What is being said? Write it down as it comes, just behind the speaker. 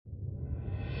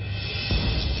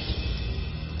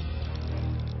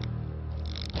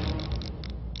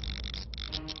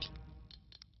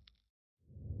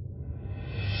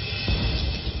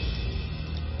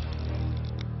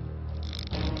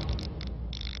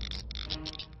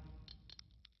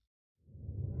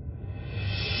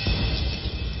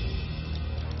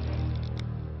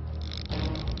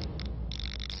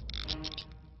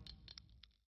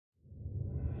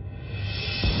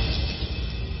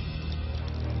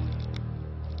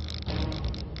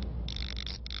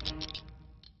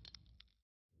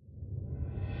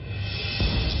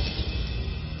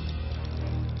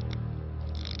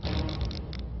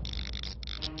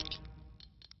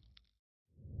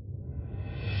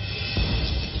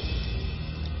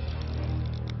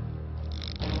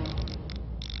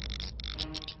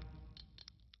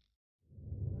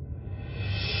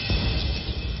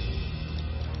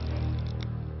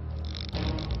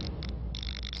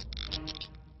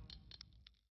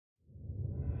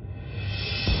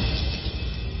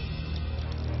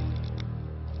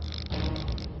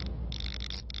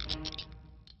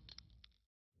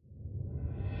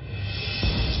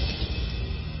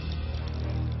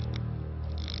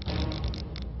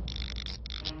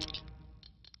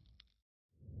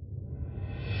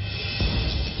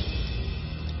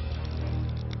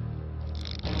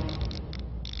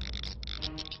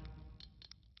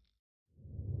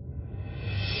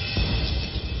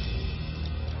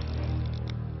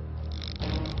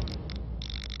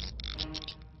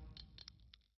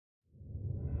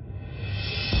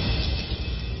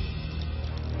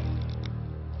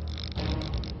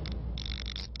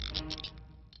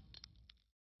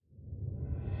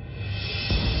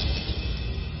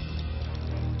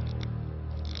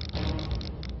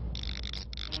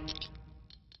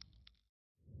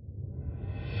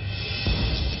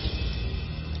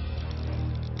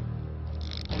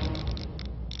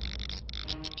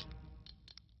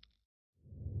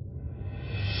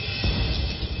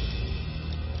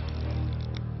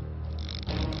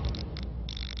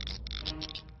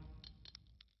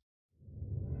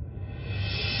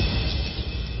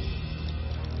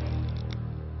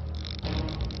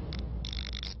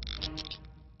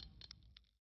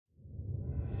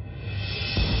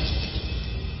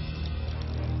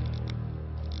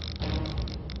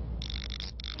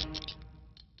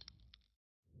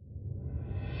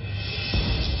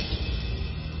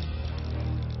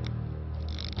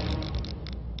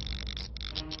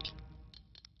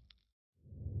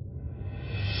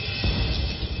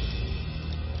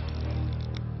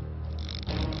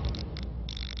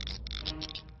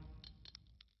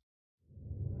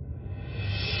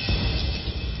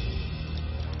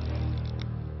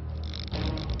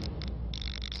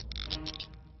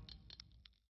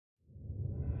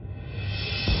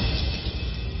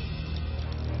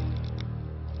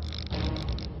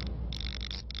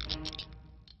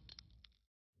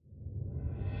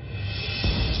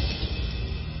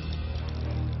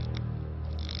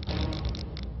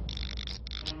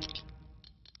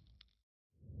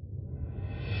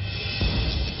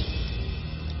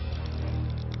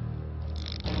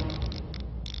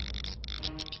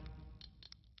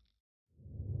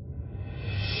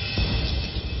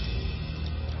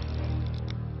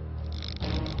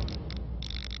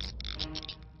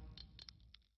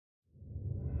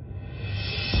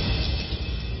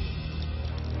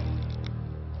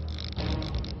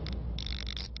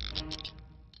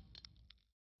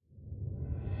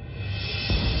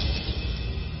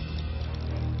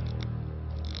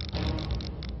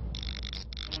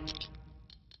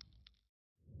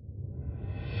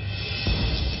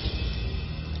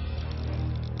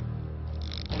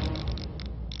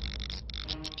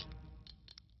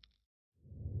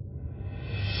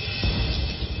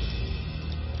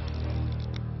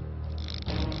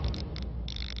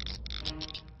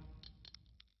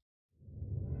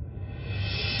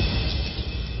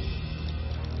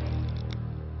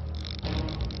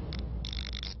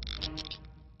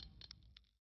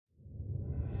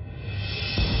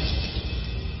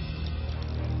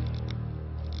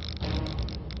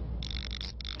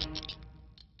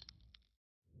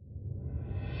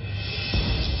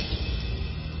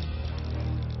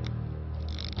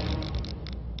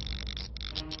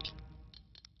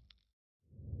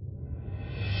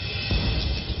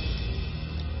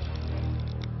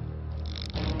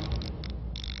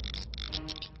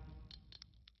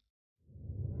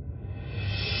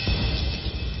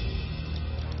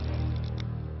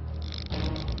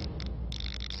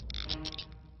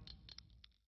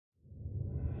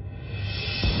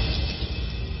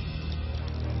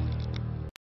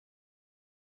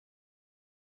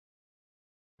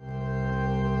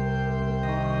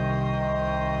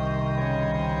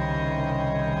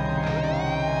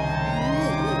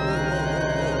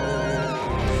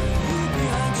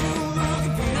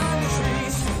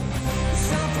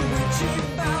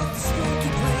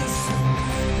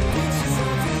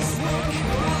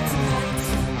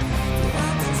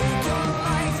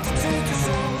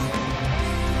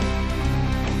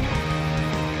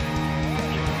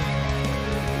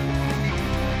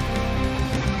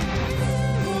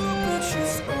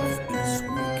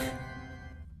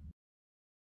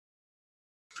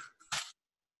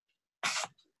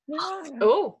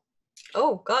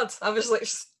Oh God, I was like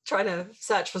just trying to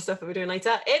search for stuff that we're doing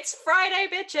later. It's Friday,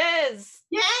 bitches!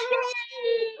 Yay!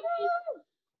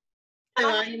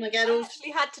 How are you, my girls? I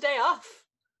actually had today off.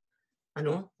 I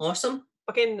know, awesome.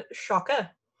 Fucking shocker.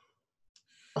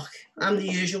 Ugh, I'm the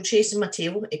usual, chasing my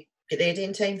tail to get ready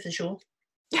in time for the show.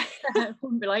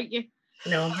 Wouldn't be like you.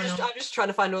 No, I'm just trying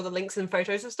to find all the links and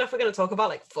photos and stuff we're going to talk about,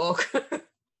 like, fuck.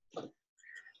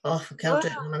 Oh, I'll do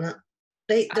it in a minute.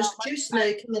 Right, there's juice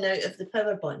now coming out of the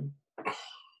power button.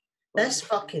 This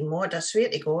fucking mod, I swear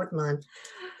to God, man.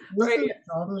 Nothing but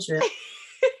problems with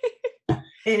it.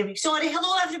 Anyway, sorry,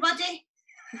 hello everybody.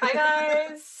 Hi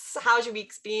guys. How's your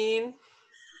week's been?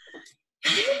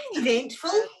 Eventful.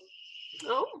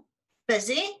 Oh.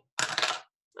 Busy.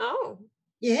 Oh.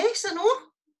 Yes, I know.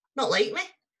 Not like me.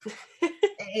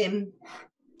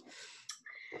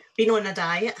 Been on a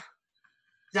diet.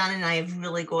 Dan and I have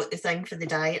really got the thing for the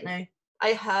diet now.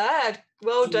 I heard.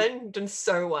 Well done. Done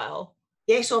so well.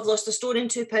 Yeah, so I've lost 1 stone and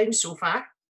 2 pounds so far.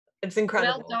 It's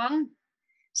incredible. Well done.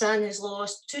 Zan has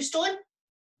lost 2 stone.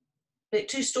 About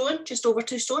 2 stone, just over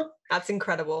 2 stone. That's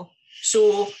incredible.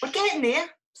 So we're getting there.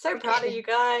 So proud of you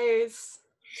guys.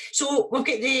 So we've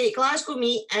got the Glasgow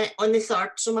meet on the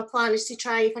 3rd. So my plan is to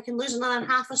try if I can lose another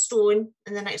 0.5 stone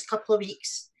in the next couple of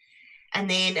weeks. And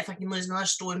then if I can lose another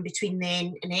stone between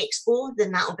then and Expo,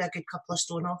 then that'll be a good couple of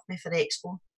stone off me for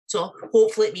Expo. So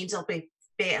hopefully it means I'll be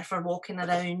better for walking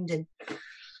around. And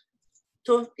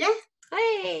so yeah.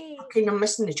 Hey. Okay, I'm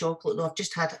missing the chocolate though. I've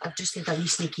just had a wee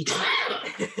sneaky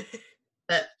treat.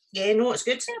 But yeah, no, it's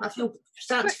good. I feel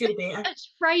starting to feel better.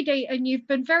 It's Friday and you've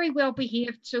been very well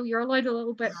behaved, so you're allowed a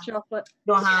little bit of chocolate.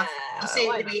 No, I have. I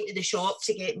sent the way to the shop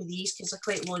to get me these because they're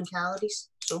quite low in calories.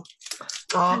 So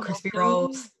crispy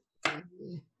rolls.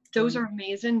 Those are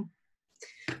amazing.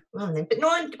 Well, then, but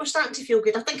no, we're starting to feel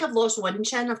good. I think I've lost 1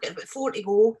 chin. I've got about 4 to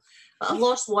go, but I've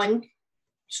lost 1.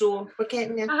 So we're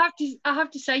getting there. I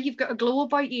have to say you've got a glow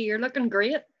about you. You're looking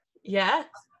great. Yeah.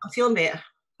 I'm feeling better.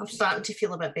 I'm starting to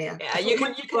feel a bit better. Yeah, you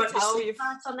can tell you've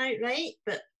pattern out right,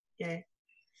 but yeah.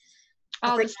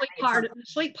 Oh, the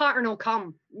sleep pattern will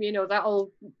come. You know,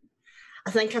 that'll.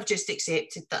 I think I've just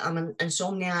accepted that I'm an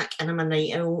insomniac and I'm a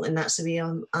night owl, and that's the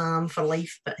way I'm for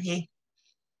life. But hey,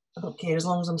 I don't care as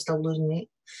long as I'm still losing weight.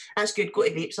 That's good. Go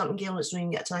to vape something, Gail. Let's not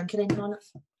even get a tankering on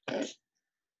it.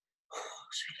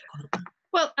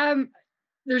 Well,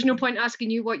 there's no point asking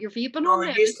you what you're vaping on.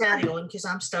 No, just carry on because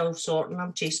I'm still sorting.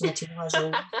 I'm chasing my tail as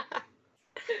well.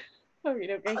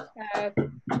 Okay.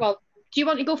 Well, do you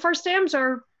want to go first, Ems,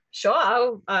 or?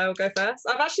 Sure, I'll go first.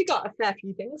 I've actually got a fair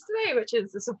few things today, which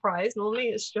is a surprise. Normally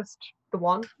it's just the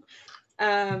one.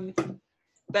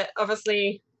 But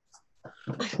obviously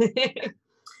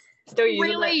still using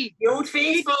really the old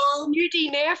faithful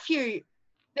nudie nephew.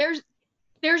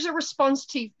 There's a response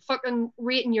to fucking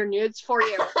rating your nudes for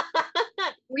you.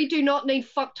 We do not need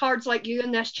fucktards like you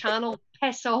in this channel.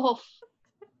 Piss off.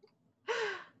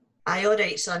 Aye, all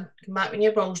right, son. Come back when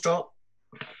your balls drop.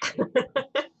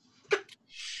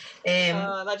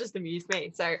 That just amused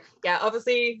me. So yeah,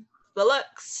 obviously the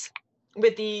looks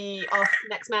with the off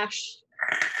neck smash,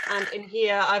 and in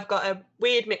here I've got a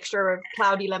weird mixture of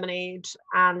cloudy lemonade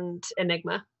and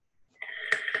enigma.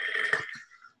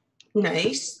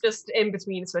 Nice. Just in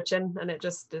between switching, and it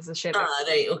just is a shit. Ah,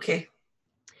 right, okay.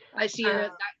 I see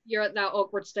you're at that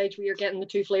awkward stage where you're getting the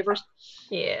 2 flavors.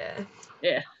 Yeah.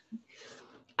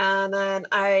 And then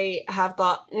I have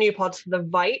got new pods for the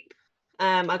Vibe.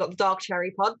 I got the dark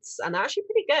cherry pods, and they're actually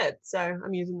pretty good. So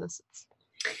I'm using this.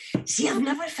 See, I've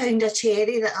never found a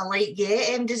cherry that I like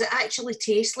yet. Does it actually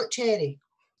taste like cherry?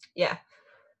 Yeah.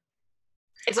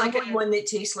 It's like one that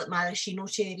tastes like maraschino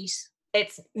cherries.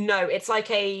 It's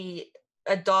like a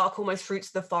dark, almost fruits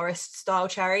of the forest style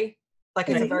cherry. Like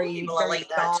it's a very, very like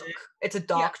dark. It's a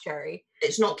dark cherry.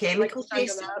 It's not chemical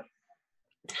tasting.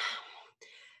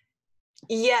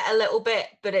 Yeah, a little bit,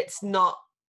 but it's not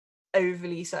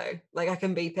overly so. Like I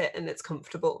can vape it and it's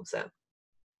comfortable. So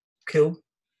cool,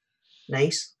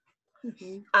 nice.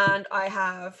 Mm-hmm. And I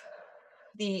have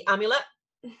the amulet.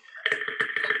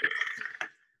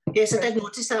 Yes, I did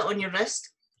notice that on your wrist.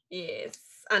 Yes,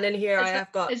 and in here I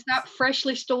have got. Is that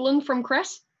freshly stolen from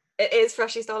Chris? It is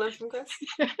freshly stolen from Chris.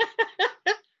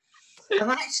 I've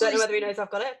actually don't know whether he knows I've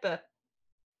got it, but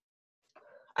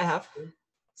I have.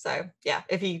 So yeah,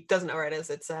 if he doesn't know where it is,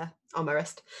 it's on my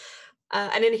wrist.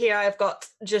 And in here I've got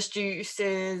Just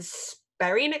Juice's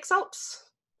berry mix salts.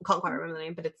 I can't quite remember the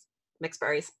name, but it's mixed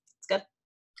berries. It's good.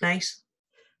 Nice.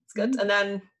 It's good. And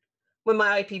then when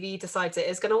my IPV decides it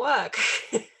is going to work,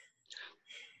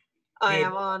 I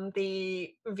am on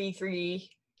the V3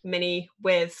 Mini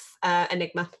with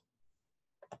Enigma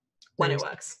when it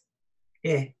works.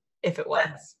 Yeah. if it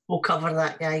works. We'll cover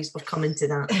that, guys. We're coming to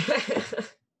that.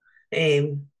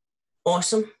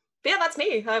 Awesome. But yeah, that's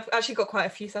me. I've actually got quite a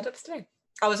few setups today.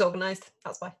 I was organised,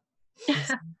 that's why.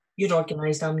 You're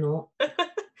organised, I'm not.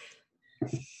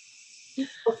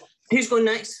 Who's going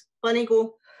next? Bunny,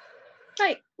 go.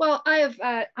 Right. Well,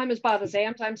 I'm as bad as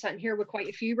them. I'm sitting here with quite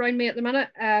a few around me at the minute.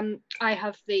 I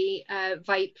have the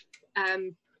Vipe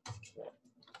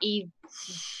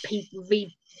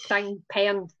EPV thing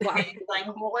pen, whatever you want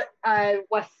to call it,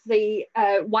 with the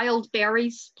wild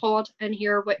berries pod in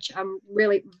here, which I'm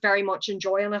really very much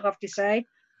enjoying, I have to say.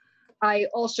 I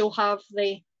also have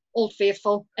the Old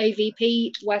Faithful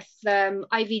AVP with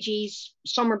IVG's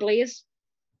Summer Blaze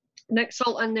Nick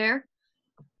Salt in there.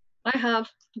 I have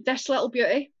this little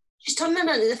beauty. She's turning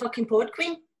into the fucking pod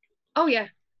queen. Oh yeah,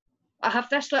 I have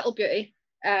this little beauty.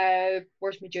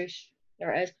 Where's my juice?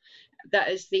 There it is.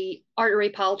 That is the Artery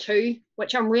Pal 2,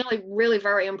 which I'm really, really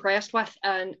very impressed with.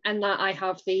 And in that I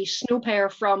have the Snow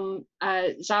Pear from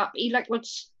Zap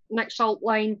E-Liquids Nick Salt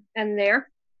line in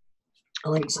there.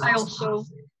 I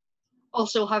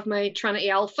also have my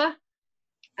Trinity Alpha.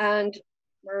 And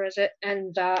where is it?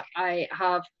 And I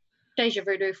have Deja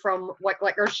Voodoo from Wick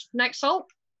Liquors Nick Salt.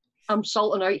 I'm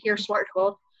salting out here, swear to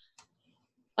God.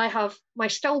 I have my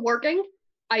still working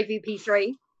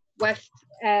IVP3 with,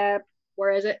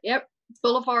 where is it? Yep,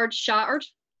 Boulevard Shattered.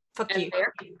 Fuck you.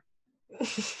 There.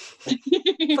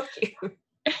 Fuck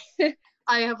you.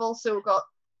 I have also got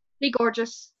the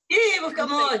gorgeous. Yeah, we've got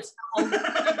mods.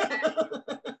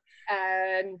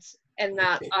 And in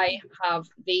that I have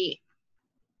the,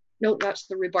 no, that's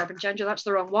the rhubarb and ginger, that's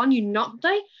the wrong one, you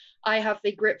nutty. I have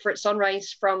the Grapefruit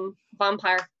Sunrise from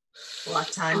Vampire. What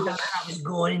a time that was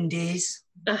gone in days.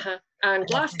 And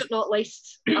last but not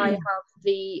least, I have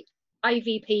the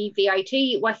IVP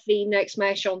VIT with the next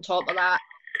mesh on top of that.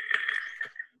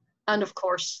 And of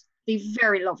course, the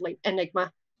very lovely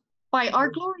Enigma by our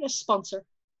glorious sponsor,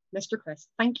 Mr. Chris.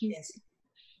 Thank you. Yes.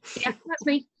 Yeah, that's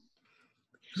me.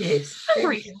 Yes.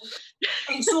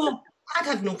 And so I'd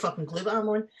have no fucking clue what I'm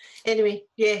on. Anyway,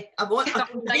 yeah, I'm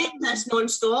reading this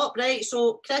non-stop, right?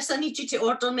 So Chris, I need you to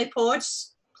order my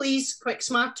pods, please, quick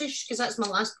smartish, because that's my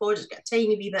last pod. It's got a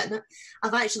tiny wee bit in it.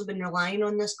 I've actually been relying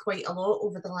on this quite a lot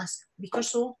over the last week or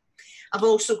so. I've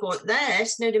also got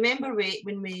this. Now remember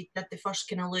when we did the first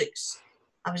kind of looks,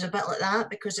 I was a bit like that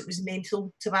because it was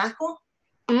menthol tobacco.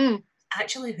 It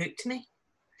actually hooked me.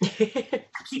 I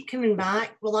keep coming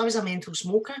back. Well, I was a menthol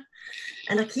smoker,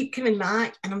 and I keep coming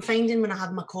back, and I'm finding when I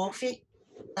have my coffee,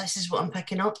 this is what I'm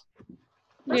picking up.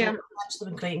 Yeah, I've actually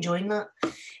been quite enjoying that.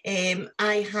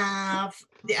 I have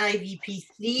the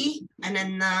IVP3, and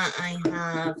in that I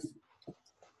have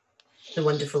the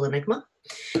wonderful Enigma.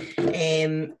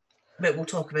 But we'll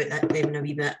talk about them in a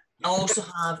wee bit. I also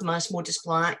have my Modus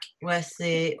Black with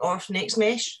the Orphanex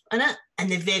mesh in it, and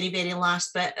the very, very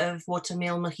last bit of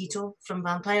Watermelon Mojito from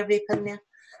Vampire Vape in there,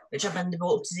 which I've in the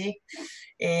bottle today.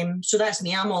 So that's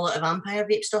me. I'm all out of Vampire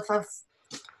Vape stuff. I've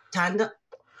tanned it.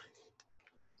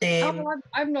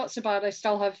 I'm not so bad. I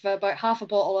still have about half a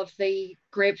bottle of the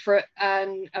grapefruit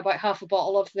and about half a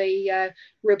bottle of the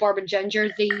rhubarb and ginger.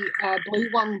 The blue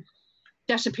one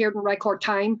disappeared in record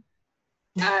time,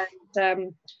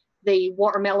 and the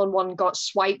watermelon one got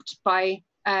swiped by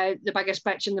the biggest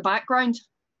bitch in the background.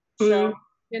 So,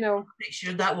 you know. Make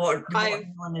sure that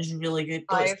watermelon one is really good.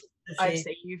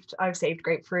 I've saved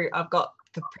grapefruit. I've got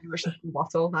the pretty much the full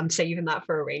bottle. I'm saving that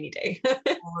for a rainy day.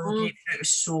 Grapefruit was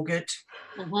so good.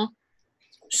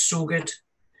 So good.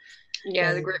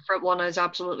 Yeah, the grapefruit one is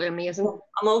absolutely amazing.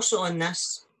 I'm also on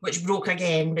this, which broke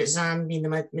again, but Zan, being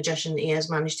the magician that he has,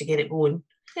 managed to get it going.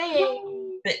 Hey.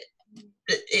 But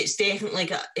it's definitely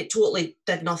it totally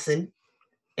did nothing.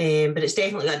 But it's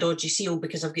definitely got a dodgy seal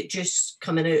because I've got juice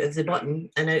coming out of the button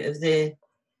and out of the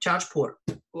charge port.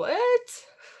 What?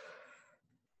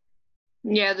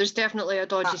 Yeah, there's definitely a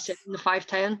dodgy seal in the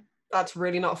 510. That's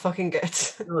really not fucking good.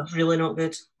 No, it's really not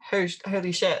good.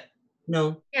 Holy shit.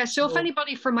 No. Yeah, so if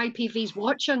anybody from IPV's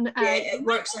watching... yeah, it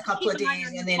works a couple of days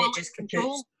and then it just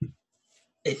kaputs.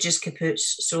 It just kaputs.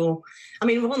 So, I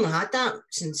mean, we've only had that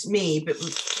since May, but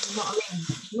we've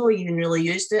not even really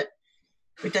used it.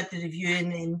 We did the review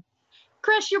and then...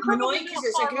 Chris, you're probably because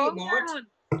it's a great mod.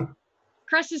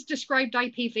 Chris has described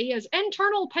IPV as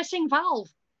internal pissing valve.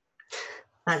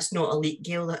 That's not a leak,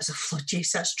 Gail. That's a floodgate.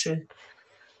 That's true.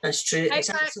 That's true.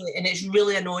 It's actually, and it's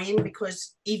really annoying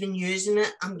because even using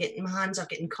it, my hands are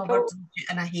getting covered,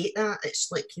 and I hate that.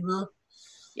 It's like,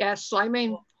 yeah,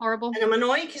 slimy, horrible. And I'm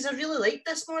annoyed because I really like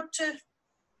this mod too.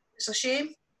 It's a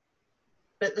shame,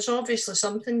 but there's obviously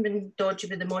something been dodgy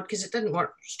with the mod because it didn't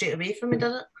work straight away for me,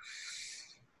 did it?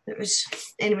 It was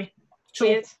anyway.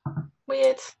 So,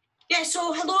 Weird. Yeah,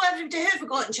 so hello everybody, who have we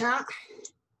got in chat?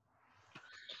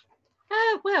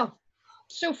 Well,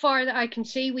 so far that I can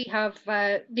see, we have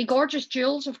the gorgeous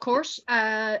Jules, of course.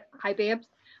 Hi, babe.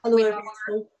 Hello We have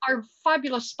everybody. our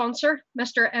fabulous sponsor,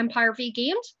 Mr. Empire V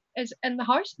Games, is in the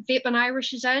house. Vaping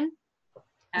Irish is in.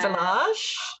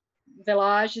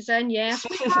 Village is in, yes.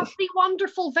 We have the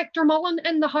wonderful Victor Mullen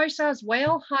in the house as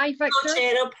well. Hi, Victor. Hello,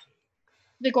 Cherub.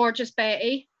 The gorgeous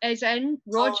Betty is in.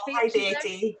 Rog Hi, Vapes is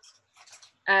Betty.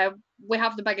 in. We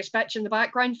have the biggest bitch in the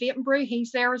background, Vape and Brew.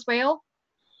 He's there as well.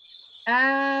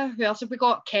 Who else have we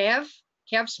got? Kev.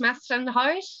 Kev Smith's in the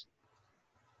house.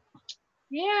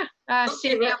 Yeah.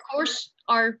 Sadie, of course,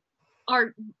 our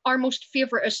most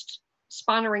favouriteest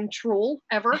spannering troll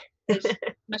ever is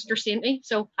Mr. Sainty.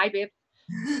 So hi, babe.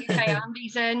 UK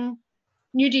Andy's in.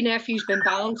 Nudie Nephew's been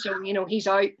banned, so you know he's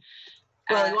out.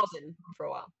 Well, he was in for a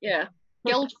while. Yeah.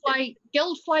 Guildfly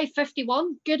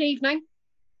 51. Good evening.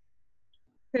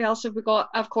 Who else have we got?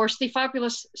 Of course, the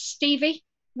fabulous Stevie.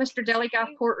 Mr. Deligaff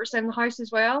Porter's in the house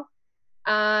as well.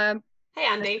 Hey,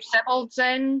 Andy. Mr. Sibbald's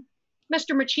in.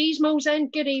 Mr. Machismo's in.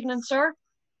 Good evening, sir.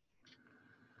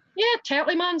 Yeah,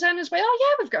 Tetleyman's in as well.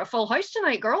 Yeah, we've got a full house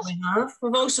tonight, girls. We have.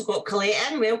 We've also got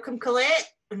Colette in. Welcome, Colette.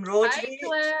 And Rod. Hi,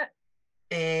 Colette.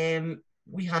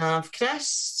 We have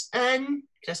Chris in.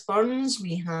 Chris Burns.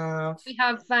 We have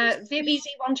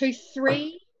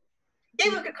VapeEasy123. Yeah,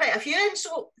 we've got quite a few in.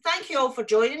 So thank you all for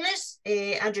joining us.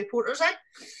 Andrew Porter's in.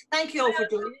 Thank you all for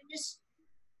joining us.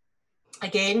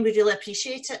 Again, we really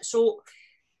appreciate it. So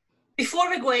before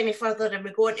we go any further and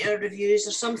we go into our reviews,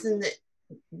 there's something that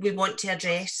we want to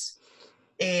address.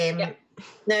 Now,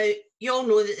 you all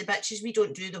know that the bitches, we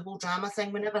don't do the whole drama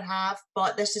thing, we never have,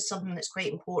 but this is something that's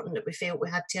quite important that we felt we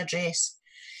had to address.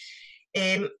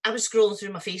 I was scrolling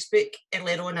through my Facebook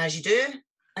earlier on, as you do,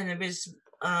 and there was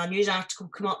a news article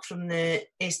come up from the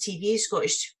STV,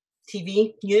 Scottish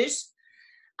TV News,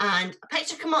 and a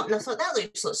picture come up and I thought, that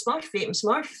looks like Smurf, Vaping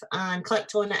Smurf, and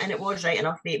clicked on it and it was right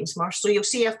enough, Vaping Smurf. So you'll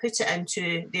see I've put it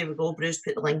into, there we go, Bruce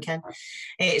put the link in.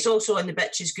 It's also in the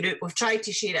bitches group. We've tried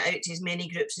to share it out to as many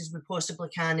groups as we possibly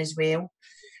can as well.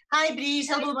 Hi Breeze,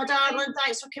 hello my darling,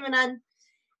 thanks for coming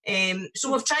in.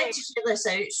 So we've tried to share this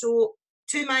out. So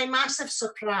to my massive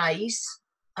surprise,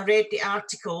 I read the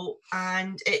article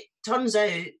and it turns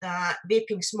out that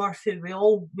Vaping Smurf, who we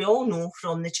all know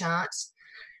from the chats,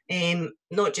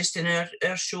 not just in our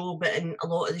show, but in a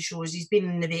lot of the shows, he's been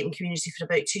in the vaping community for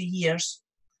about 2 years.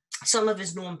 Some of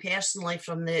us know him personally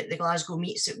from the Glasgow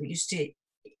meets that we used to,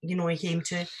 you know, he came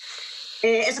to,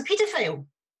 is a paedophile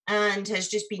and has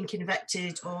just been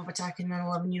convicted of attacking an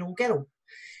 11-year-old girl.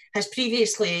 Has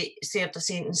previously served a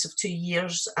sentence of 2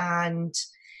 years, and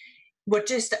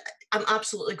I'm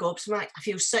absolutely gobsmacked. I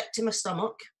feel sick to my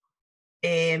stomach.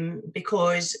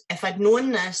 Because if I'd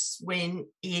known this when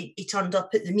he turned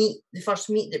up at the first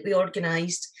meet that we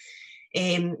organised,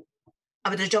 I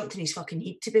would have jumped in his fucking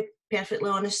heap, to be perfectly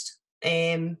honest.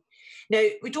 Now,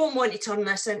 we don't want to turn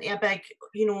this into a big,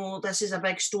 you know, this is a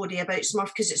big story about Smurf,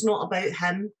 because it's not about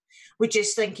him. We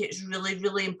just think it's really,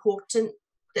 really important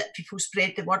that people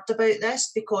spread the word about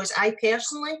this, because I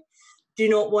personally do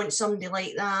not want somebody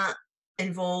like that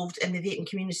involved in the vaping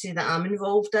community that I'm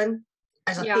involved in.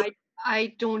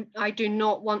 I do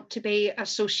not want to be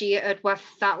associated with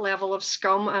that level of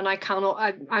scum, and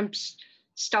I'm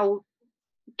still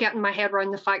getting my head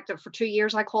around the fact that for 2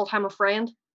 years I called him a friend.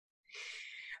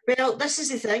 Well, this is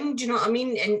the thing, do you know what I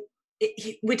mean? And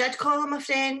we did call him a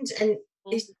friend, and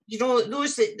you know,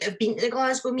 those that have been to the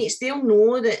Glasgow meets, they'll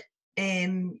know that,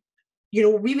 you know,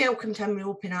 we welcomed him with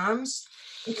open arms.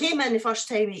 He came in the first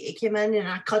time, he came in and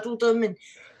I cuddled him, and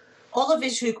all of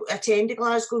us who attend the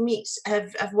Glasgow meets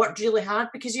have worked really hard,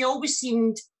 because he always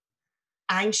seemed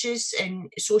anxious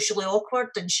and socially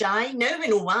awkward and shy. Now we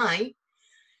know why. Do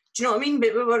you know what I mean?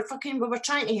 But we were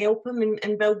trying to help him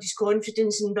and build his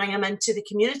confidence and bring him into the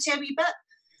community a wee bit.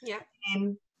 Yeah.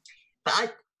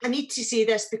 But I need to say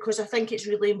this, because I think it's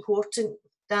really important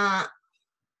that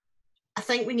I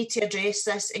think we need to address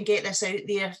this and get this out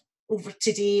there over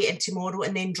today and tomorrow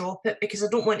and then drop it, because I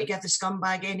don't want to give the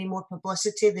scumbag any more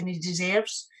publicity than he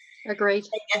deserves. Agreed.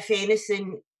 If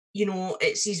anything, you know,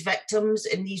 it's his victims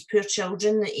and these poor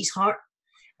children that he's hurt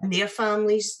and their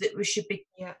families that we should be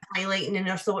highlighting, and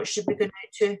our thoughts should be going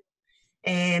out to.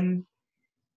 I'm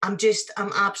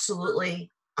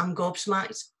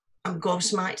gobsmacked. I'm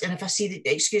gobsmacked. And if I see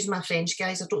excuse my French,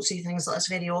 guys, I don't say things like this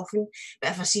very often,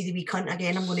 but if I see the wee cunt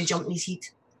again, I'm going to jump in his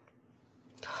heat.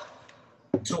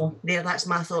 So that's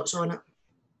my thoughts on it.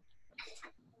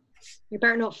 You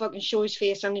better not fucking show his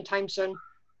face anytime soon.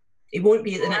 He won't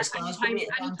be at the next Glasgow meet.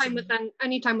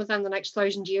 Anytime within the next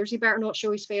 1,000 years, he better not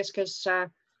show his face, because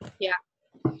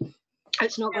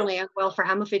It's not going to end well for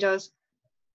him if he does.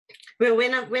 Well,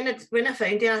 when I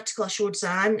found the article, I showed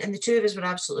Zan, and the two of us were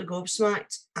absolutely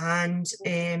gobsmacked. And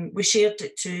we shared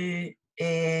it to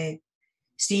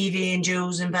Stevie and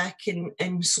Jules and Vic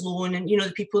and Sloan, and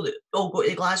the people that all go to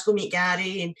the Glasgow meet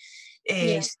Gary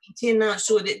and Stevie and that,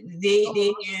 so that they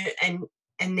knew,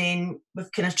 and then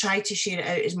we've kind of tried to share it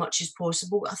out as much as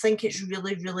possible. I think it's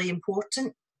really, really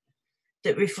important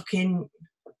that we fucking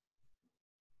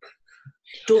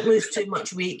don't lose too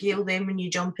much weight, Gail. Then when you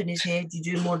jump in his head, you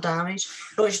do more damage.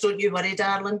 Don't you worry,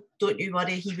 darling. Don't you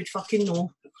worry. He would fucking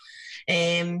know.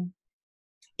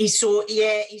 He's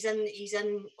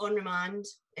in on remand.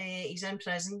 He's in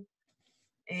prison.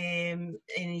 And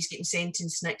he's getting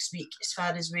sentenced next week, as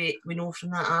far as we know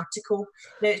from that article.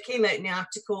 Now, it came out in the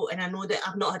article, and I know that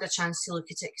I've not had a chance to look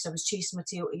at it because I was chasing my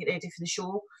tail to get ready for the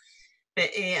show. But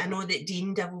I know that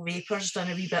Dean Devil Vapor's done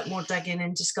a wee bit more digging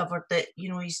and discovered that,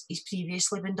 he's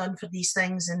previously been done for these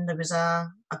things, and there was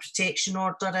a protection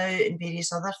order out and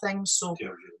various other things. So,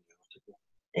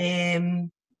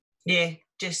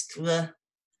 just the...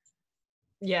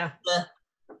 Yeah.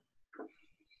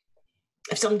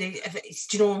 If it's,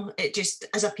 it just,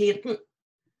 as a parent,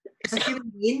 as a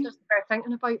human being, just start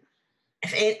thinking about.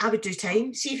 I would do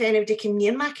time. See if anybody came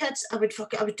near my kids, I would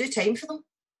do time for them.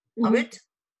 I would.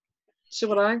 So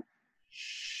would I.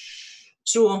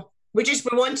 So we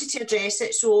wanted to address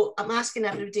it. So I'm asking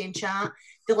everybody in chat.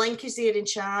 The link is there in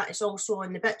chat. It's also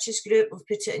in the bitches group. We've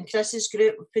put it in Chris's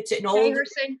group. We've put it in all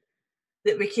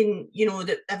that we can,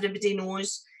 that everybody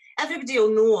knows. Everybody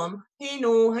will know him. Hey,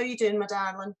 no, how you doing, my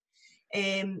darling?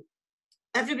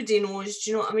 Everybody knows,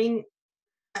 do you know what I mean,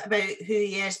 about who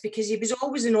he is, because he was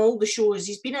always in all the shows.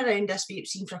 He's been around this vape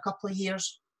scene for a couple of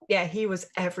years. Yeah, he was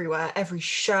everywhere, every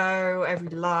show, every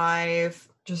live.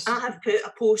 I have put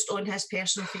a post on his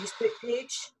personal Facebook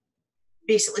page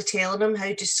basically telling him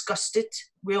how disgusted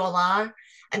we all are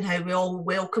and how we all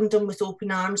welcomed him with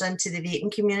open arms into the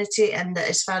vaping community, and that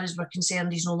as far as we're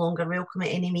concerned, he's no longer welcome at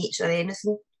any meets or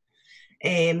anything.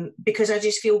 Because I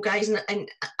just feel, guys, and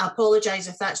I apologise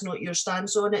if that's not your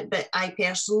stance on it, but I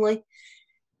personally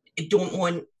don't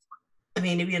want him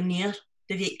anywhere near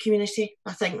the vape community.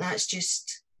 I think that's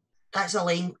a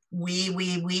line way,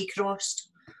 way, way crossed.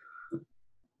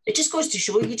 It just goes to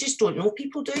show you just don't know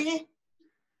people, do you?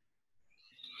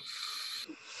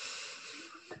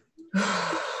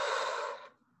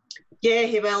 Yeah,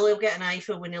 he will. He'll get an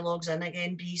eyeful when he logs in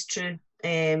again, Bree's true.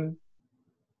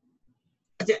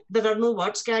 There are no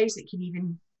words, guys, that can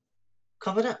even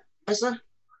cover it, is there?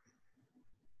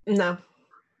 No.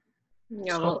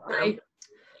 No,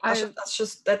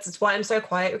 that's why I'm so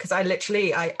quiet, because I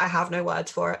have no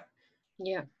words for it.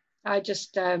 Yeah, I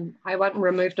just I went and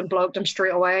removed and blocked him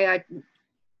straight away. I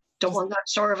don't want that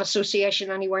sort of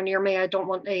association anywhere near me. I don't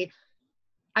want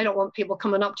people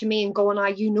coming up to me and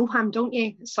going, you know him, don't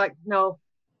you? It's like, no.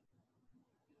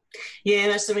 Yeah,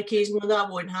 Mr. McKay's, that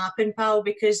won't happen, pal,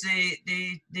 because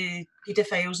the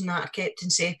paedophiles and that are kept in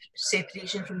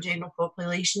separation from general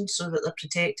population so that they're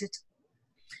protected.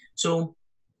 So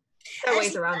there are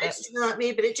ways around it. That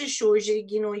way, but it just shows you,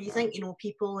 you think you know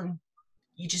people and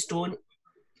you just don't.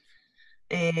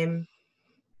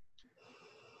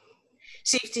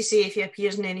 Safe to say, if he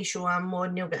appears in any show I'm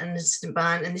on, he'll get an instant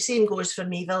ban, and the same goes for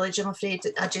me, Village. I'm afraid.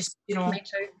 I just, Me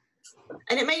too.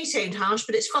 And it might sound harsh,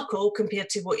 but it's fuck all compared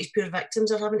to what his poor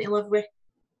victims are having to live with.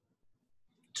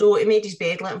 So he made his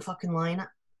bed, let him fucking lie in it.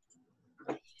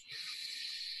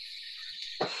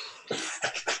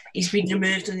 He's been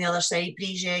removed on the other side.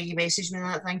 Please, yeah, you messaged me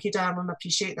that. Thank you, darling. I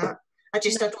appreciate that. I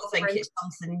don't think it's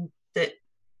something that,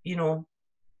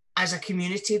 as a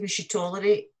community we should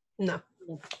tolerate. No,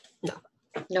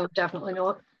 definitely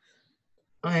not.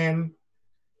 But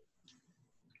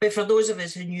for those of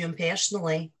us who knew him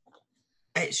personally,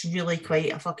 it's really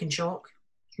quite a fucking shock.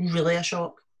 Really a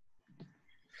shock.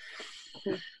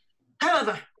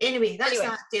 However, anyway, that's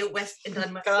that dealt with and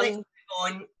done with. Let's move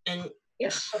on and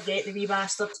forget the wee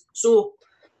bastard. So,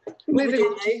 moving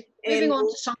on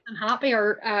to something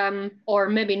happier, or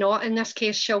maybe not in this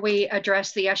case, shall we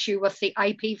address the issue with the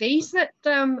IPVs that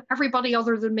everybody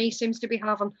other than me seems to be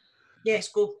having? Yes,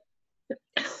 go.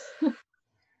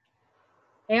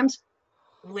 Ems?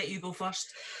 I'll let you go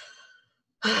first.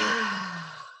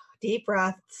 Deep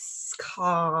breaths,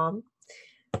 calm.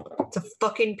 It's a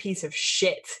fucking piece of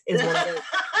shit, is what it is.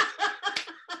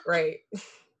 Right.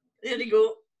 There you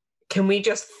go. Can we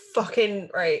just fucking,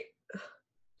 right.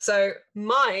 So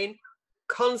mine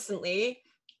constantly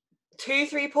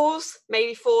 2-3 pulls,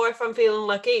 maybe 4 if I'm feeling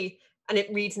lucky, and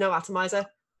it reads no atomizer.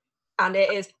 And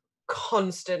it is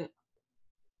constant.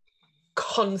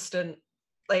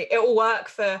 Like, it will work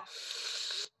for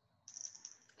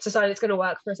decided it's going to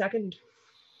work for a second.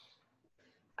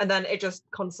 And then it just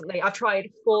constantly, I've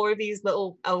tried 4 of these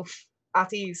little elf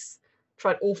atties,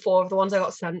 tried all 4 of the ones I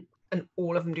got sent, and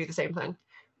all of them do the same thing.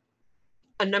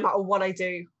 And no matter what I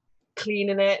do,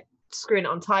 cleaning it, screwing it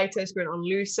on tighter, screwing it on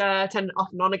looser, turning it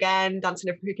off and on again, dancing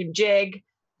a freaking jig,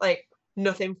 like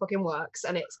nothing fucking works,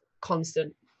 and it's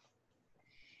constant.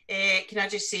 Can I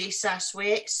just say, sass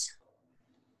sweats?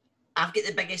 I've got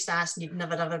the biggest ass and you'd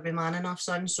never ever be man enough,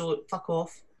 son, so fuck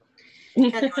off.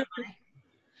 Carry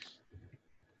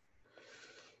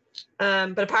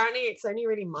on, But apparently it's only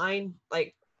really mine.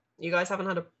 Like, you guys haven't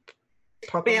had a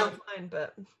problem with mine,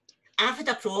 but... I've had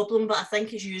a problem, but I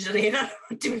think it's user error,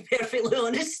 to be perfectly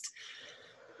honest.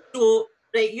 So,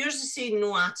 right, yours is saying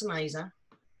no atomizer,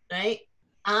 right?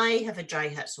 I have a dry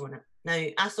hits on it. Now,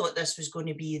 I thought this was going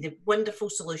to be the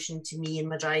wonderful solution to me and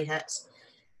my dry hits.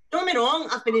 Don't get me wrong,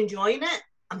 I've been enjoying it.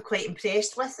 I'm quite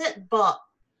impressed with it, but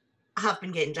I have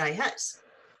been getting dry hits.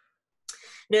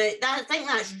 Now, I think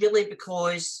that's really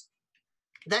because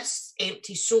this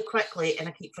empties so quickly and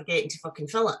I keep forgetting to fucking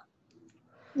fill it.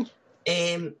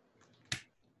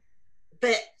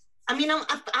 But, I mean,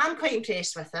 I'm quite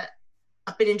impressed with it.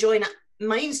 I've been enjoying it.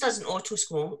 Mine's doesn't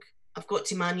auto-squonk. I've got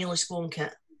to manually squonk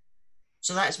it.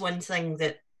 So that's one thing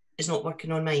that is not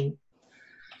working on mine.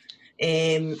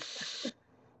 If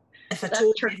I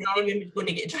told you if anyone was going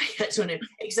to get dry hits on it,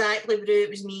 exactly, Brew,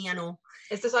 it was me, I know.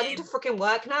 It's deciding to fucking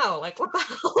work now. Like, what the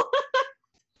hell?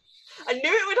 I knew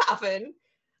it would happen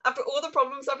after all the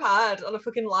problems I've had on a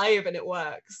fucking live, and it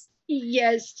works.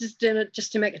 Yes, just doing it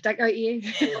just to make a dick out of you.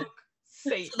 Yeah. So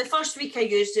the first week I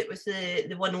used it with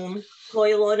the 1 ohm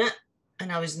coil on it,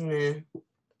 and I was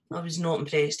not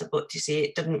impressed. I've got to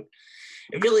say,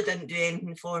 it really didn't do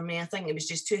anything for me. I think it was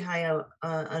just too high an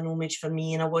ohmage for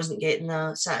me, and I wasn't getting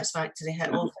a satisfactory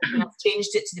hit off it. When I've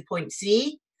changed it to the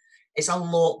 0.3, it's a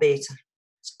lot better.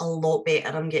 It's a lot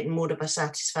better. I'm getting more of a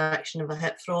satisfaction of a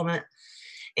hit from it.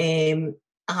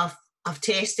 I've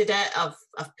tested it.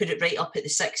 I've put it right up at the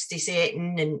 60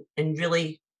 setting and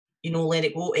really, let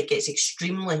it go. It gets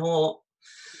extremely hot.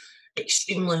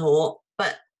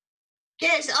 But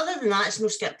yes, other than that, it's no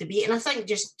skip the beat. And I think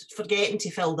just forgetting to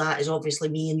fill that is obviously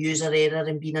me and user error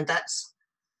and being a ditz.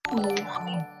 But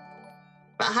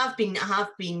I have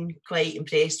been quite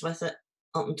impressed with it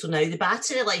up until now. The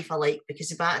battery life I like, because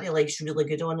the battery life's really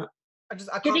good on it. I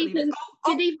can't believe it.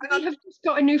 We have just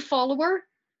got a new follower.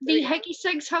 The Heggy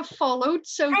Sigs have followed.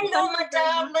 So hello, my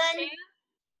darling.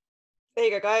 There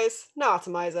you go, guys. No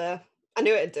atomizer. I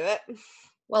knew it'd do it.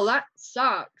 Well, that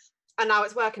sucks. And now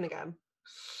it's working again.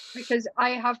 Because I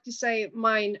have to say,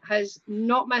 mine has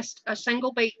not missed a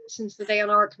single beat since the day an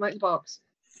hour came out of the box.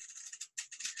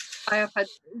 I have had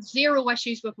 0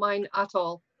 issues with mine at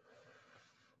all.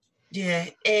 Yeah.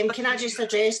 Can I just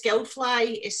address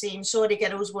Guildfly is saying, sorry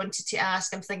girls, wanted to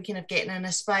ask, I'm thinking of getting an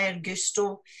Aspire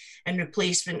Gusto in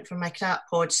replacement for my crap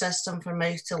pod system for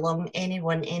mouth to lung.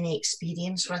 Anyone, any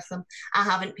experience with them? I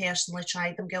haven't personally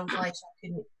tried them, Guildfly,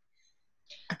 so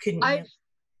I couldn't hear.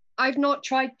 I've not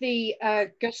tried the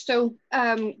Gusto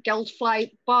Guildfly,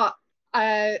 but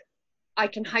I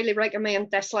can highly recommend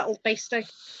this little beastie.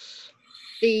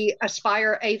 The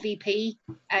Aspire AVP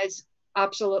is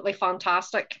absolutely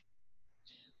fantastic.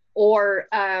 Or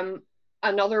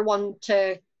another one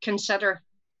to consider,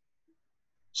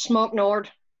 Smoke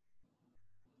Nord.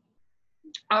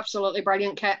 Absolutely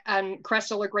brilliant kit, and Chris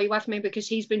will agree with me because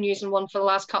he's been using one for the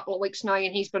last couple of weeks now,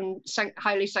 and he's been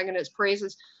highly singing its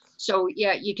praises. So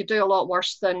yeah, you could do a lot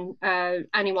worse than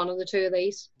any one of the 2 of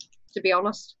these, to be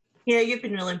honest. Yeah, you've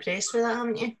been really impressed with that,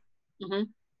 haven't you? Mm-hmm.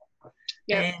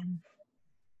 Yeah.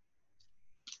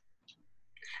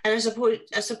 And I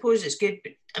suppose it's good.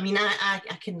 But, I mean, I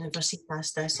can never see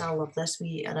past this. I love this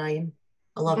wee Orion.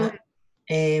 I love it.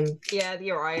 Yeah,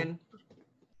 the Orion.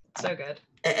 So good.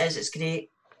 It is. It's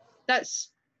great.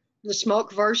 That's the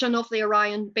smoke version of the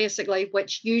Orion, basically,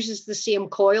 which uses the same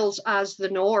coils as the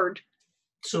Nord.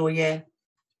 So yeah.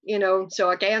 So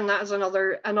again, that is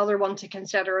another one to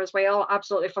consider as well.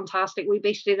 Absolutely fantastic. We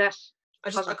basically this.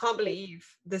 I can't believe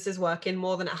this is working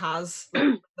more than it has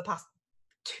the past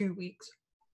 2 weeks.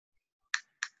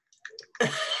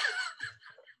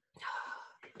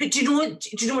 But do you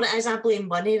know what it is? I blame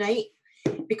Bunny, right?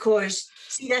 Because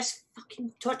see this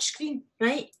fucking touchscreen,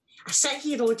 right? I sit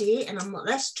here all day and I'm like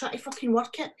this, trying to fucking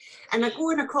work it. And I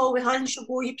go on a call with her and she'll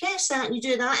go, you press that and you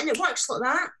do that, and it works like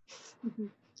that. Mm-hmm.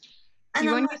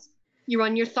 And you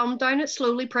run your thumb down it,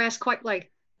 slowly press quickly.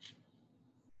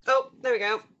 Oh, there we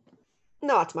go.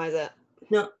 No, atomize it.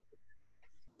 No.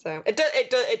 So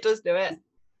it does do it.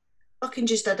 Fucking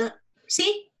just did it.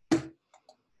 See?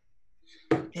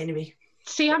 Anyway.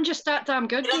 See, I'm just that damn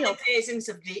good, You're in Gail. the presence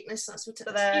of greatness, that's what it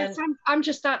So is. then Yes, I'm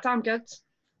just that damn good.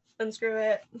 unscrew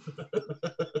it.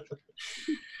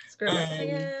 Screw it back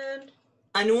in.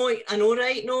 I know,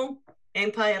 right? No,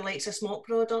 Empire likes a smoke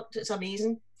product. It's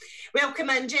amazing. Welcome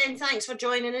in, Jen. Thanks for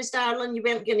joining us, darling. You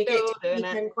weren't going to get Still to doing peek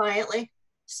it. in quietly.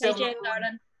 Still Hey, Jen, not on.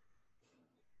 darling.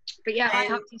 But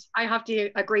yeah, I have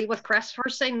to agree with Chris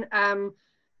first thing.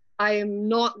 I am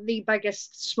not the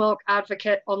biggest smoke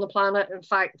advocate on the planet. In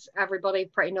fact, everybody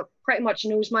pretty much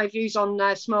knows my views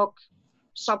on smoke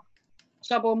sub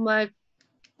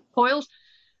coils.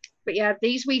 But yeah,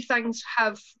 these wee things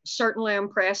have certainly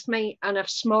impressed me. And if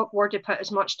smoke were to put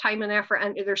as much time and effort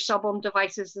into their sub-ohm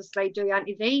devices as they do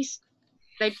into these,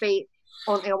 they'd be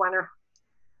onto a winner.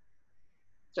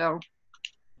 So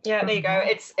yeah, there you go.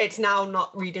 It's now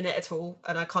not reading it at all,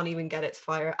 and I can't even get it to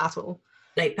fire at all.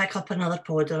 Right, pick up another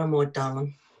pod or a mod,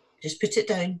 darling. Just put it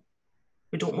down.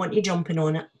 We don't want you jumping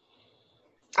on it.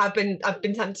 I've been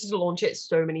tempted to launch it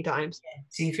so many times. Yeah.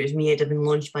 See, if it was me, it'd have been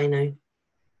launched by now.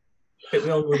 But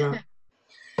we all know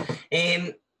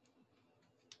that.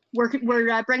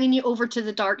 we're bringing you over to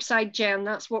the dark side, Jen.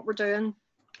 That's what we're doing.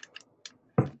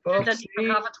 Jen doesn't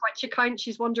even have a Twitch account.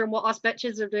 She's wondering what us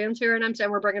bitches are doing to her, and I'm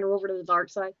saying we're bringing her over to the dark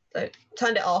side. So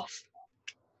turned it off.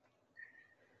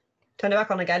 Turned it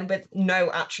back on again with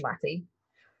no actuality.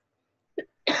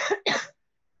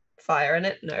 Fire in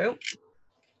it, no.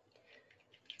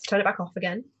 Let's turn it back off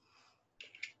again.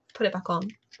 Put it back on.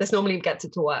 This normally gets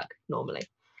it to work, normally.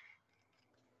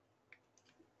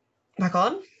 Back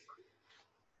on.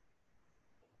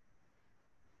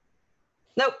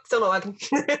 Nope, still not working.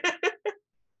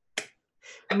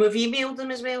 And we've emailed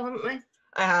them as well, haven't we?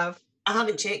 I have. I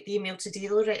haven't checked the email today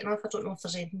though, right enough. I don't know if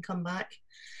there's anything come back.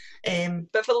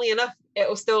 But funnily enough,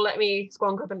 it'll still let me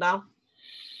squonk up and down.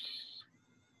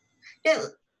 Yeah.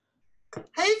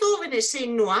 How though when it's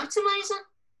saying no atomizer?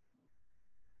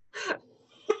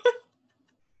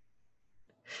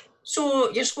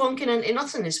 So you're squonking into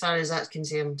nothing as far as that's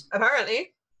concerned.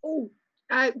 Apparently. Oh,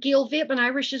 Gail, Vape and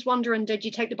Irish is wondering, did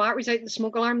you take the batteries out of the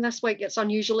smoke alarm this week? It's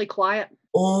unusually quiet.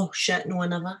 Oh shit, no, I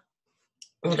never.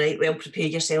 All right, well, prepare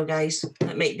yourself, guys.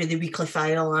 It might be the weekly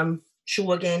fire alarm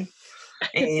show again.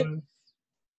 Yeah.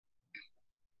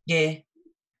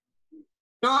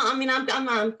 No, I mean,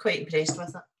 I'm quite impressed with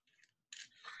it.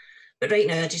 But right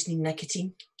now, I just need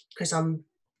nicotine because I'm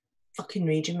fucking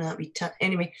raging with that wee tit.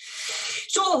 Anyway,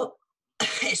 so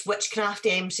it's witchcraft,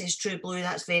 says True Blue.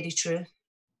 That's very true.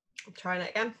 I'm trying it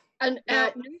again. And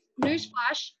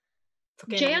newsflash,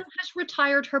 Jen has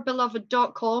retired her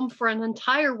beloved.com for an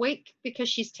entire week because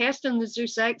she's testing the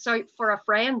Zeus X out for a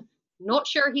friend. Not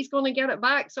sure he's going to get it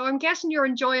back. So I'm guessing you're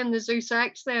enjoying the Zeus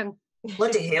X then.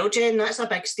 Bloody hell, Jen, that's a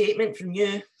big statement from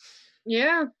you.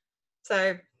 Yeah.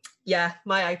 So, yeah,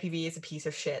 my IPV is a piece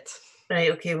of shit.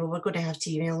 Right, okay, well, we're going to have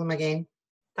to email them again.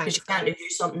 Because you can't do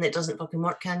something that doesn't fucking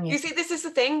work, can you? You see, this is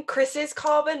the thing. Chris's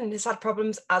carbon has had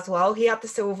problems as well. He had the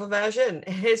silver version.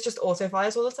 His just auto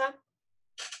fires all the time.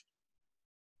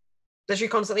 Literally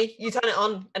constantly. You turn it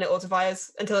on and it auto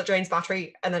fires until it drains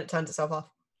battery and then it turns itself off.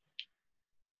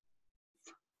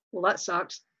 Well, that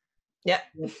sucks. Yeah.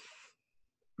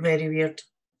 Very weird.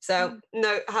 So,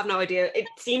 no, I have no idea. It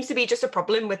seems to be just a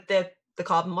problem with the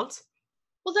carbon ones.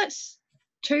 Well, that's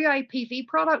two IPV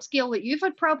products, Gail, that you've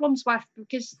had problems with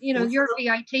because, you know, your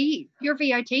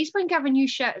VIT's been giving you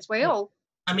shit as well.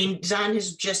 I mean, Zan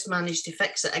has just managed to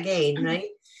fix it again, right?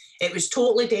 It was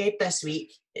totally dead this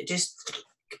week. It just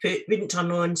wouldn't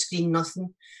turn on screen,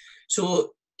 nothing.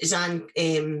 So Zan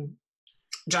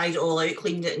dried it all out,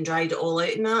 cleaned it and dried it all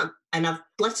out and that. And I've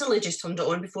literally just turned it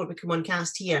on before we come on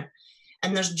cast here.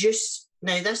 And there's juice.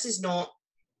 Now, this is not,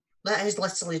 that has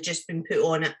literally just been put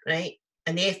on it, right?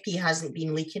 And the FP hasn't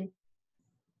been leaking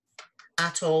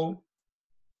at all.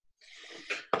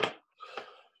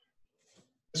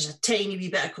 There's a tiny wee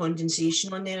bit of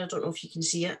condensation on there. I don't know if you can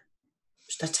see it.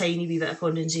 Just a tiny wee bit of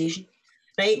condensation.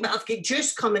 Right, but I've got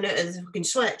juice coming out of the fucking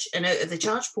switch and out of the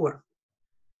charge port.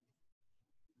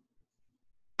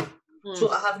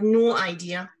 So I have no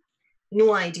idea.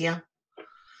 No idea.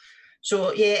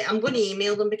 So, yeah, I'm going to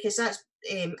email them because that's,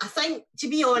 I think, to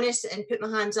be honest, and put my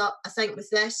hands up, I think with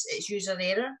this, it's user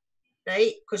error,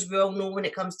 right? Because we all know when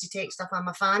it comes to tech stuff, I'm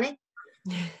a fanny.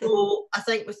 So I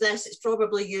think with this, it's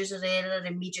probably user error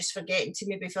and me just forgetting to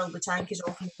maybe fill the tank as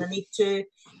often as I need to.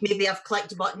 Maybe I've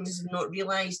clicked buttons and not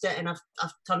realised it and I've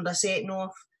turned a setting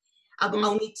off.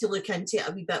 I'll need to look into it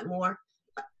a wee bit more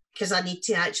because I need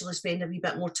to actually spend a wee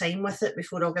bit more time with it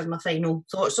before I'll give my final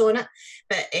thoughts on it.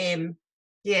 But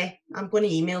yeah, I'm going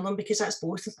to email them because that's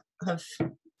both have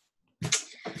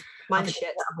Mine's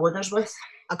shit. bothers with.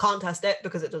 I can't test it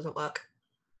because it doesn't work.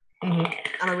 Mhm.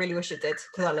 And I really wish it did,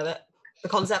 because I love it. The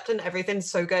concept and everything's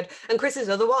so good. And Chris's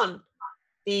other one,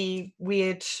 the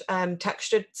weird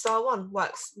textured style one,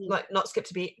 works like not skip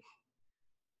to beat.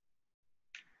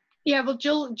 Yeah, well,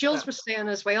 Jules was saying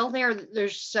as well.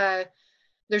 There's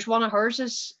one of hers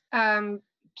is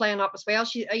playing up as well.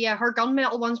 Her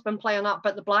gunmetal one's been playing up,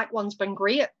 but the black one's been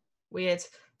great. Weird.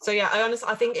 So yeah,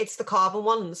 I think it's the carbon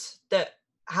ones that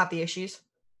have the issues.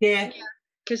 Yeah.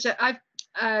 Because I've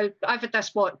had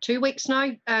this 2 weeks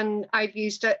now, and I've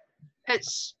used it.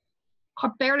 It's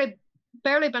barely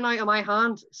been out of my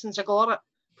hand since I got it,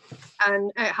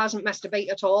 and it hasn't missed a beat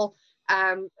at all.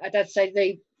 I did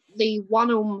say the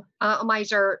 1 ohm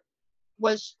atomizer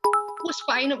was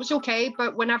fine. It was okay,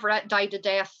 but whenever it died to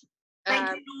death,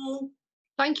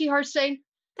 Thank you, Hersey.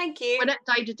 Thank you. When it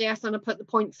died to death and I put the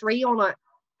 0.3 on it,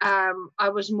 I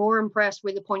was more impressed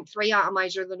with the 0.3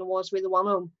 atomizer than I was with the 1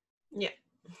 ohm. Yeah.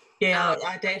 Yeah,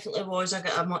 I definitely was. I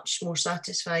got a much more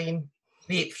satisfying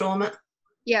vape from it.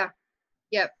 Yeah.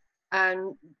 Yep.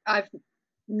 And I've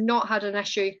not had an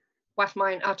issue with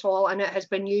mine at all, and it has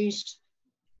been used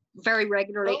very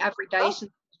regularly every day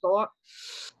since I got it.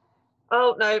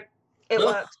 Oh no, it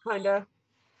works kinda.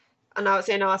 And now it's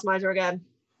saying no atomizer again.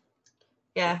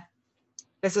 Yeah.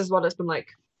 This is what it's been like.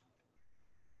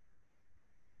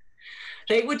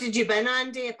 Right, what did you bin,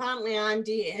 Andy? Apparently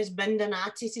Andy has binned an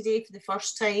Atty today for the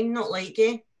first time, not like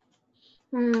you.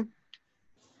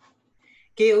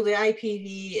 Gail, the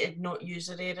IPV had not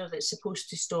user error. It's supposed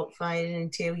to stop firing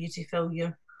and tell you to fill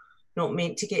your not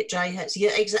meant to get dry hits.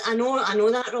 Yeah, I know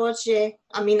that, Rod, yeah.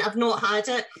 I mean, I've not had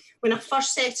it. When I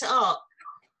first set it up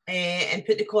and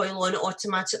put the coil on, it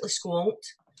automatically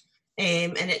squonked.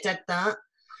 And it did that.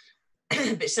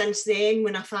 But since then,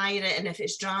 when I fire it and if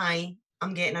it's dry,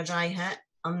 I'm getting a dry hit.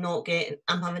 I'm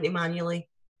having to manually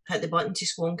hit the button to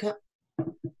squonk it.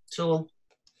 So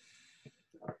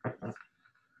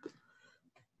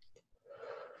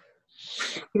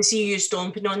you can see you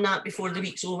stomping on that before the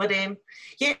week's over.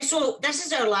 Yeah, so this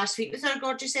is our last week with our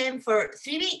gorgeous for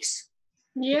 3 weeks.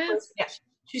 Yeah.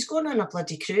 She's going on a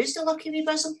bloody cruise, the lucky wee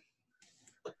buzzle.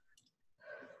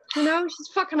 You know, she's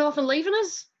fucking off and leaving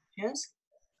us. Yes.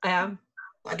 I am.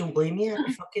 I don't blame you. I'd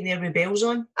be fucking there with bells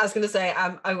on. I was going to say,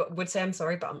 I would say I'm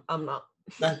sorry, but I'm not.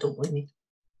 I don't blame you.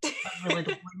 I really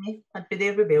don't blame you. I'd be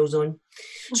there with bells on.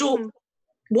 So,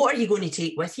 what are you going to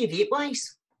take with you,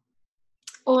 vape-wise?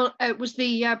 Oh, it was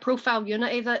the Profile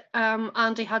Unity that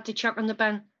Andy had to chuck in the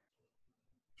bin.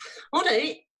 All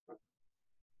right.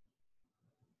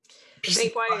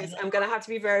 Vape-wise, I'm going to have to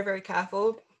be very, very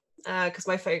careful because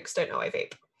my folks don't know I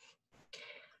vape.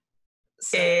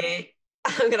 So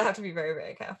I'm going to have to be very,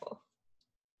 very careful.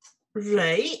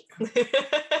 Right.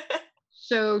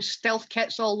 So stealth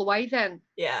kits all the way then?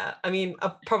 Yeah, I mean,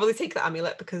 I'll probably take the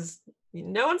amulet because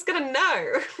no one's going to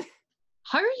know.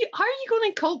 How are you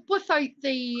going to cope without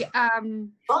the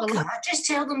Fuck that. Just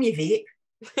tell them you vape.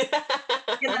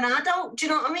 You're an adult, do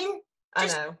you know what I mean? I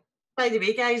know. By the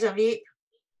way, guys, I vape.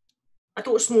 I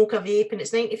don't smoke a vape and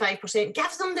it's 95%.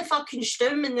 Give them the fucking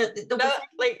stum and they'll no,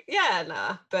 like, yeah,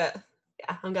 nah, but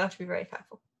yeah, I'm gonna have to be very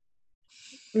careful.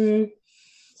 You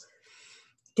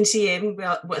can see him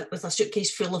with a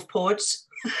suitcase full of pods.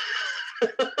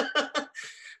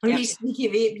 And he's sneaky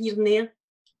vape here and there.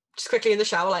 Just quickly in the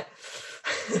shower, like.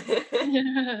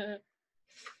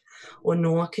 Oh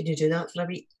no, I couldn't do that for a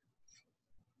week.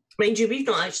 Mind you, we've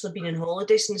not actually been on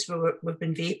holiday since we've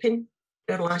been vaping.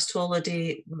 Our last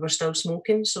holiday, we were still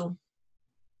smoking, so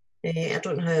I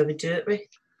don't know how I would do it with.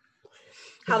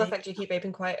 How the fuck do you keep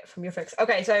vaping quiet from your folks?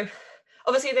 Okay, so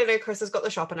obviously they know Chris has got the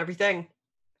shop and everything.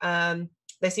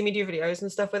 They see me do videos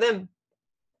and stuff with him,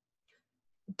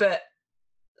 but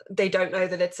they don't know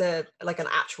that it's an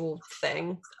actual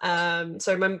thing.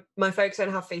 So my folks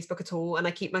don't have Facebook at all, and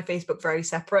I keep my Facebook very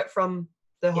separate from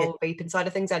the whole vaping side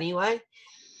of things anyway,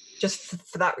 just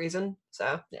for that reason.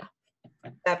 So yeah,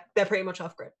 they're pretty much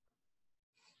off grid.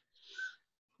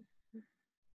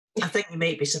 I think you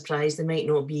might be surprised. They might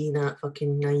not be that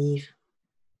fucking naive.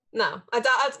 No,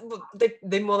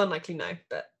 they more than likely know,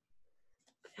 but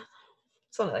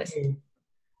it's one of those.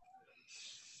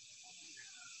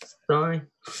 Sorry.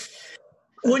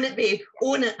 Own it, babe.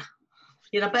 Own it.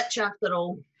 You're a bitch after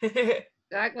all.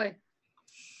 Exactly.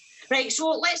 Right, so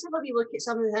let's have a wee look at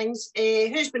some of the things.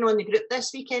 Who's been on the group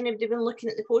this weekend? Have they been looking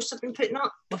at the posts I've been putting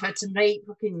up? We've had some right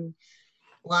fucking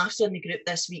laughs on the group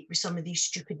this week with some of these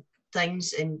stupid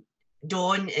things, and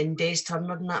Dawn and Des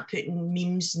Turner and that putting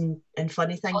memes and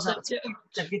funny things up.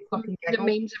 The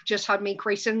memes have just had me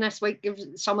creasing this week.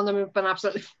 Some of them have been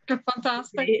absolutely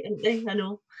fantastic. Right, aren't they? I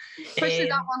know. Especially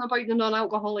that one about the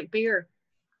non-alcoholic beer.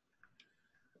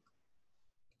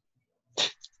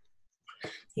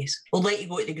 Yes. We'll let you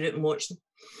go to the group and watch them.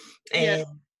 Yeah.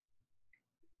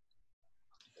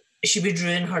 She would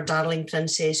ruin her darling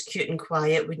princess, cute and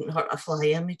quiet, wouldn't hurt a fly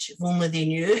image. If only they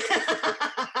knew.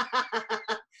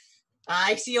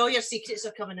 I see all your secrets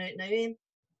are coming out now, eh?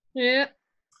 Yeah.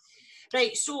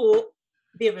 Right, so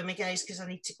bear with me, guys, because I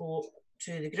need to go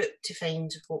to the group to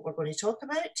find what we're going to talk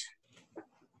about.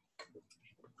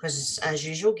 Because, as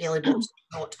usual, Gailybot's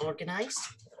not organised.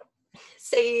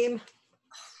 Same.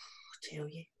 I tell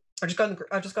you. I've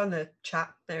just gone in the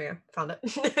chat. There we go. Found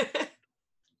it.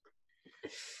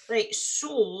 Right,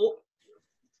 so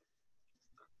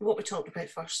what we talked about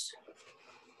first?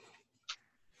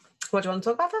 What do you want to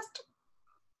talk about first?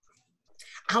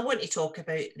 I want to talk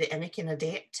about the Anakin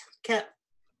Adept kit.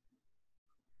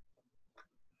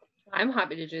 I'm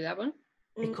happy to do that one.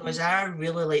 Because I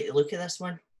really like the look of this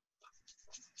one.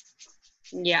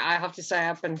 Yeah, I have to say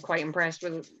I've been quite impressed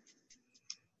with it.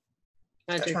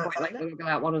 I do quite like the look of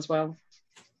that one as well.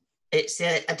 It's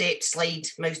the Adept Slide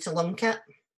Mouse to Lung kit.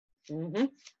 Mm-hmm.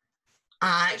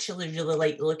 I actually really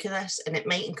like the look of this, and it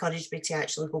might encourage me to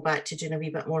actually go back to doing a wee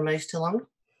bit more mouse to lung.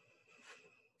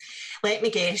 Let me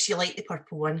guess, you like the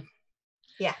purple one?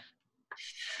 Yeah.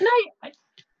 No,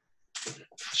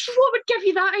 what would give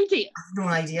you that idea? I have no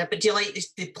idea, but do you like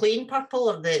the plain purple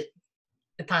or the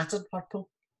patterned purple?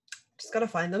 Just gotta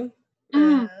find them.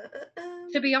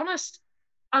 To be honest,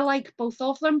 I like both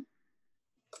of them.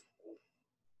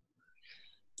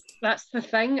 That's the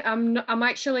thing. I'm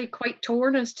actually quite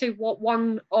torn as to what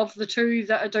one of the two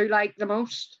that I do like the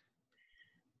most.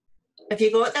 Have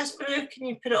you got this, Brew? Can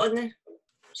you put it on the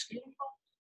screen?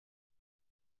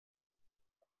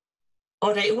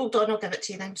 All right, hold on, I'll give it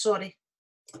to you then. Sorry.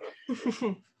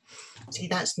 See,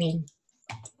 that's mean.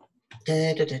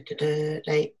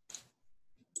 Right.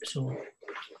 So,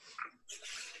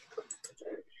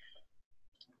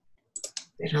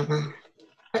 where are my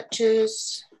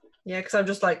pictures? Yeah, because I'm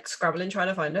just like scrabbling trying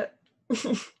to find it.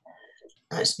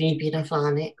 That's me being a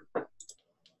fanny.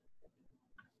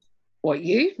 What,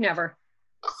 you? Never.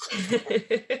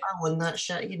 I won that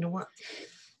shit, you know what?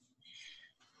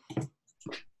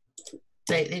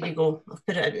 Right, there you go. I've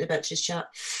put it into the bitches chat.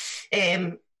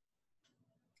 Yeah,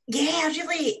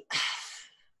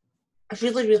 I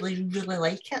really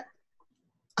like it.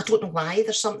 I don't know why.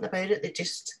 There's something about it that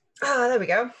just... Ah, there we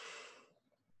go.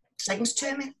 Sings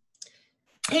to me.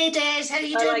 Hey, Des, how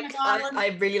you doing, my darling?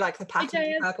 I really like the patterned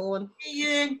Des. purple one. Hey,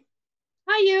 Ewan.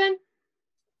 Hi, Ewan.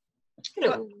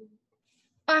 Hello.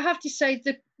 I have to say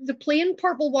the plain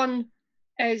purple one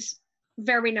is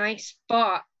very nice,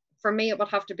 but for me it would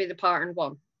have to be the patterned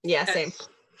one. Yeah, same.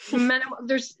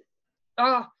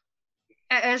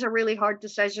 It is a really hard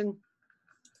decision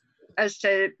as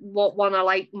to what one I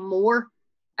like more.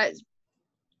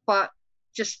 But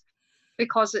just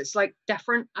because it's like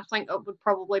different, I think it would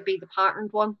probably be the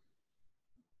patterned one.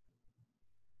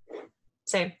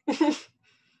 Same.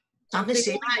 I'm the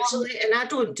same actually, and I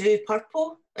don't do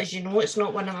purple. As you know, it's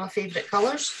not one of my favourite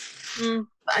colours. But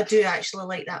I do actually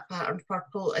like that patterned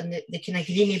purple and the kind of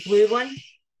greeny blue one.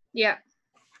 Yeah.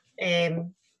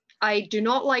 I do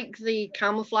not like the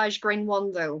camouflage green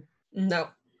one though. No.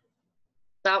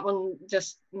 That one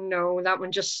just, no, that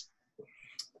one just...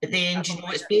 But then, you know,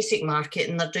 it's basic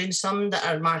marketing. They're doing some that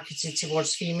are marketed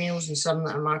towards females and some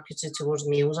that are marketed towards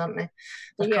males, aren't they?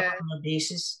 They're covering their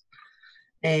bases.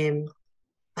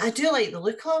 I do like the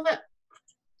look of it,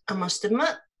 I must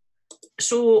admit.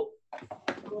 So,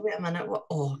 wait a minute.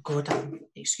 Oh, God.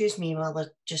 Excuse me while I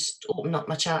just open up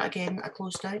my chat again that I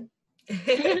closed down.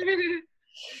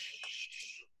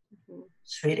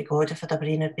 Swear to God, if I had a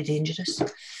brain, it'd be dangerous.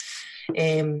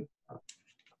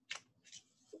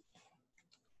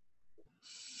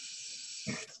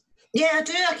 Yeah,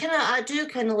 I do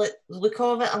kind of like the look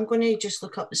of it. I'm going to just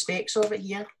look up the specs of it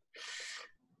here.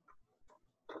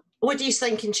 What do you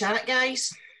think in chat,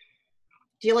 guys?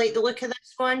 Do you like the look of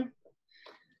this one?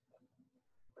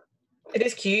 It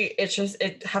is cute. It's just,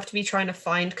 it have to be trying to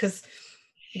find, because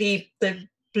the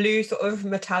blue sort of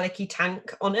metallic-y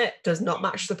tank on it does not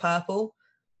match the purple.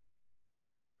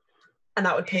 And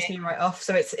that would piss me right off.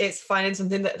 So it's finding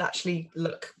something that would actually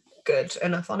look good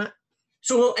enough on it.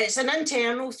 So it's an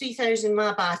internal 3000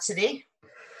 mAh battery,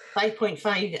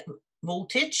 5.5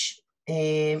 voltage.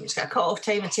 It's got a cut-off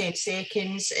time of 10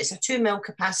 seconds. It's a 2 ml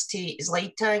capacity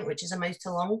slide tank, which is a mouth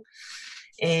to lung.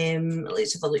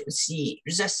 Let's have a look and see.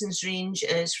 Resistance range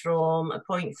is from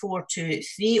 0.4 to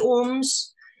 3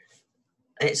 ohms.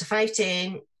 It's a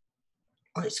 510.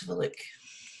 Let's have a look.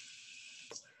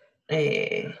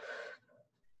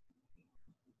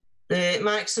 The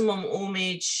maximum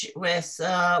ohmage with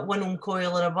 1 ohm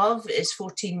coil or above is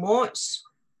 14 watts.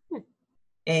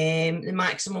 The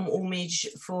maximum ohmage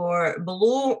for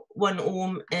below 1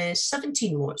 ohm is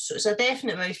 17 watts, so it's a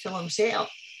definite mouth-to-lung setup.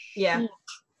 Yeah.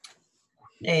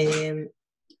 It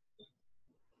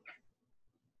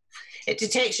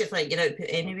detects your flight, your output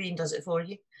anyway and does it for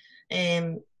you.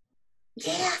 Yeah,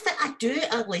 I think I do.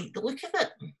 I like the look of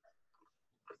it.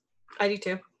 I do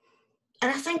too.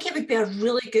 And I think it would be a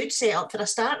really good setup for a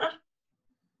starter.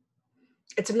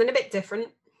 It's something a bit different.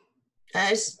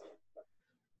 It is.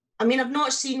 I mean, I've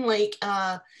not seen like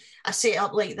a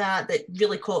setup like that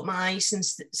really caught my eye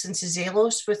since the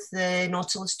Zelos with the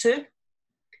Nautilus 2.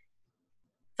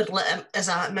 For as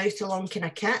a mouth-to-lung kind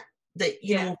of kit that,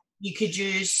 you know, you could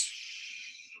use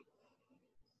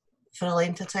for a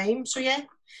length of time. So, yeah.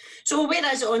 So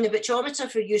where is it on the bitchometer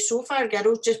for you so far,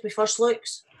 girls, just with first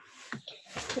looks?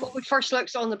 Well, with first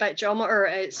looks on the bitchometer,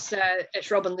 it's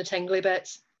rubbing the tingly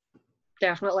bits.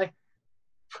 Definitely.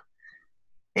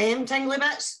 Tingly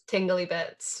bits? Tingly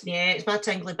bits. Yeah, it's my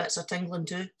tingly bits are tingling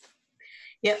too.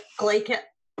 Yep, I like it.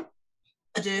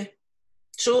 I do.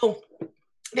 So,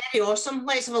 very awesome.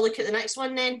 Let's have a look at the next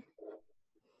one then.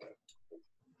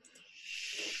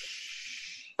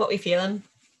 What are we feeling?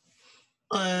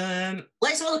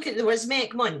 Let's have a look at the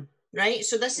Wismec one, right?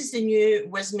 So this is the new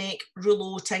Wismec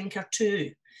Rouleau Tinker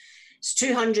 2. It's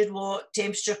 200 watt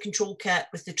temperature control kit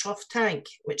with the trough tank,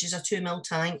 which is a 2 mil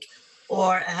tank,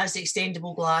 or it has the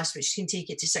extendable glass, which can take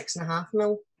it to 6.5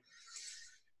 mil.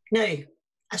 Now,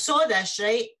 I saw this,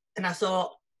 right? And I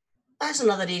thought, that's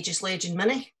another Aegis Legend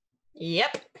Mini.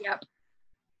 Yep. Yep.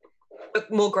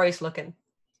 But more gross looking.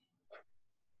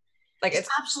 Like it's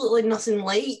absolutely nothing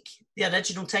like the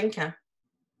original Tinker.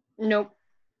 Nope.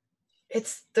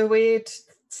 It's the weird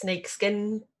snake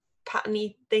skin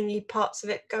patterny thingy parts of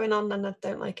it going on, and I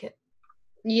don't like it.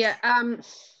 Yeah. I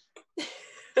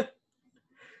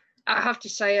have to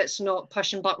say it's not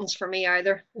pushing buttons for me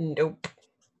either. Nope.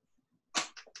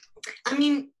 I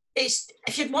mean,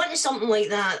 if you'd wanted something like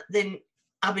that, then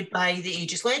I would buy the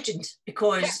Aegis Legend,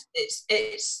 because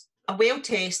it's a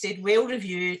well-tested,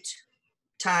 well-reviewed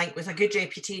tank with a good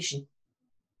reputation.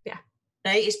 Yeah.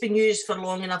 Right? It's been used for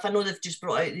long enough. I know they've just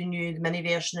brought out the new mini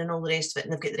version and all the rest of it,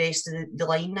 and they've got the rest of the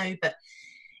line now, but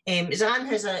Zan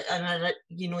has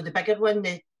the bigger one,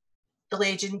 the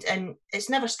Legend, and it's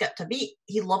never skipped a beat.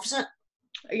 He loves it.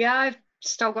 Yeah, I've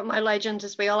still got my Legend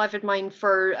as well. I've had mine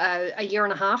for a year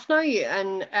and a half now,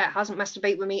 and it hasn't missed a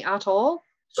beat with me at all.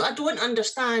 So I don't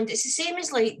understand. It's the same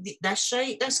as like this,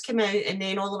 right? This came out, and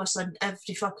then all of a sudden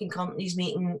every fucking company's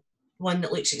making one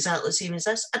that looks exactly the same as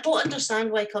this. I don't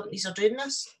understand why companies are doing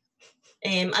this.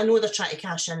 I know they're trying to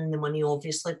cash in the money,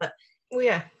 obviously, but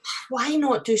why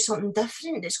not do something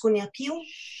different that's going to appeal?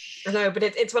 I know, but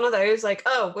it's one of those like,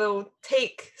 oh, we'll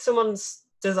take someone's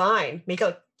design, make it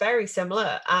look very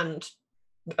similar, and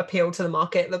appeal to the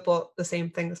market that bought the same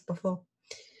things before.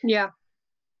 Yeah.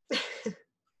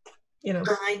 You know.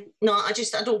 No, I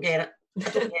don't get it. I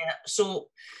don't get it. So,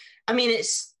 I mean,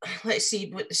 let's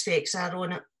see what the specs are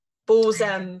on it. Balls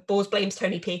blames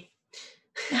Tony P.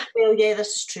 Well, yeah,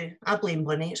 this is true. I blame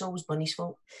Bunny. It's always Bunny's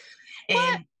fault.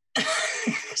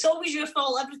 It's always your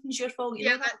fault. Everything's your fault. You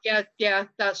know that? Yeah,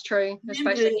 that's true.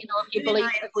 Especially, if you believe.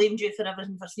 I blamed you for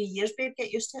everything for 3 years, babe.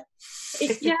 Get used to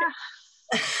it. Yeah.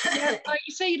 Like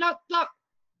you say, look,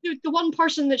 the one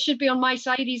person that should be on my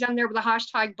side, he's in there with the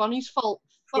hashtag Bunny's fault.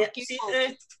 Fuck you.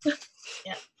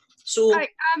 Yeah. So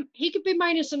he could be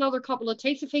minus another couple of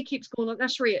teeth if he keeps going at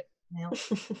this rate. Well.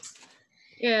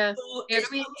 Yeah. So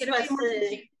he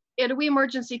had a wee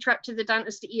emergency trip to the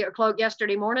dentist at 8 o'clock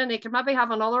yesterday morning. They could maybe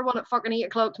have another one at fucking 8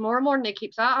 o'clock tomorrow morning. They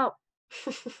keep that up.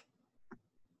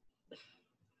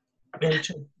 Very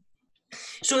true.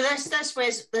 So this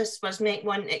Wismec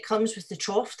one, it comes with the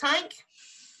trough tank,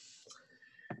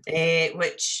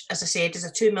 which, as I said, is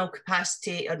a 2 mil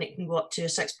capacity, and it can go up to a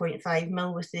 6.5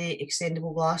 mil with the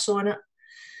extendable glass on it.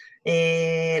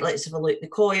 Let's have a look. The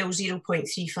coil,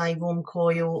 0.35 ohm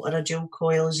coil, or a dual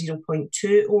coil,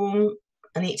 0.2 ohm,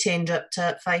 an 810 drip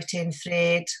tip, 510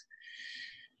 thread.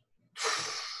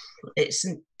 It's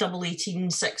double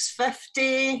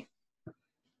 18650,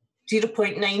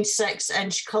 0.96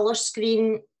 inch colour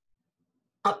screen,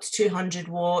 up to 200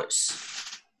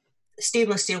 watts,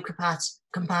 stainless steel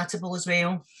compatible as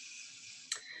well.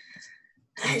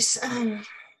 It's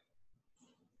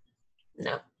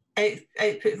no.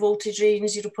 Output voltage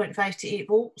range 0.5 to 8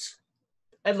 volts.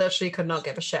 I literally could not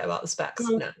give a shit about the specs.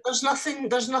 No. There's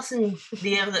nothing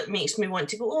there that makes me want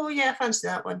to go, oh yeah, I fancy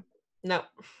that one. No.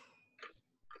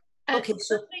 Okay,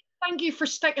 so thank you for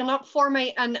sticking up for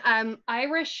me. And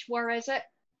Irish, where is it?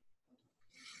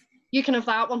 You can have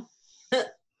that one.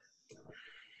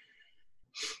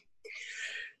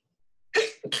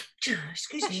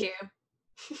 Excuse Bless me.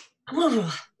 you.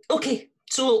 Okay,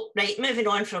 so, right, moving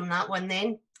on from that one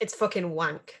then. It's fucking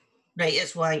wank. Right,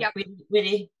 it's wank. Yep.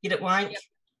 Weary, you're at wank?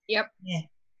 Yep. Yeah.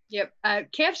 Yep.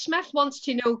 Kev Smith wants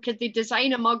to know, could they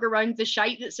design a mug around the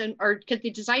shite that's in, or could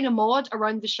they design a mod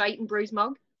around the shite and brews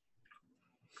mug?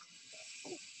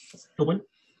 Stone.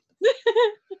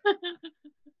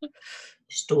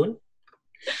 Stone.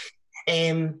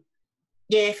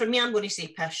 Yeah, for me, I'm going to say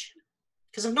pish.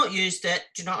 Because I've not used it.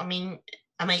 Do you know what I mean?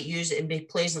 I might use it and be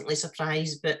pleasantly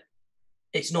surprised, but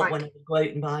it's not one I would go out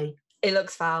and buy. It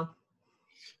looks foul.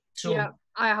 So, yeah,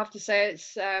 I have to say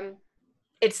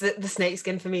it's the snake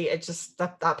skin for me. It's just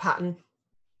that pattern.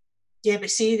 yeah, but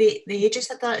see, the ages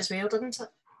had that as well, didn't it?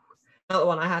 Not the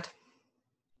one I had.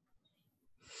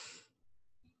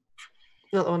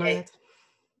 Not the one I had.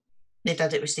 They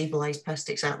did it with stabilised pist,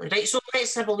 exactly. Right, so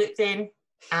let's have a look then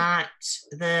at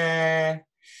the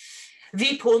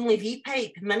vape only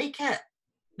V-pipe mini kit.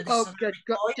 oh good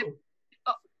god.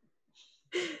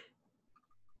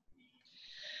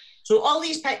 So all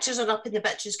these pictures are up in the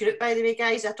bitches group, by the way,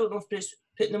 guys. I don't know if Bruce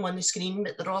putting them on the screen,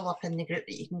 but they're all up in the group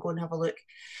that you can go and have a look.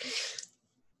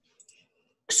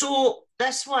 So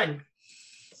this one,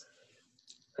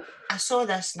 I saw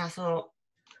this and I thought,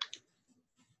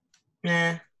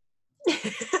 nah.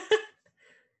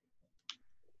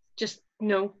 Just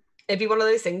no. It'd be one of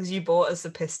those things you bought as a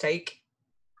piss take.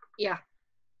 Yeah.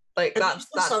 Like that's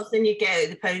something you get out of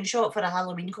the pound shop for a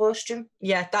Halloween costume.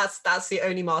 Yeah, that's the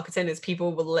only marketing is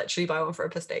people will literally buy one for a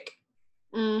piss take.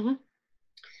 Mm-hmm.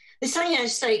 The thing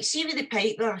is, like, see with the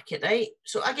pipe market, right?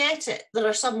 So I get it. There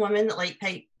are some women that like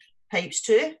pipes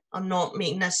too. I'm not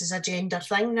making this as a gender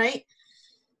thing, right?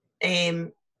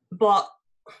 But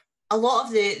a lot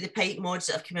of the pipe mods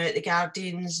that have come out, the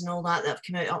Guardians and all that have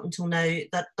come out up until now,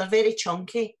 they're very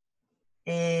chunky.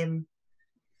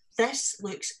 This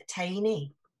looks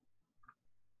tiny.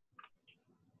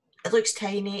 It looks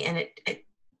tiny and it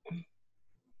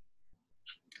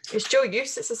It's dual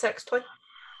use, it's a sex toy.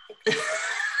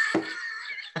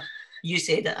 You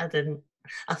said it, I didn't.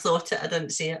 I thought it, I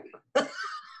didn't say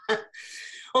it.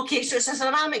 Okay, so it's a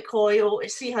ceramic coil,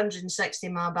 it's 360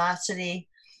 mAh battery,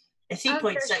 a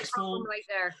 3.6 volt. Right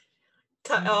there.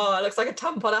 Oh, it looks like a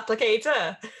tampon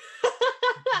applicator.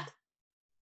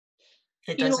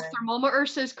 You know, thermometer,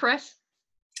 says Chris.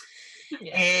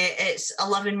 Yeah. It's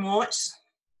 11 watts.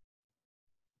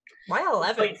 Why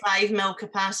 11? 0.5 mil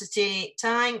capacity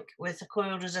tank with a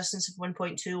coil resistance of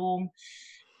 1.2 ohm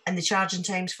and the charging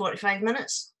time's 45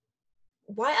 minutes.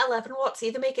 Why 11 watts?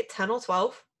 Either make it 10 or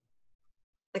 12.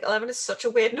 Like 11 is such a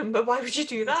weird number. Why would you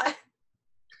do that?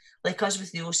 Like us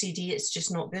with the OCD, it's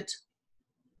just not good.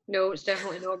 No, it's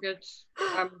definitely not good.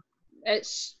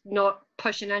 It's not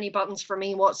pushing any buttons for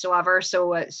me whatsoever,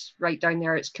 so it's right down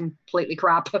there. It's completely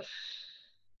crap.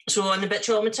 So on the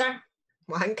bitrometer?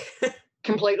 Wank.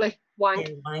 Completely wank.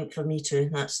 Yeah, wank for me too.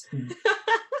 That's.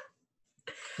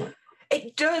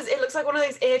 It does. It looks like one of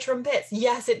those air trumpets.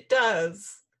 Yes, it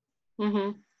does.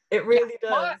 Mm-hmm. It really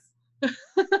does.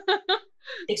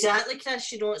 Exactly,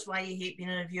 Chris. You know, it's why you hate being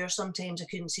a reviewer. Sometimes I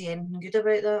couldn't see anything good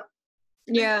about that.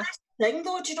 Yeah. That's the thing,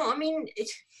 though. Do you know what I mean?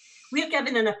 We're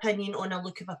giving an opinion on a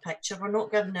look of a picture. We're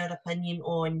not giving our opinion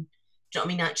on, do you know what I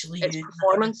mean, actually its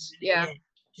performance. Yeah. Do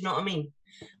you know what I mean?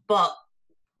 But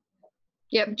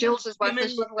yep, Jules is with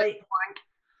us. Like,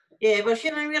 yeah, we're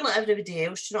human. We're like everybody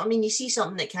else. Do you know what I mean? You see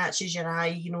something that catches your eye,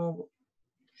 you know,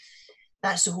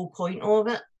 that's the whole point of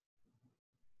it.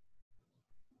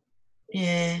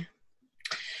 Yeah.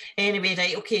 Anyway,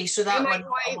 right, okay, so that one,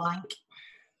 a wank.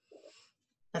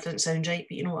 That didn't sound right,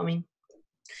 but you know what I mean.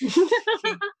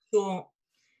 Okay, so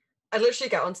I'd literally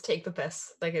get one to take the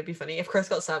piss. Like, it'd be funny. If Chris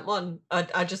got sent one,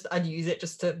 I'd use it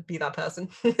just to be that person.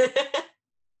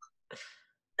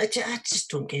 I just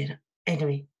don't get it.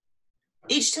 Anyway,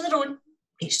 each to their own.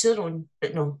 Each to their own.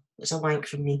 But no, it's a wank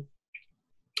from me.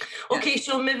 Okay,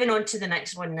 so moving on to the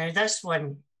next one now. This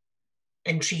one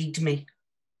intrigued me,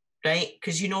 right?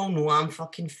 Because you all know I'm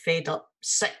fucking fed up,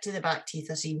 sick to the back teeth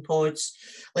of seeing pods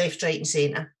left, right and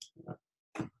centre.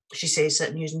 She says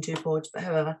sitting using 2 pods, but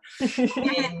however.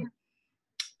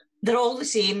 They're all the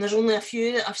same. There's only a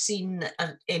few that I've seen that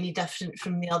are any different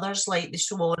from the others, like the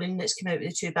Swarin that's come out with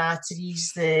the 2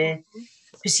 batteries, the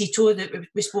Pasito that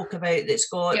we spoke about that's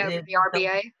got the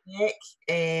RBA.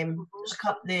 There's a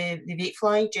couple, the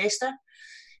Vatefly Jester.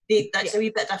 That's a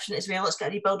wee bit different as well. It's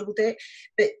got a rebuildable deck.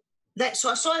 But so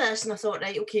I saw this and I thought,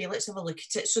 right, okay, let's have a look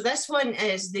at it. So this one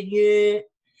is the new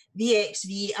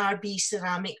VXV RB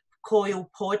ceramic coil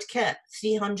pod kit,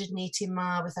 380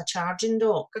 mAh with a charging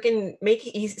dock. Fucking make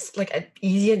it easy, like an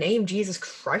easier name, Jesus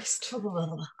Christ.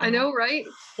 I know, right?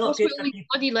 What's with all these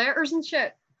bloody letters and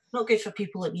shit? Not good for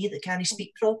people like me that can't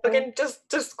speak properly. Again,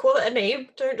 just call it a name.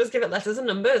 Don't just give it letters and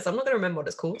numbers. I'm not going to remember what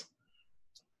it's called.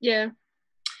 Yeah.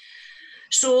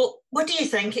 So, what do you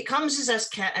think? It comes as this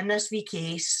kit in this wee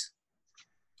case.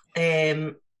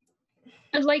 I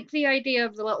like the idea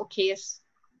of the little case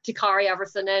to carry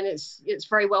everything in. It's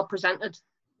very well presented.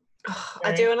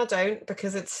 I do and I don't,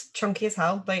 because it's chunky as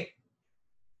hell. Like,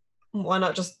 why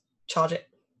not just charge it?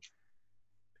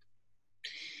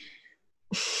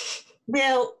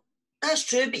 Well, that's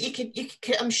true, but you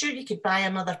could. I'm sure you could buy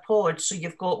another pod, so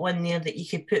you've got one there that you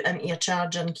could put into your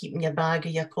charger and keep in your bag or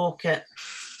your pocket,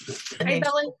 and then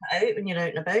just pop it out when you're out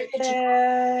and about.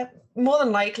 Yeah, more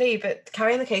than likely. But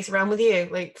carrying the case around with you,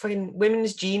 like fucking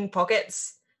women's jean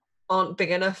pockets, aren't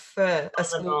big enough for a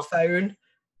small phone.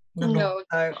 No.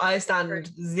 So I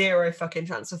stand zero fucking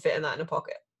chance of fitting that in a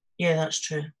pocket. Yeah, that's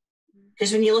true.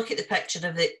 Because when you look at the picture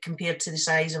of it compared to the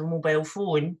size of a mobile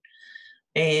phone,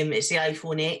 it's the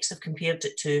iPhone X I've compared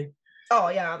it to. Oh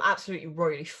yeah, I'm absolutely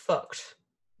royally fucked.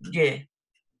 Yeah.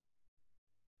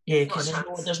 Yeah, because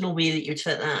there's no way that you'd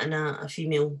fit that in a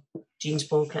female jeans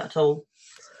pocket at all.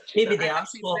 Maybe the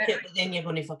arse pocket, but then you're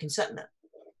going to fucking sit in it.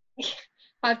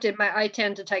 I have to admit, I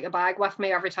tend to take a bag with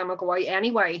me every time I go out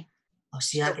anyway. Oh,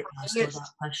 see, I get past all that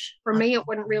push. For me, it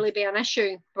wouldn't really be an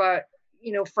issue, but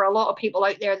you know, for a lot of people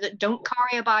out there that don't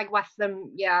carry a bag with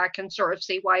them, yeah, I can sort of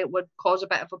see why it would cause a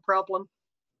bit of a problem.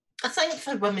 I think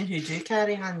for women who do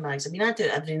carry handbags, I mean, I do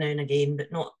it every now and again,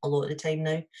 but not a lot of the time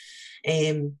now.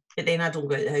 But then I don't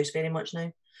go out the house very much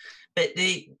now. But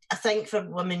I think for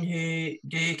women who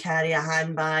do carry a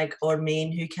handbag or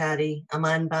men who carry a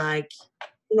man bag,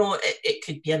 you know, it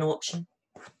could be an option.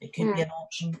 It could be an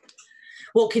option.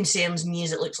 What concerns me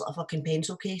is it looks like a fucking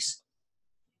pencil case.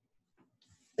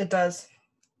 It does.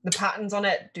 The patterns on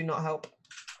it do not help.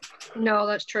 No,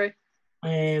 that's true.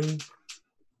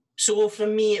 So for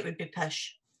me, it would be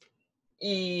pish.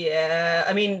 Yeah,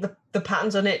 I mean, the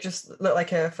patterns on it just look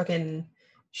like a fucking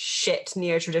shit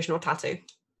neo-traditional tattoo.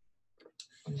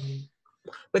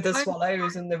 With the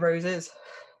swallows and the roses.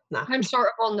 Nah. I'm sort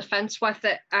of on the fence with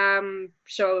it.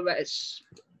 So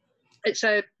it's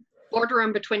a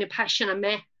bordering between a pish and a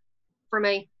meh for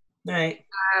me. Right.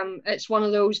 It's one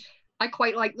of those, I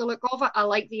quite like the look of it. I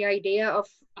like the idea of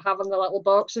having the little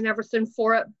box and everything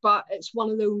for it, but it's one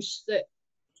of those that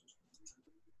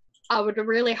I would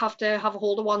really have to have a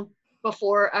hold of one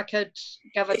before I could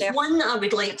give a It's one that I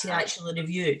would like to actually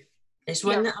review. It's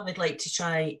one that I would like to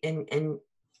try and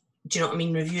do you know what I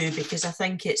mean, review, because I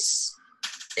think it's,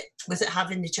 with it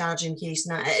having the charging case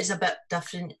and that, it is a bit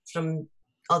different from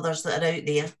others that are out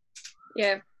there.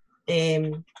 Yeah.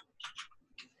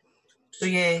 So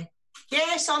yeah,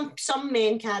 some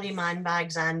men carry man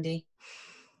bags, Andy.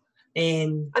 I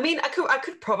mean, I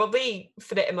could probably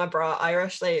fit it in my bra,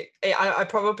 Irish. Like, I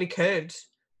probably could.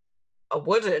 I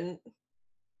wouldn't,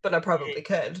 but I probably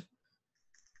could.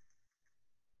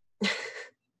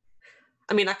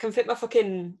 I mean, I can fit my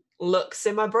fucking looks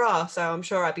in my bra, so I'm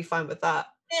sure I'd be fine with that.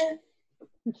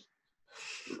 Yeah.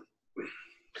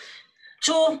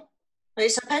 So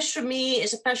it's a pish from me,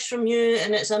 it's a pish from you,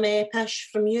 and it's a meh pish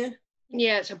from you.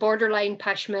 Yeah, it's a borderline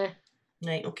pish meh.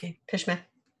 Right, okay. Pish meh.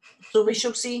 So we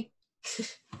shall see.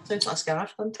 Sounds like a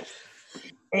scarf, doesn't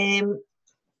it?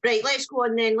 Right, let's go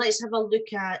on then. Let's have a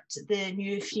look at the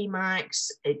new Freemax,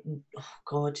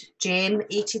 Gem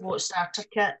 80 watt starter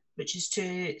kit, which is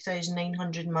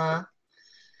 2,900 mAh.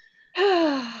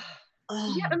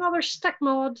 Yet another stick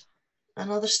mod.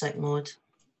 Another stick mod.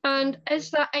 And is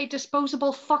that a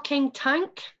disposable fucking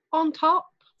tank on top?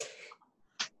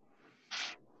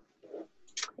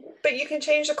 But you can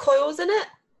change the coils in it.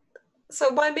 So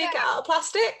why make it out of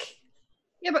plastic?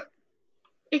 Yeah, but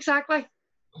exactly.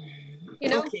 You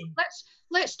know,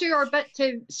 let's do our bit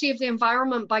to save the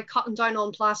environment by cutting down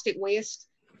on plastic waste.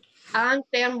 And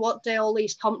then what do all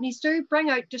these companies do? Bring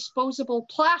out disposable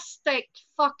plastic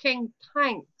fucking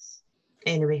tanks.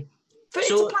 Anyway. But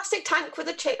it's a plastic tank with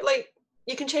a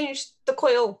you can change the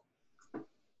coil.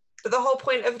 But the whole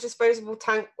point of a disposable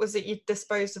tank was that you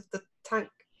disposed of the tank.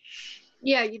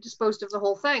 Yeah, you disposed of the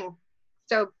whole thing.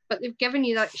 So, but they've given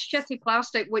you that shitty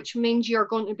plastic, which means you're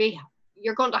going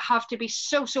to have to be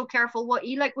so careful what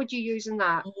e-liquid you use in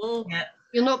that. Mm-hmm. Yeah.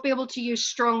 You'll not be able to use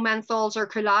strong menthols or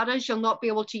coladas. You'll not be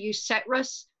able to use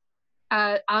citrus,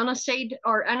 aniseed,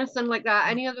 or anything like that.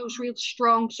 Any of those real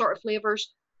strong sort of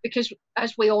flavors, because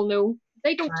as we all know,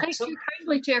 they don't take too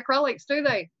kindly to acrylics, do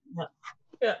they? Yeah.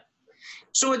 Yeah.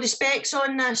 So the specs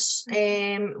on this,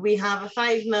 we have a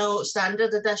 5mm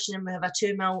standard edition and we have a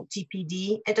 2mm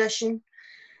TPD edition.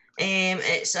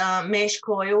 It's a mesh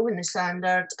coil in the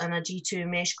standard and a G2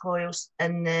 mesh coil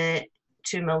in the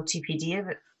 2mm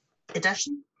TPD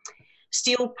edition.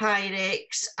 steel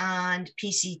Pyrex and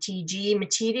PCTG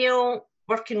material.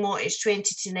 Working wattage 20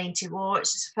 to 90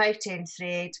 watts. It's a 510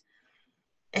 thread.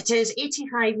 It is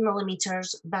 85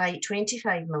 millimetres by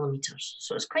 25 millimetres,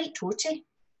 so it's quite toty.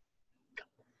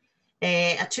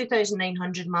 A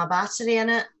 2900 mAh battery in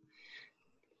it.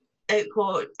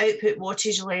 Output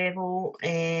wattage level for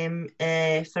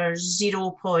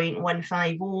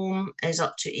 0.15 ohm is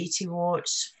up to 80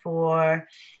 watts. For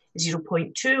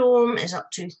 0.2 ohm is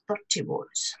up to 30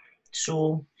 watts.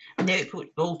 So the output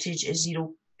voltage is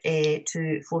 0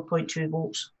 to 4.2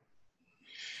 volts.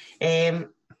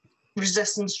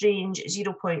 Resistance range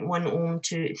 0.1 ohm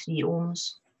to 3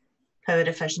 ohms. Power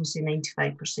efficiency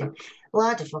 95%.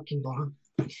 Lad of fucking blah.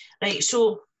 Right,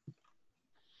 so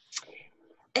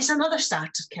it's another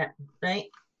starter kit, right?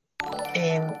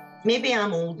 Maybe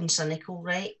I'm old and cynical,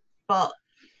 right? But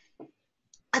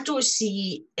I don't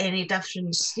see any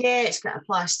difference. Yeah, it's got a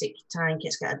plastic tank,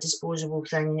 it's got a disposable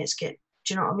thing, do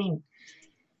you know what I mean?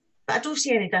 But I don't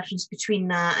see any difference between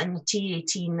that and the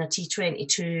T18, a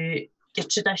T22, the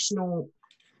traditional,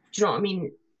 do you know what I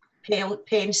mean,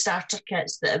 pen starter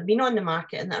kits that have been on the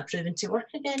market and that have proven to work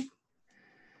again.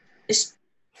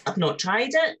 I've not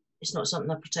tried it. It's not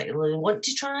something I particularly want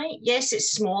to try. Yes,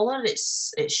 it's smaller,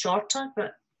 it's shorter,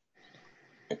 but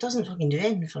it doesn't fucking do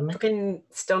anything for me. Fucking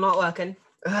still not working.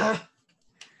 Ugh.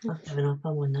 I've given up.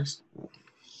 I'm on this.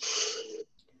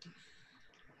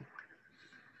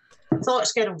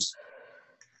 Thoughts, girls?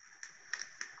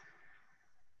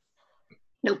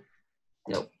 Nope.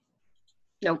 Nope.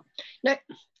 No. Now,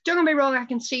 don't get me wrong, I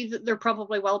can see that there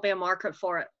probably will be a market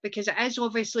for it because it is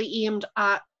obviously aimed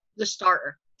at the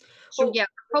starter. So Well, yeah,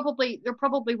 there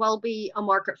probably will be a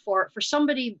market for it. For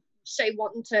somebody, say,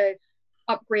 wanting to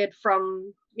upgrade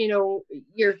from,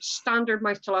 your standard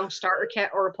mouth to lung starter kit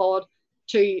or a pod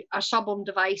to a sub-ohm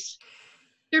device,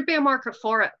 there'd be a market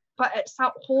for it. But it's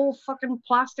that whole fucking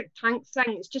plastic tank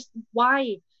thing. It's just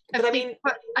why? If they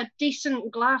put a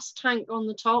decent glass tank on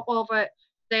the top of it,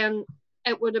 then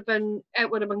it would have been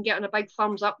getting a big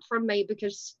thumbs up from me,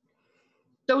 because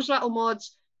those little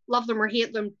mods, love them or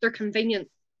hate them, they're convenient.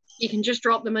 You can just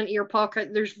drop them into your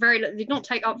pocket. They don't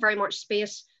take up very much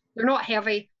space. They're not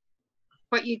heavy,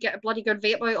 but you get a bloody good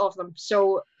vape out of them.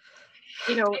 So,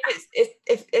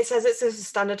 if it says it's a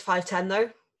standard 510 though,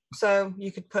 so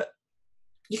you could put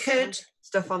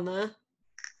stuff on there.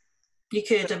 You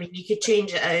could. I mean, you could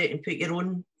change it out and put your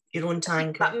own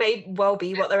tank. That may well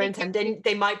be what they're intending.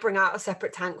 They might bring out a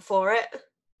separate tank for it.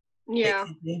 Yeah.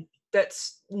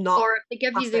 That's not. Or if they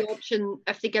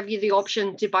give you the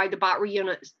option to buy the battery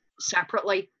unit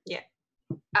separately. Yeah.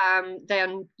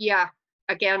 Then yeah,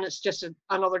 again, it's just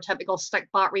another typical stick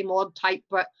battery mod type,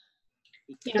 but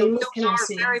those are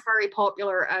very, very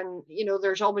popular, and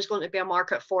there's always going to be a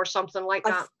market for something like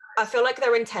that. I feel like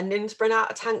they're intending to bring out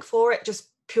a tank for it, just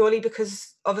purely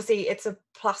because obviously it's a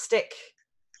plastic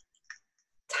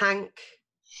tank,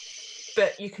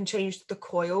 but you can change the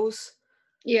coils.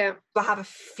 Yeah. But I have a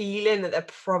feeling that they're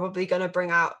probably going to bring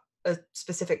out a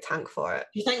specific tank for it.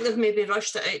 Do you think they've maybe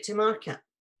rushed it out to market?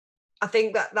 I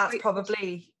think that's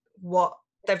probably what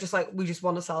they've just like, we just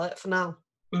want to sell it for now.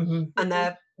 Mm-hmm. And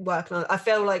they're working on it. I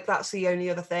feel like that's the only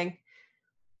other thing.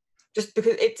 Just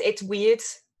because it's weird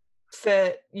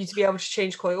for you to be able to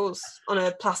change coils on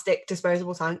a plastic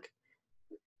disposable tank.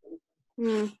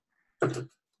 Mm.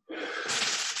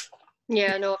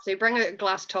 Yeah, no, if they bring out a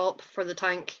glass top for the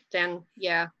tank, then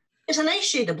yeah. It's a nice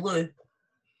shade of blue.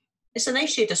 It's a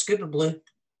nice shade of scuba blue.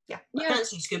 Yeah. I can't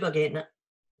see scuba getting it.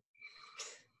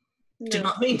 No. Do you know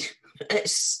what I mean?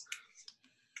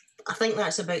 I think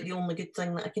that's about the only good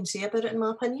thing that I can say about it, in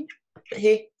my opinion. But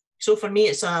hey, so for me,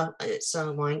 it's a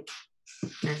wank.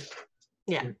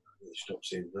 Yeah. Stop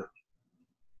saying that.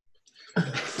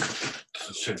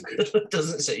 Doesn't sound good.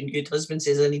 Doesn't sound good. Husband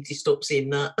says I need to stop saying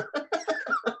that.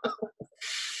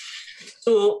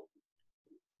 So,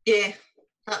 yeah,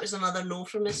 that was another no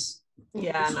from us.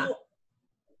 Yeah, so, no.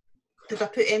 Did I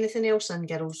put anything else in,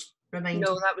 girls? Remind me.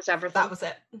 No, that was everything. That was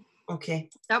it. Okay.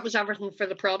 That was everything for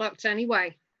the product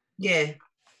anyway. Yeah.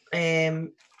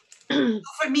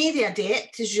 For me, the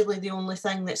Adept is really the only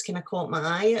thing that's kind of caught my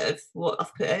eye out of what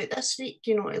I've put out this week,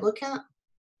 to look at.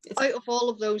 Out of all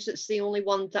of those, it's the only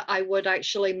one that I would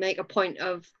actually make a point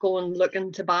of going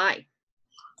looking to buy.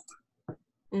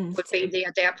 Would be the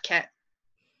Adept kit.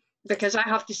 Because I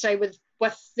have to say, with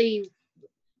the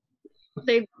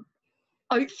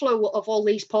outflow of all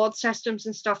these pod systems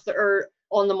and stuff that are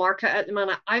on the market at the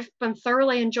minute, I've been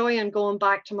thoroughly enjoying going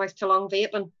back to mouth to lung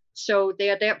vaping. So the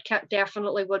Adept kit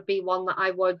definitely would be one that I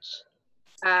would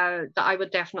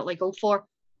definitely go for.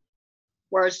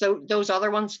 Whereas those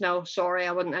other ones, no, sorry,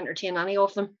 I wouldn't entertain any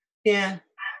of them. Yeah.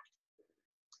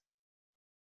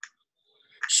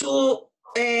 So,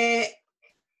 yeah,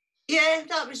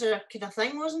 that was a kind of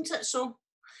thing, wasn't it? So,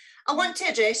 I want to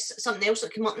address something else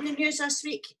that came up in the news this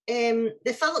week.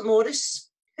 The Philip Morris.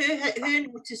 Who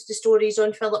noticed the stories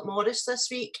on Philip Morris this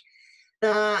week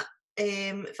that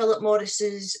Philip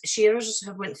Morris's shares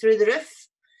have went through the roof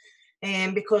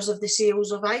because of the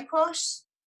sales of IQOS?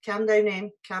 Calm down,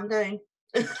 Em. Calm down.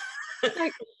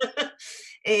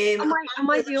 Am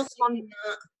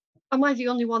I the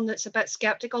only one that's a bit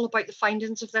sceptical about the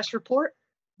findings of this report?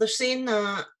 They're saying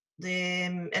that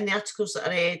in the articles that I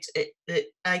read, that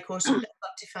IQOS have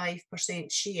got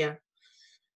 35% share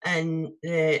in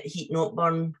the heat not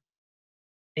burn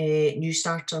new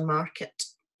starter market.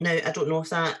 Now, I don't know if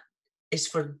that is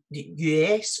for the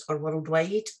US or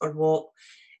worldwide or what.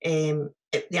 The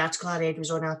article I read was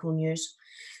on Apple News.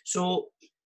 So,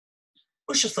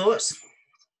 what's your thoughts?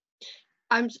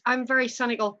 I'm very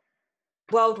cynical.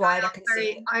 Worldwide, I can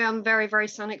see. I am very, very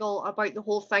cynical about the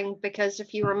whole thing, because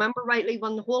if you remember rightly,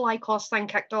 when the whole IQOS thing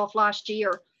kicked off last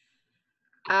year,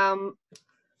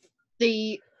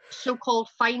 the so-called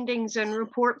findings and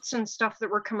reports and stuff that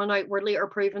were coming out were later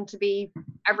proven to be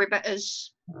every bit as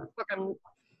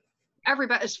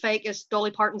fake as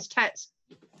Dolly Parton's tits.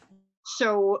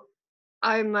 So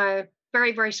I'm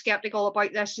very, very skeptical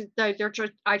about this.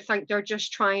 I think they're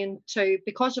just trying to,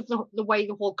 because of the way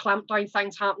the whole clampdown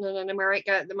thing's happening in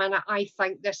America at the minute, I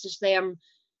think this is them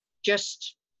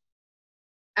just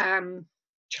trying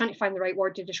to find the right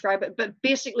word to describe it, but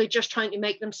basically just trying to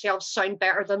make themselves sound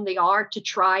better than they are, to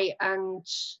try and,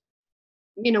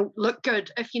 look good,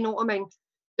 if you know what I mean.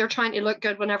 They're trying to look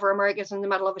good whenever America's in the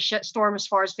middle of a shitstorm as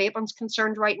far as vaping's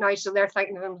concerned right now, so they're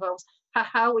thinking to themselves,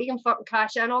 haha, we can fucking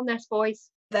cash in on this, boys.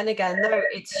 Then again, though,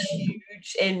 it's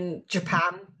huge in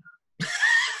Japan.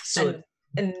 So,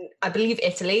 and I believe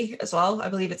Italy as well. I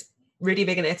believe it's really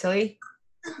big in Italy.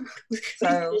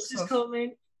 So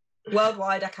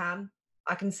worldwide, I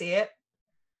can see it,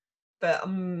 but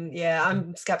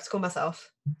I'm skeptical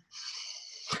myself.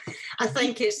 I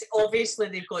think it's obviously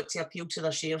they've got to appeal to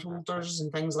their shareholders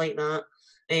and things like that.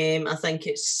 I think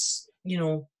it's,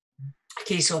 a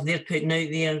case of they're putting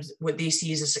out there what they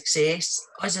see as a success.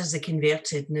 Us as the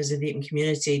converted and as the vaping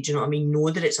community, do you know what I mean? Know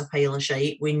that it's a pile of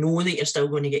shite. We know that you're still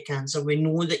going to get cancer. We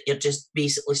know that you're just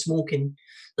basically smoking.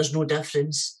 There's no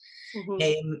difference.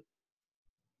 Mm-hmm.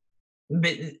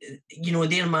 But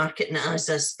they're marketing it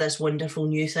as this wonderful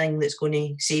new thing that's going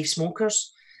to save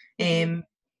smokers. Mm-hmm.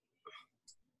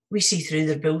 We see through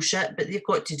their bullshit, but they've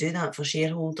got to do that for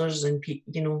shareholders and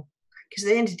people, because at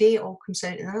the end of the day, it all comes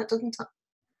out to that, doesn't it?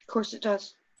 Of course it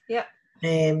does. Yeah.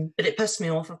 But it pissed me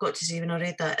off. I've got to say, when I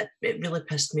read that, it really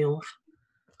pissed me off,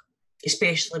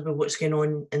 especially with what's going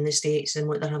on in the States and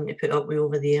what they're having to put up with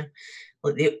over there.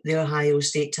 Like the Ohio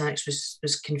state tax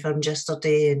was confirmed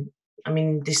yesterday, and I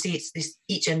mean the states,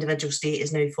 each individual state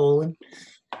is now falling.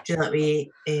 Do that way,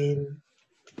 and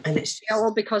it's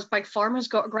because Big Pharma's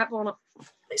got a grip on it.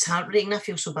 It's heartbreaking. I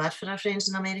feel so bad for our friends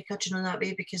in America, do you know, that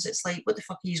way, because it's like, what the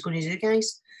fuck are you going to do,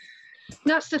 guys?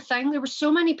 That's the thing. There were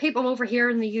so many people over here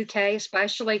in the UK,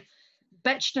 especially,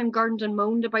 bitched and gurned and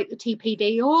moaned about the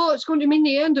TPD. Oh, it's going to mean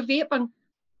the end of vaping.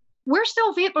 We're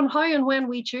still vaping how and when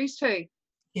we choose to.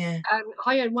 Yeah. And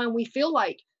how and when we feel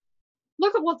like.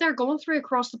 Look at what they're going through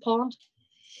across the pond.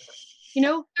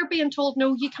 They're being told,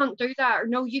 no, you can't do that, or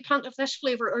no, you can't have this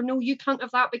flavour, or no, you can't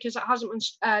have that because it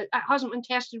hasn't been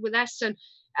tested with this, and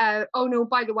oh no,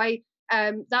 by the way,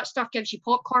 that stuff gives you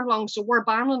popcorn lungs, so we're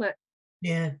banning it.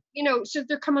 Yeah. So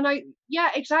they're coming out. Yeah,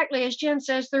 exactly. As Jen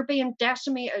says, they're being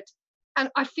decimated. And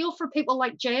I feel for people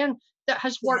like Jen that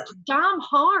has worked damn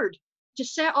hard to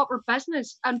set up her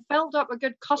business and build up a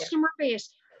good customer base,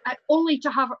 only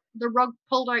to have the rug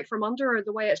pulled out from under her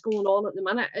the way it's going on at the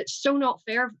minute. It's so not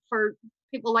fair for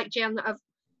people like Jen that have...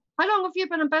 How long have you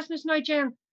been in business now,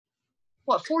 Jen?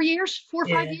 What, 4 years? 4 or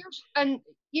 5 years? And,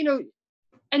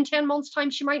 in 10 months' time,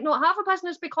 she might not have a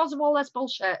business because of all this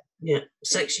bullshit. Yeah,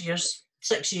 6 years.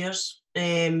 6 years.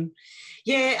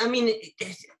 Yeah, I mean,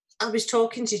 I was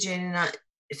talking to Jen and that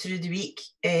through the week.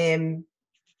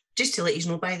 Just to let you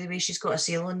know, by the way, she's got a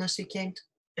sale on this weekend.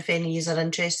 If any of you are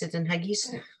interested in Higgies,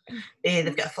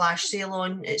 they've got a flash sale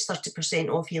on. It's 30%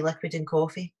 off your liquid and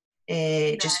coffee.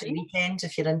 Just for the weekend,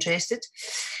 if you're interested.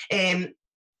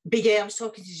 But yeah, I was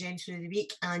talking to Jen through the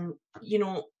week, and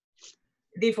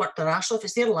they've worked their arse off.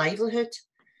 It's their livelihood,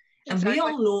 and we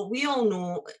all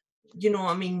know,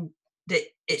 I mean, that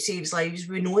it saves lives.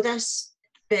 We know this,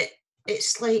 but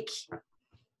it's like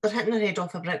they're hitting their head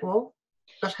off a brick wall.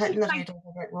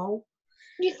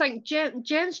 You think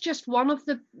Jen's just one of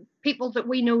the people that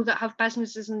we know that have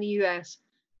businesses in the US?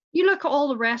 you look at all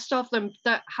the rest of them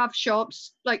that have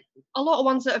shops, like a lot of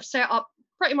ones that have set up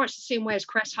pretty much the same way as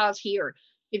Chris has here.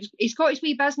 He's got his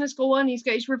wee business going, he's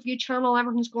got his review channel,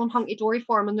 everything's going hunky-dory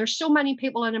for him. And there's so many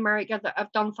people in America that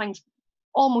have done things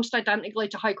almost identically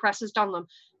to how Chris has done them,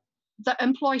 that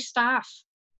employ staff.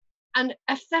 And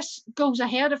if this goes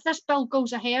ahead, if this bill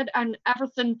goes ahead and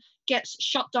everything gets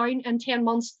shut down in 10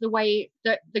 months the way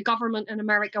that the government in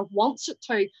America wants it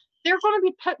to, they're going to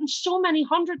be putting so many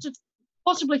hundreds of,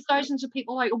 possibly thousands of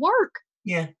people out of work.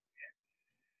 Yeah.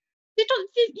 They're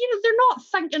not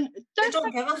thinking. They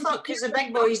don't give a fuck because the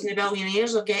big boys and the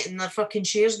billionaires are getting their fucking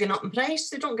shares going up in price.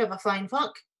 They don't give a flying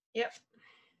fuck. Yep.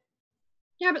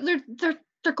 Yeah, but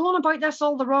they're going about this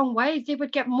all the wrong way. They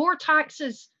would get more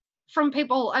taxes from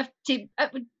people it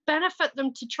would benefit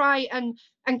them to try and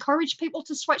encourage people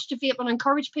to switch to vape and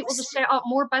encourage people to set up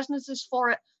more businesses for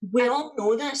it. We all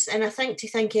know this, and I think to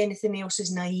think anything else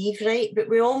is naive, right? But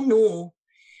we all know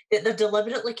that they're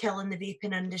deliberately killing the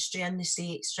vaping industry in the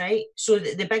States, right? So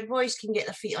that the big boys can get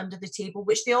their feet under the table,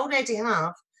 which they already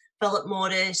have. Philip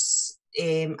Morris,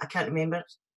 I can't remember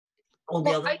all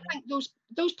the other. I think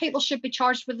those people should be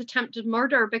charged with attempted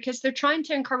murder because they're trying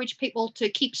to encourage people to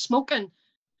keep smoking.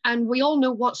 And we all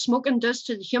know what smoking does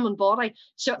to the human body.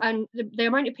 So, and the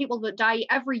amount of people that die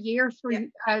every year through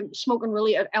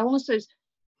smoking-related illnesses,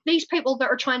 these people that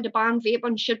are trying to ban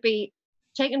vaping should be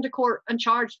taken to court and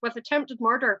charged with attempted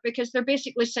murder because they're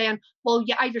basically saying, well,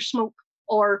 you either smoke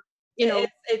or,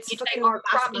 it's you take our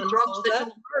crappy drugs that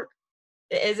don't work.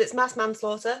 It's mass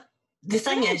manslaughter. The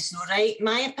thing is, though, right,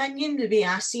 my opinion, the way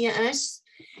I see it is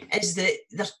that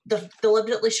they're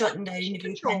deliberately shutting down the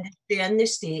vape industry in the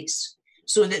States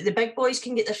so that the big boys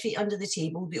can get their feet under the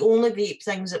table. The only vape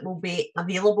things that will be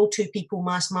available to people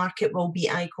mass market will be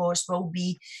IQOS, will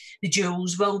be the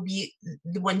Juuls, will be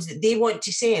the ones that they want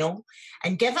to sell,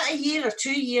 and give it a year or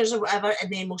 2 years or whatever,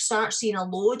 and then we'll start seeing a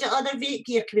load of other vape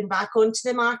gear coming back onto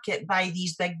the market by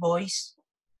these big boys.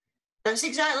 That's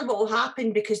exactly what will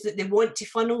happen because they want to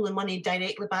funnel the money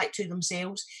directly back to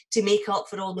themselves to make up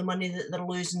for all the money that they're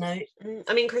losing out.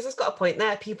 I mean, Chris has got a point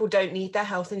there. People don't need their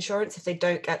health insurance if they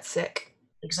don't get sick.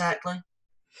 Exactly.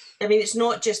 I mean, it's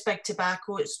not just big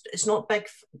tobacco. It's not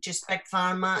just big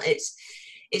pharma.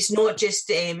 It's not just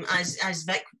as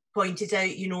Vic pointed out.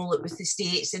 Like with the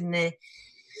States and the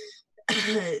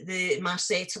the mass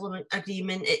settlement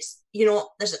agreement. It's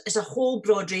there's a whole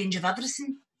broad range of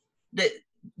everything that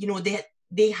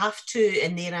they have to,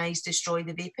 in their eyes, destroy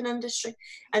the vaping industry,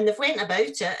 and they've went about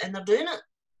it and they're doing it.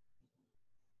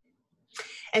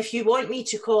 If you want me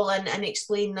to call in and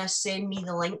explain this, send me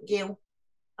the link, Gail.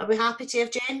 Are we happy to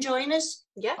have Jen join us?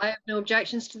 Yeah. I have no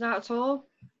objections to that at all.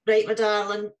 Right, my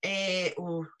darling.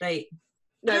 Right.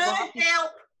 No, help.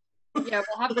 Yeah,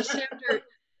 we'll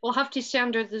have to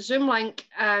send her the Zoom link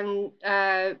and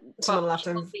someone will have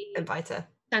to invite her.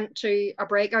 Sent to a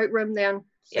breakout room then.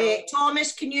 So.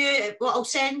 Thomas, can you? Well, I'll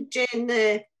send Jen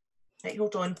the. Right,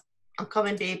 hold on. I'm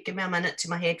coming, babe. Give me a minute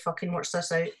till my head fucking works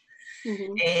this out.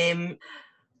 Mm-hmm.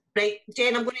 Right,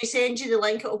 Jen, I'm going to send you the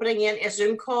link. It'll bring you into a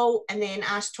Zoom call, and then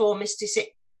ask Thomas to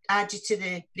add you to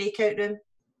the breakout room.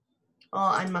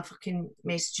 Oh, and my fucking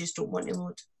messages don't want to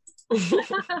load.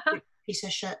 Piece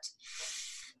of shit.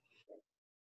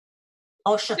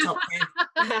 Oh, shut up,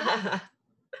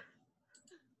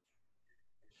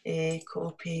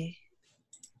 copy.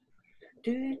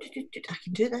 I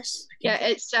can do this.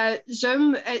 It's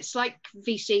Zoom. It's like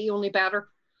VC, only better.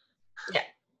 Yeah.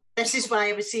 This is why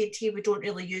I was saying to you we don't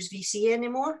really use VC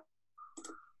anymore.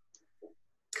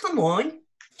 Come on.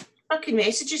 Fucking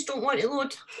messages don't want to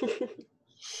load.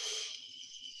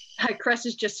 Chris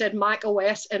has just said Mac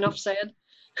OS, enough said.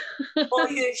 Oh,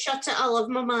 you shut it. I love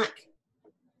my Mac.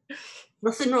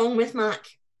 Nothing wrong with Mac.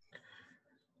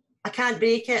 I can't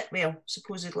break it. Well,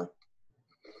 supposedly.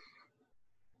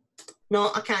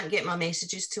 No, I can't get my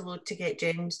messages to load to get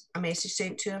James a message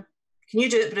sent to her. Can you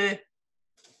do it, Brew?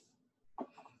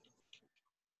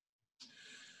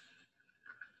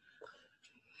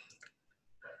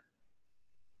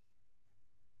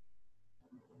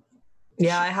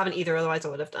 Yeah, I haven't either, otherwise I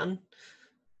would have done.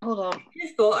 Hold on.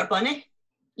 You've got her, Bunny.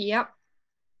 Yep.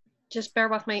 Just bear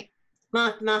with me.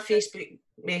 My Facebook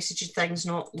messaging thing's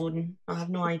not loading. I have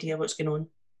no idea what's going on.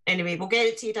 Anyway, we'll get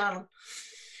it to you, darling.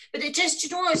 But it just,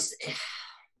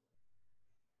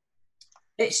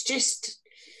 it's just,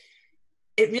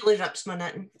 it really rips my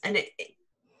knitting. And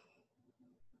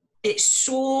it's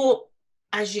so,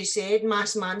 as you said,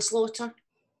 mass manslaughter.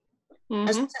 Mm-hmm.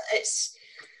 Isn't it?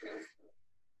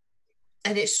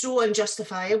 And it's so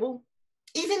unjustifiable.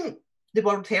 Even the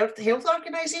World Health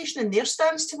Organization and their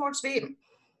stance towards vaping.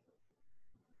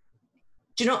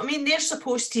 Do you know what I mean? They're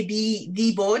supposed to be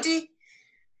the body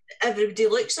everybody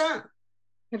looks at.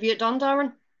 Have you done,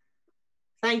 Darren?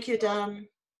 Thank you, Dan.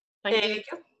 Thank There you. you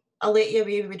go. I'll let you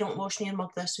away. We don't wash near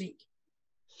mug this week.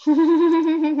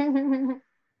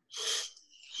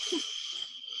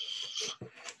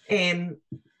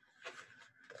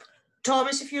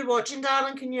 Thomas, if you're watching,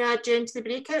 darling, can you add Jen to the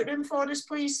breakout room for us,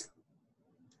 please?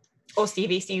 Or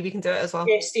Stevie can do it as well.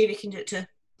 Yeah, Stevie can do it too.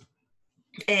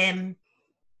 Yeah,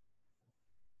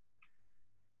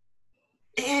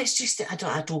 it's just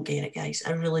I don't get it, guys.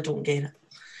 I really don't get it.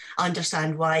 I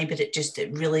understand why, but it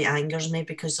really angers me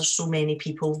because there's so many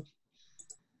people.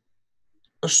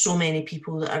 There's so many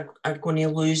people that are going to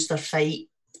lose their fight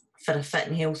for a fit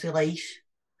and healthy life.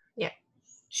 Yeah.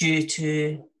 Due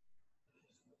to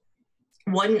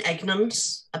one,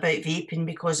 ignorance about vaping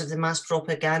because of the mass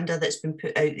propaganda that's been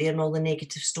put out there and all the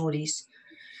negative stories.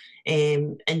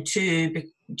 And two, do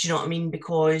you know what I mean?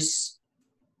 Because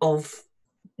of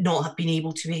not being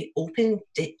able to be open,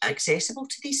 accessible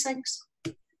to these things.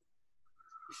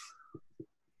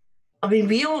 I mean,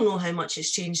 we all know how much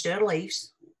it's changed our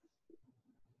lives.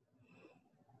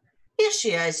 Here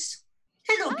she is.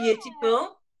 Hello,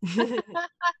 beautiful.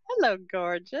 Hello,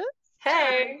 gorgeous.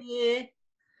 Hey. Yeah.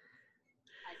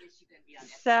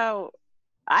 So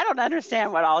I don't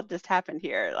understand what all just happened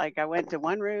here. Like I went to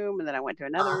one room and then I went to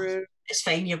another room. It's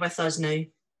fine. You're with us now.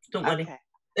 Don't worry.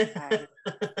 Okay.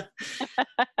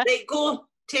 Right, go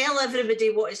tell everybody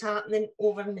what is happening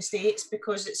over in the States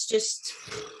because it's just.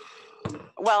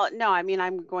 Well, no, I mean,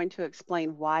 I'm going to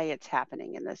explain why it's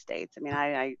happening in the States. I mean,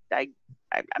 I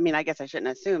mean, I guess I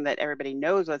shouldn't assume that everybody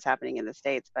knows what's happening in the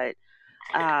States, but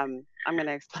I'm going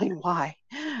to explain why.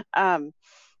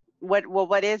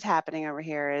 What is happening over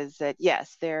here is that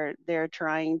yes, they're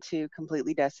trying to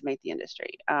completely decimate the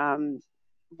industry.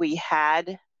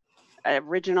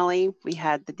 Originally we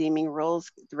had the deeming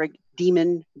rules,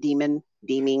 deeming,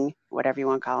 whatever you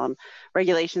want to call them.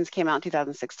 Regulations came out in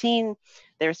 2016.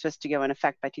 They were supposed to go in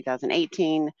effect by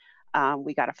 2018.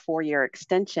 We got a 4-year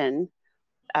extension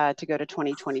to go to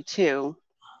 2022.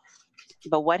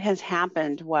 But what has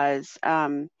happened was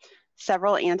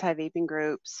several anti-vaping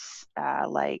groups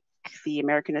like the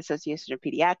American Association of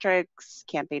Pediatrics,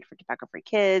 Campaign for Tobacco-Free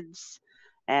Kids,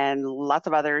 and lots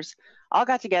of others all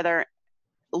got together,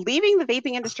 leaving the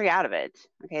vaping industry out of it.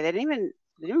 Okay, they didn't even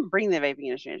bring the vaping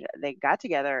industry into it. They got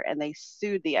together and they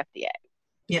sued the FDA.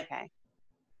 Yep. Okay.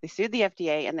 They sued the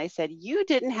FDA and they said, you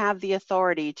didn't have the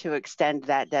authority to extend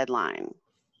that deadline.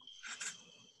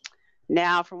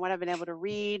 Now, from what I've been able to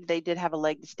read, they did have a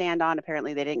leg to stand on.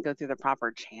 Apparently, they didn't go through the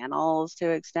proper channels to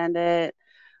extend it.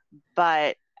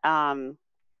 But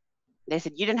they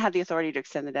said, you didn't have the authority to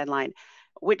extend the deadline,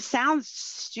 which sounds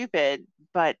stupid,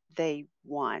 but they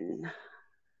won.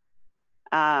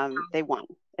 They won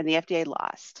and the FDA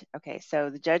lost. Okay, so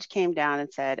the judge came down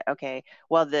and said, okay,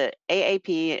 well, the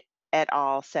AAP et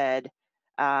al. Said,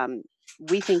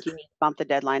 we think you need to bump the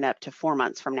deadline up to 4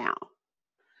 months from now.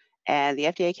 And the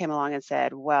FDA came along and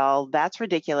said, well, that's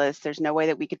ridiculous. There's no way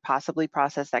that we could possibly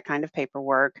process that kind of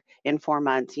paperwork in 4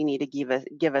 months. You need to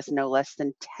give us no less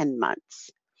than 10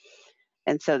 months.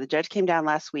 And so the judge came down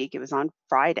last week. It was on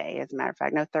Friday, as a matter of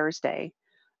fact, no, Thursday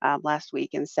last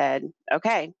week, and said,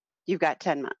 okay, you've got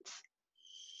 10 months.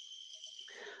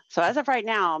 So as of right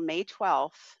now, May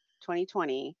 12th,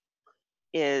 2020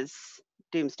 is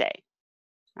doomsday.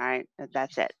 All right,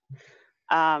 that's it.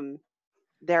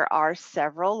 There are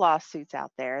several lawsuits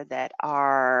out there that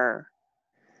are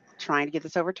trying to get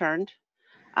this overturned.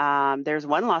 There's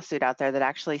one lawsuit out there that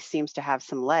actually seems to have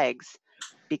some legs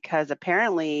because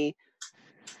apparently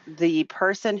the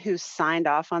person who signed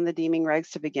off on the deeming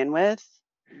regs to begin with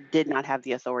did not have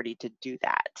the authority to do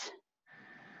that.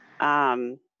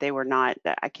 They were not,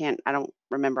 I don't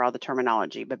remember all the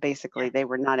terminology, but basically they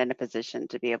were not in a position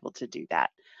to be able to do that.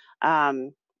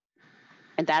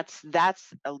 And that's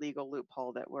a legal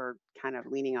loophole that we're kind of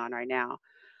leaning on right now.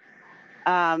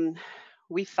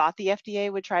 We thought the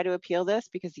FDA would try to appeal this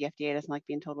because the FDA doesn't like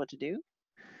being told what to do.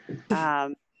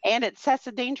 And it sets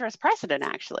a dangerous precedent,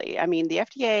 actually. I mean, the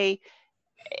FDA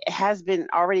has been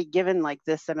already given like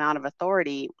this amount of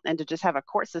authority, and to just have a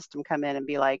court system come in and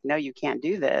be like, no, you can't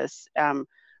do this,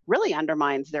 really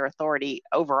undermines their authority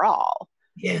overall.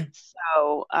 Yeah.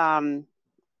 So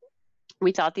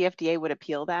we thought the FDA would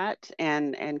appeal that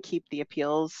and keep the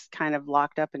appeals kind of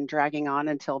locked up and dragging on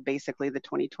until basically the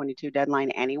 2022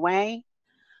 deadline anyway.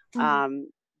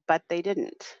 But they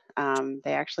didn't.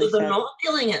 They actually So they're said, not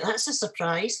appealing it. That's a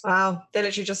surprise. Wow, they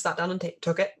literally just sat down and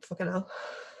took it. Fucking hell.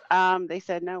 They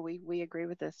said, no, we agree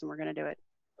with this and we're going to do it.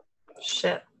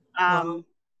 Shit. Wow.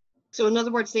 So in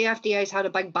other words, the FDA's had a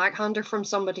big backhander from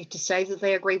somebody to say that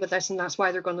they agree with this, and that's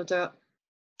why they're going to do it.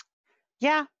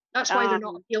 Yeah. That's why they're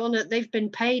not appealing it. They've been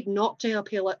paid not to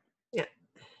appeal it. Yeah.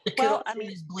 The Well, corruption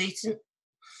is blatant.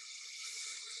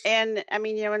 And I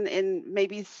mean, you know, in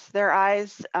maybe their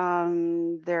eyes,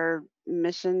 their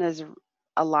mission is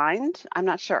aligned. I'm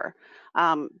not sure.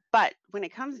 But when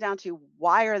it comes down to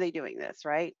why are they doing this,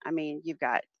 right? I mean, you've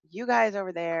got you guys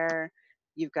over there.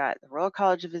 You've got the Royal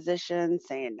College of Physicians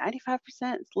saying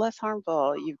 95% is less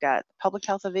harmful. You've got the Public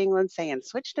Health of England saying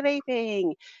switch to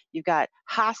vaping. You've got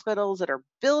hospitals that are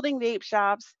building vape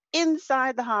shops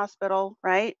inside the hospital,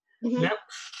 right? Mhm. Yep.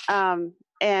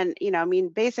 And, you know, I mean,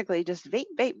 basically just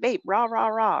vape, vape, vape, rah, rah,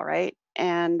 rah, right?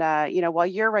 And, you know, while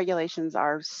your regulations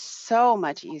are so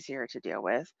much easier to deal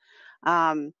with,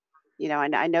 you know,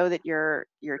 and I know that your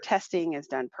testing is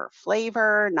done per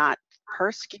flavor, not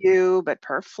per SKU, but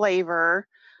per flavor,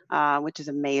 which is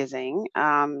amazing.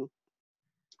 I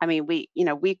mean, we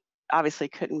obviously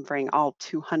couldn't bring all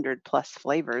 200 plus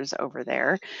flavors over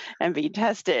there and be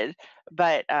tested,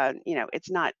 but, you know, it's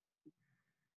not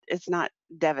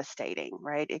devastating,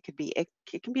 right? It can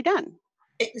be done.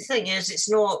 The thing is, it's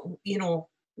not, you know,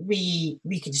 we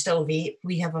can still vape.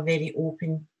 We have a very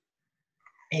open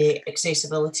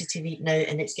accessibility to vape now,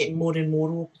 and it's getting more and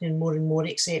more open and more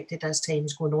accepted as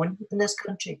time's going on in this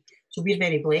country. So we're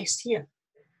very blessed here.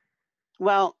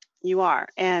 Well, you are.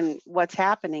 And what's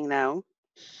happening though,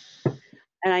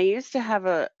 and I used to have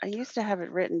it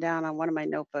written down on one of my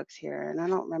notebooks here, and I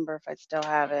don't remember if I still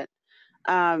have it.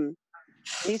 I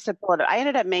used to pull it up. I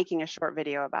ended up making a short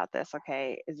video about this.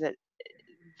 Okay, is it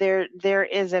there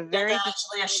is a very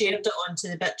Actually, I shared it onto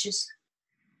the bitches.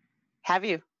 Have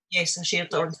you? Yes, I shared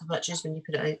it onto the bitches when you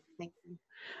put it out. Thank you.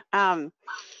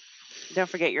 Don't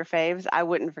forget your faves. I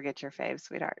wouldn't forget your faves,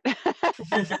 sweetheart.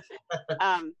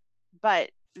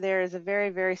 But there is a very,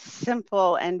 very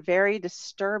simple and very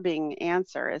disturbing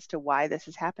answer as to why this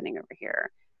is happening over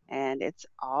here. And it's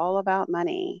all about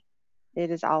money. It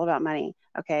is all about money.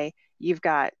 Okay. You've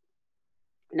got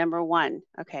number one.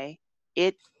 Okay.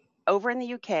 Over in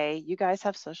the UK, you guys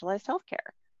have socialized healthcare,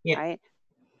 right?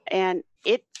 And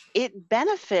it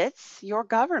benefits your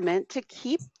government to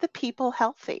keep the people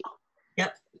healthy.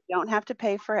 Yep. You don't have to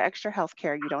pay for extra health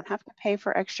care. You don't have to pay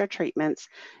for extra treatments.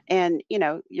 And, you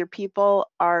know, your people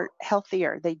are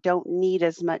healthier. They don't need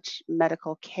as much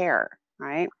medical care,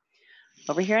 right?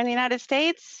 Over here in the United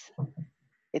States,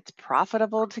 it's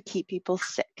profitable to keep people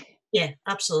sick. Yeah,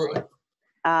 absolutely.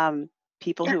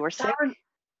 People who are sick.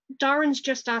 Darren's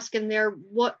just asking there,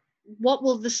 what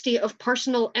will the state of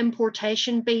personal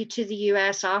importation be to the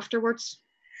US afterwards?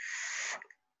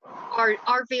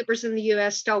 Are vapers in the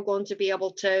US still going to be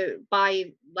able to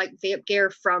buy like vape gear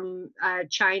from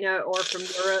China or from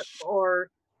Europe or?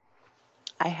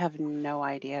 I have no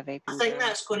idea. Vaping. I think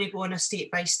that's going to go on a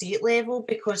state by state level,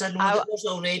 because I know that there's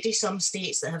already some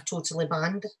states that have totally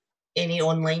banned any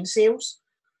online sales.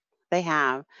 They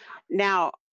have.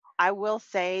 Now, I will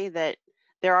say that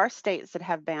there are states that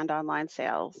have banned online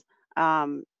sales.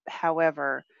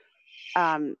 However,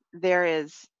 I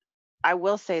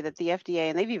will say that the FDA,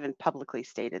 and they've even publicly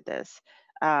stated this,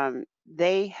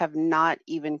 they have not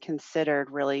even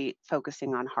considered really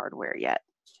focusing on hardware yet.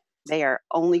 They are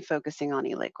only focusing on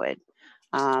e-liquid.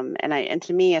 And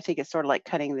to me, I think it's sort of like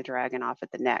cutting the dragon off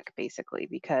at the neck, basically,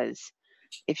 because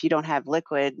if you don't have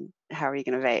liquid, how are you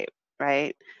going to vape,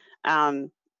 right? I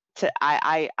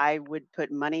would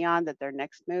put money on that their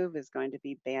next move is going to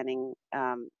be banning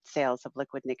sales of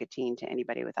liquid nicotine to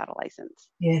anybody without a license.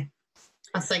 Yeah,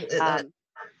 I think that's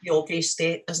the obvious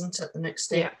step, isn't it? The next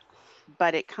step. Yeah,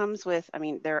 but it comes with, I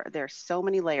mean, there are so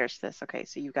many layers to this. Okay,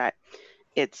 so you got,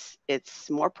 it's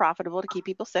more profitable to keep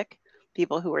people sick.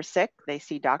 People who are sick, they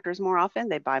see doctors more often,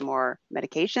 they buy more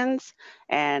medications,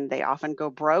 and they often go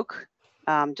broke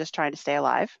just trying to stay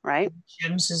alive, right?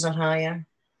 Insurances are higher.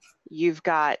 You've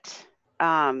got,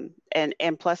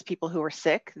 and plus people who are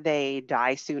sick, they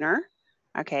die sooner.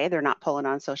 Okay, they're not pulling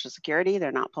on Social Security,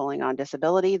 they're not pulling on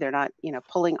disability, they're not, you know,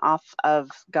 pulling off of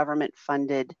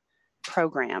government-funded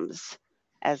programs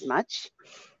as much.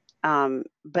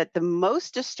 But the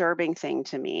most disturbing thing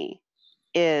to me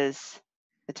is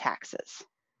the taxes.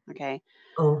 Okay.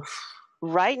 Oh.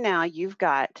 Right now, you've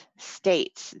got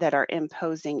states that are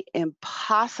imposing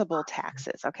impossible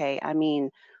taxes. Okay. I mean,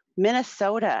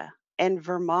 Minnesota and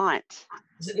Vermont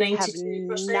have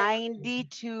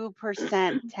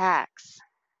 92% tax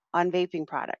on vaping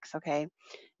products. Okay.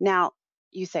 Now,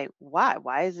 you say, why?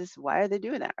 Why are they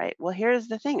doing that? Right. Well, here's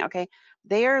the thing. Okay.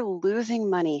 They are losing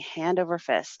money hand over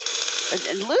fist.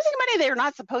 And losing money they're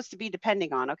not supposed to be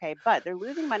depending on. Okay. But they're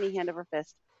losing money hand over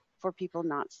fist for people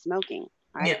not smoking.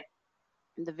 Right. Yeah.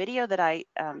 The video that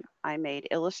I made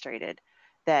illustrated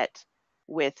that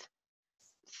with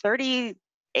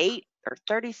 38 or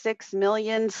 36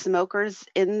 million smokers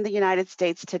in the United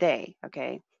States today,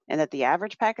 okay, and that the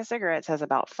average pack of cigarettes has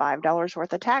about $5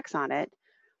 worth of tax on it,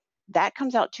 that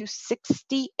comes out to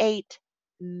 68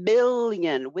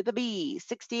 billion with a B,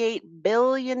 $68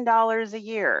 billion a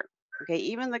year. Okay,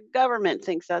 even the government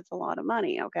thinks that's a lot of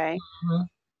money. Okay,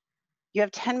 you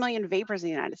have 10 million vapors in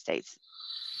the United States.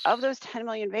 Of those 10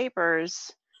 million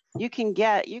vapors, you can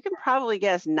probably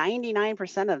guess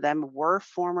 99% of them were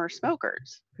former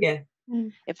smokers. Yeah.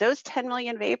 If those 10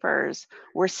 million vapors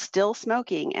were still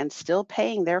smoking and still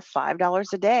paying their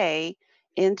 $5 a day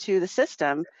into the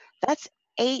system, that's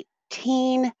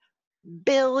 $18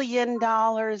 billion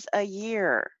a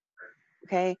year.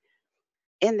 Okay.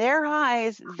 In their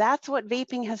eyes, that's what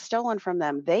vaping has stolen from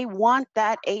them. They want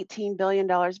that $18 billion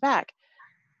back.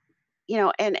 You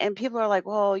know, and people are like,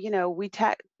 well, you know, we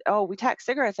tax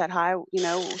cigarettes that high, you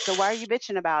know, so why are you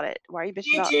bitching about it? Why are you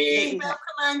bitching about Gigi, vaping tax?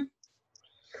 welcome in.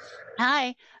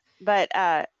 Hi. But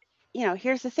you know,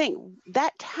 here's the thing.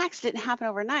 That tax didn't happen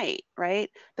overnight, right?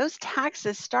 Those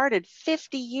taxes started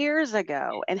 50 years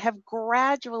ago and have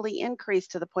gradually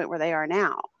increased to the point where they are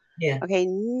now. Yeah. Okay,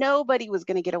 nobody was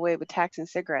going to get away with taxing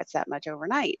cigarettes that much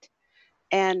overnight.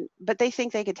 But they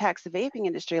think they could tax the vaping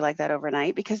industry like that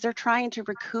overnight because they're trying to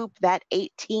recoup that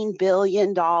 $18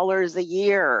 billion a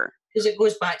year. Because it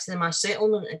goes back to the mass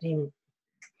settlement agreement.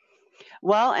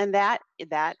 Well, and that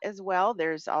as well,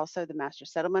 there's also the master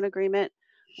settlement agreement,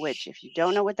 which if you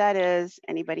don't know what that is,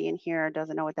 anybody in here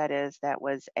doesn't know what that is, that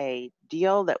was a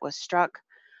deal that was struck.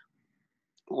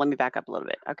 Let me back up a little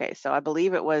bit. Okay, so I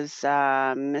believe it was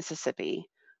Mississippi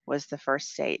was the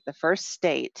first state. The first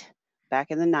state back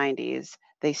in the 90s,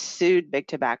 they sued Big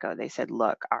Tobacco. They said,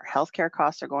 look, our healthcare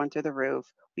costs are going through the roof.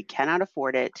 We cannot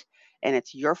afford it. And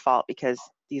it's your fault because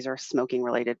these are smoking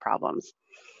related problems.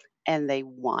 And they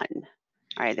won.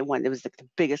 All right, they won. It was the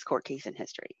biggest court case in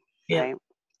history. Yeah. Right.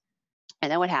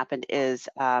 And then what happened is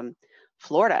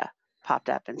Florida popped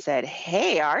up and said,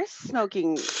 hey, our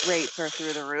smoking rates are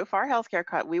through the roof. Our healthcare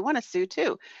cut, we want to sue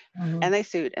too. And they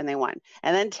sued and they won.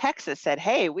 And then Texas said,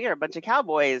 hey, we are a bunch of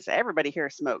cowboys. Everybody here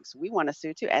smokes. We want to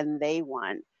sue too. And they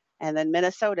won. And then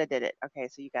Minnesota did it. Okay,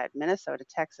 so you got Minnesota,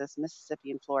 Texas,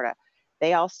 Mississippi, and Florida.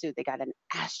 They all sued. They got an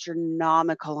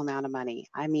astronomical amount of money.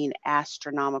 I mean,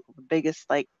 astronomical, the biggest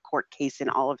like court case in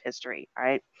all of history. All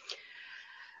right.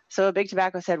 So Big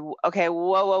Tobacco said, okay,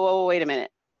 whoa, wait a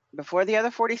minute. Before the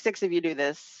other 46 of you do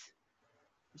this,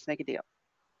 let's make a deal.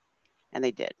 And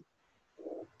they did.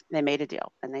 They made a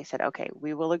deal and they said, okay,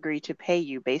 we will agree to pay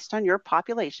you based on your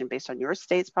population, based on your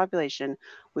state's population.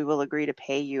 We will agree to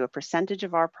pay you a percentage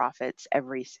of our profits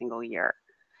every single year.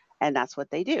 And that's what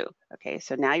they do. Okay,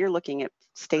 so now you're looking at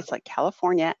states like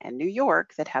California and New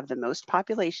York that have the most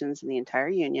populations in the entire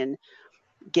union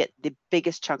get the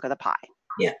biggest chunk of the pie.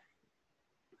 Yeah.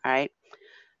 All right.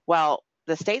 Well,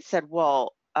 the state said,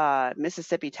 well,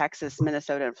 Mississippi, Texas,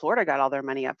 Minnesota, and Florida got all their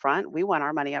money up front. We want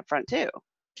our money up front too.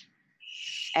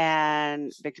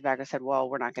 And Big Tobacco said, well,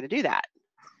 we're not going to do that.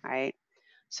 All right.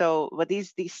 So what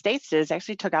these states did is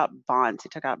actually took out bonds. They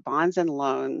took out bonds and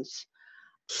loans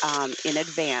in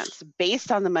advance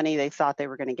based on the money they thought they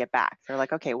were going to get back. They're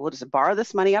like, okay, we'll just borrow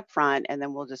this money up front and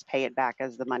then we'll just pay it back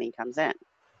as the money comes in.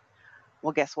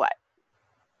 Well, guess what?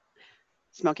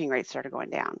 Smoking rates started going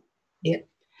down. Yeah.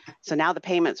 So now the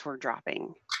payments were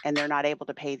dropping and they're not able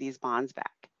to pay these bonds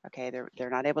back. Okay. They're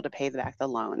not able to pay back the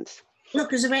loans. No,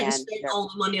 because they went and spent all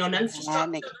the money on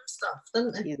infrastructure and stuff,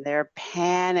 didn't they? They're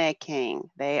panicking.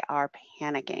 They are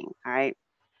panicking. All right.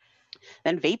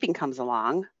 Then vaping comes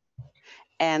along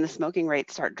and the smoking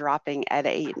rates start dropping at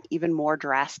an even more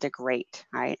drastic rate.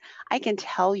 All right. I can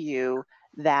tell you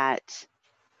that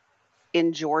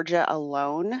in Georgia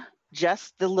alone,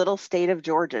 just the little state of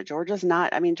Georgia, Georgia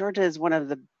is one of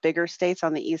the bigger states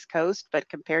on the East Coast, but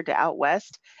compared to out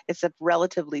West, it's a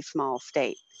relatively small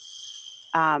state.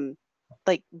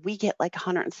 Like we get like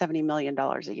 $170 million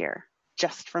a year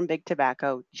just from Big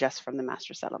Tobacco, just from the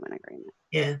master settlement agreement.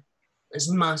 Yeah, it's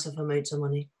massive amounts of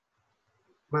money.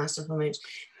 Massive amounts.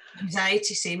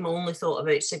 Anxiety, same only thought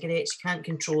about cigarettes. You can't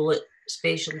control it,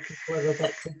 especially people are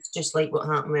addicted, just like what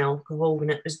happened with alcohol when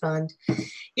it was banned.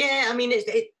 Yeah, I mean,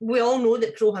 we all know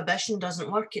that prohibition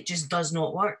doesn't work. It just does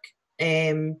not work.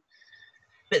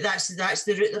 But that's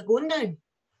the route they're going down.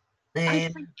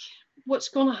 I think what's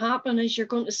going to happen is you're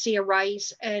going to see a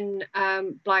rise in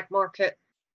black market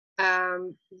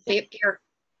vape gear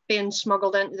being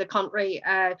smuggled into the country.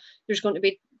 There's going to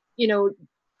be, and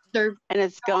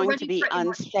it's going to be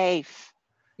unsafe.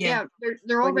 Yeah,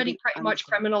 they're Wouldn't already be pretty much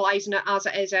honest. criminalizing it as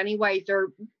it is anyway. They're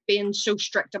being so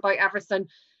strict about everything.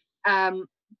 But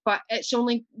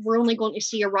we're only going to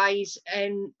see a rise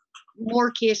in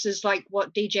more cases like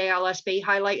what DJ LSB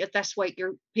highlighted this week.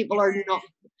 You're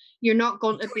not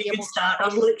going to be able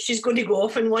to Look, she's going to go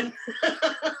off in one.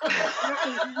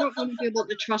 you're not going to be able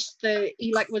to trust the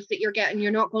e-liquids that you're getting.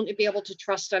 You're not going to be able to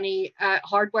trust any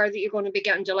hardware that you're going to be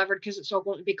getting delivered because it's all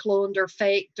going to be cloned or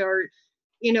faked or,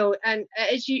 and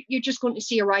you're just going to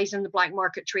see a rise in the black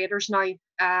market traders now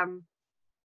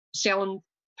selling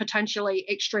potentially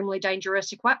extremely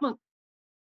dangerous equipment.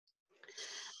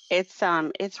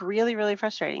 It's really, really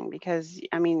frustrating because,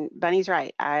 I mean, Bunny's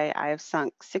right. I have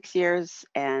sunk 6 years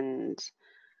and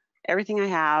everything I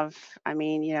have. I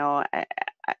mean,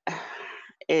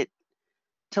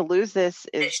 to lose this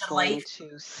is going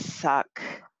to suck.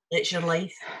 It's your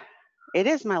life. It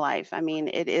is my life. I mean,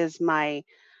 it is my,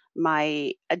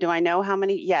 do I know how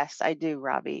many? Yes, I do,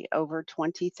 Robbie. Over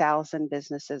 20,000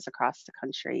 businesses across the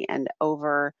country and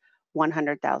over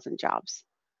 100,000 jobs.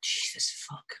 Jesus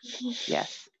fuck.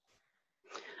 Yes.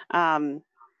 And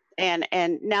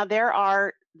now there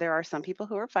are some people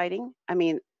who are fighting. I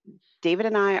mean, David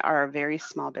and I are a very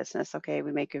small business. Okay.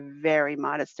 We make a very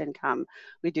modest income.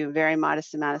 We do a very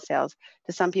modest amount of sales.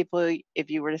 To some people, if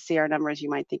you were to see our numbers, you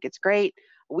might think it's great.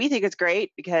 We think it's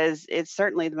great because it's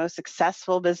certainly the most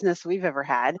successful business we've ever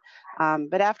had.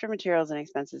 But after materials and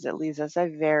expenses, it leaves us a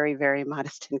very, very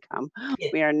modest income. Yeah.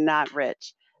 We are not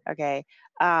rich. Okay.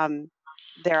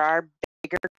 There are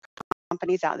bigger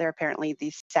companies out there. Apparently,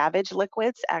 these Savage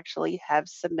liquids actually have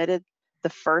submitted the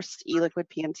first e-liquid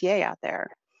PMTA out there.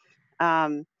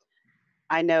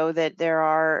 I know that there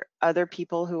are other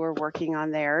people who are working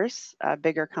on theirs,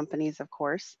 bigger companies, of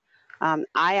course.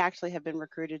 I actually have been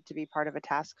recruited to be part of a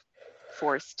task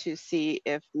force to see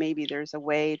if maybe there's a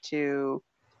way to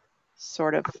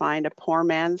sort of find a poor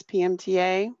man's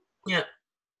PMTA. Yeah.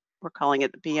 We're calling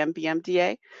it the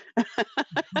PMTA.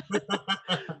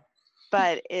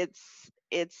 But it's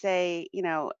a,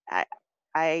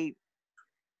 I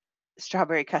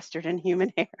strawberry custard and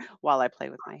human hair while I play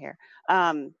with my hair.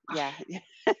 Yeah,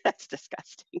 that's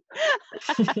disgusting.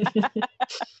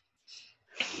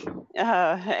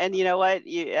 And you know what?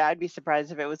 I'd be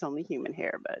surprised if it was only human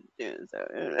hair, but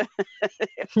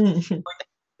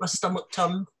My stomach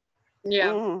turned.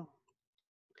 Yeah.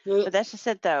 But that's just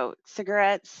it, though.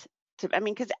 Cigarettes.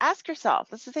 Because ask yourself.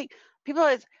 This is the thing. People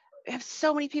always have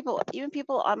so many people, even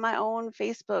people on my own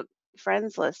Facebook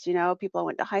friends list, people I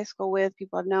went to high school with,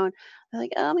 people I've known. They're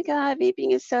like, oh my God,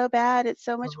 vaping is so bad. It's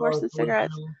so much worse than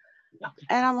cigarettes.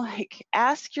 And I'm like,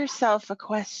 ask yourself a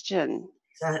question.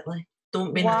 Exactly.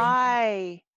 Don't be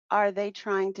Why are they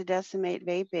trying to decimate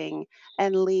vaping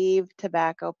and leave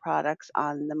tobacco products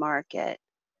on the market?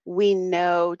 We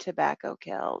know tobacco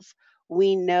kills.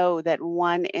 We know that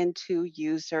 1 in 2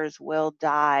 users will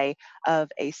die of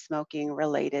a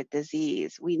smoking-related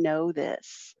disease. We know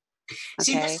this.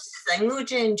 See, this is the thing though,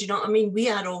 Jen, do you know what I mean? We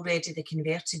are already the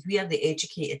converted, we are the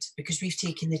educated, because we've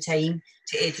taken the time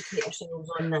to educate ourselves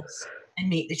on this and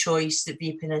make the choice that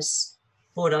vaping is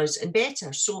for us and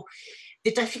better. So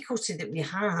the difficulty that we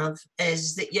have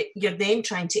is that you're then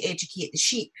trying to educate the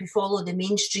sheep who follow the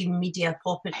mainstream media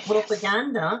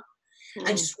propaganda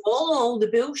and swallow all the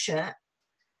bullshit.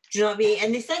 Do you know what I mean?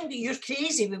 And they think that you're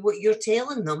crazy with what you're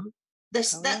telling them.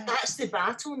 That's the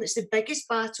battle, and it's the biggest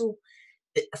battle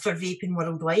for vaping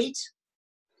worldwide.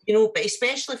 But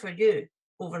especially for you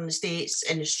over in the States,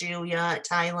 in Australia,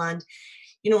 Thailand,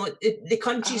 the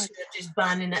countries who are just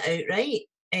banning it outright.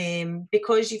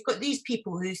 Because you've got these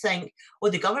people who think,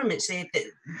 the government said that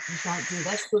you can't do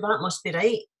this, so that must be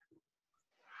right.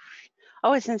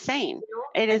 Oh, it's insane.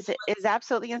 It is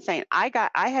absolutely insane. I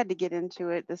had to get into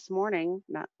it this morning,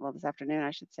 this afternoon, I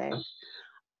should say,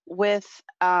 with,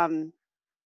 I'm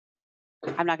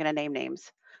not going to name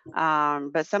names,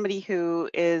 but somebody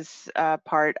who is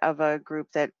part of a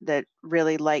group that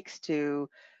really likes to,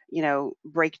 not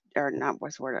break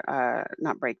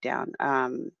down.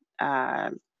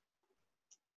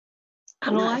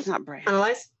 Analyze? Not break.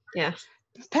 Analyze? Yeah.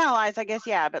 Penalize, I guess,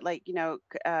 yeah, but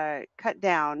cut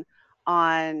down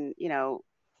on,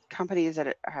 companies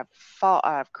that have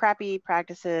crappy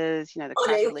practices, the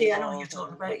crappy labels. I know what you're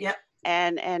talking about, yeah.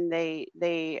 And they're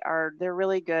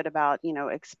really good about,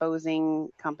 exposing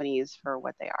companies for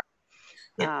what they are.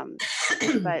 Yeah.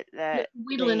 But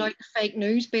wheedling out fake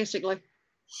news, basically.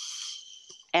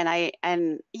 And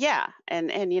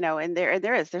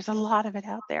there's a lot of it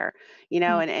out there,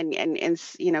 and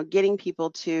getting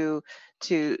people to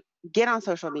get on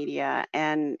social media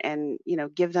and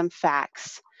give them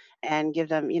facts and give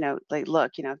them, like,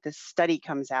 look, if this study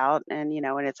comes out and,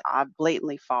 and it's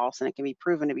blatantly false and it can be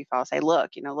proven to be false, say,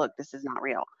 look, this is not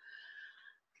real.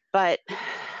 But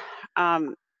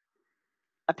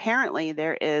apparently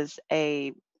there is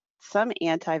some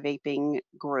anti-vaping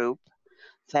group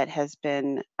that has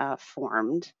been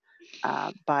formed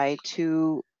by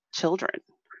 2 children.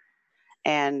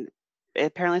 And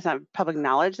apparently it's not public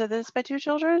knowledge that it's by 2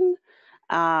 children.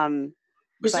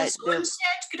 Was this on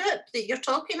said group that you're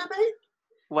talking about?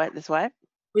 What?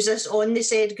 Was this on the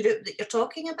said group that you're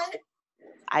talking about?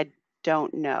 I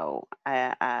don't know.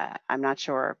 I'm not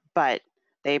sure, but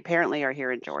they apparently are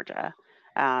here in Georgia.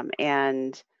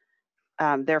 And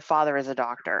their father is a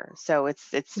doctor. So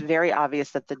it's very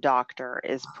obvious that the doctor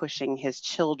is pushing his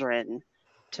children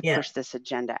to push this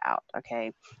agenda out,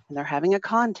 okay? And they're having a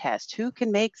contest. Who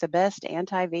can make the best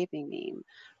anti-vaping meme,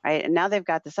 right? And now they've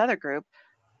got this other group,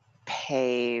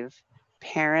 PAVE,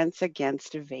 Parents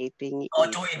Against Vaping. Oh,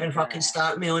 don't even fucking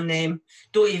start me on them.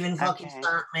 Don't even fucking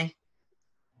start me.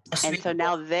 And so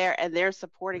now they're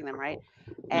supporting them, right?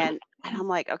 And I'm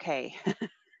like, okay,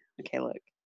 okay, look,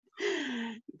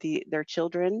 their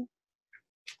children,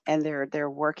 and they're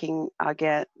working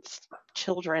against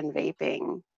children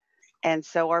vaping, and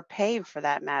so are PAVE for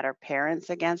that matter,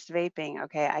 Parents Against Vaping.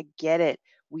 Okay, I get it.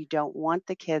 We don't want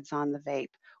the kids on the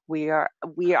vape.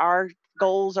 Our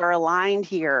goals are aligned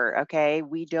here. Okay,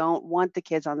 we don't want the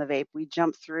kids on the vape. We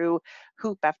jump through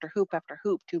hoop after hoop after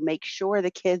hoop to make sure the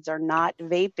kids are not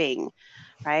vaping,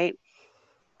 right?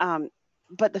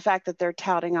 But the fact that they're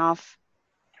touting off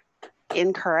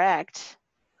incorrect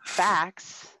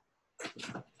facts,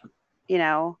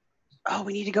 oh,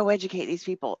 we need to go educate these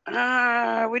people. We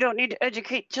don't need to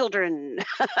educate children.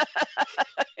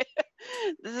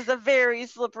 This is a very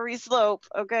slippery slope,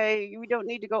 okay? We don't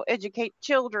need to go educate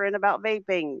children about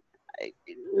vaping.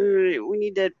 We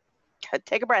need to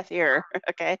take a breath here,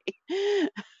 okay?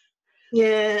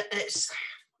 Yeah,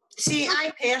 see,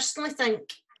 I personally think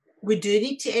we do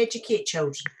need to educate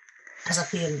children as a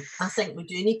parent. I think we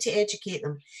do need to educate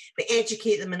them, but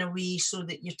educate them in a way so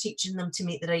that you're teaching them to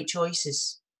make the right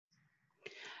choices.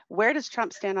 Where does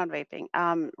Trump stand on vaping?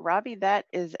 Robbie, that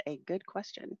is a good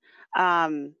question.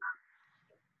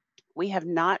 We have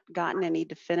not gotten any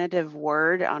definitive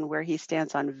word on where he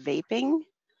stands on vaping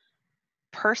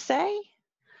per se.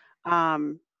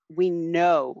 We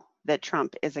know that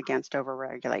Trump is against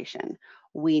overregulation.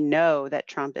 We know that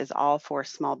Trump is all for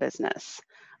small business.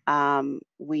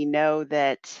 We know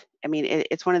that,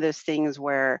 it's one of those things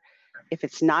where if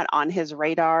it's not on his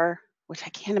radar, which I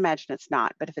can't imagine it's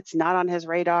not, but if it's not on his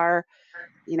radar,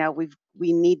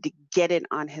 we need to get it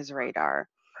on his radar.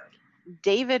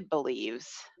 David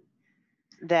believes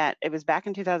that it was back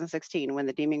in 2016 when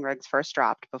the deeming regs first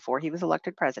dropped before he was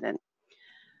elected president,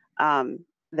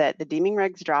 that the deeming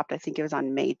regs dropped, I think it was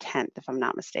on May 10th, if I'm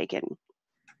not mistaken.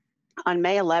 On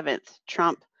May 11th,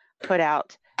 Trump put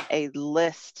out a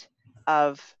list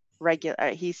of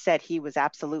he said he was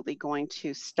absolutely going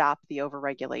to stop the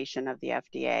overregulation of the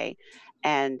FDA.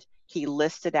 And he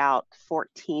listed out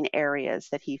 14 areas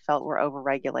that he felt were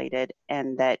overregulated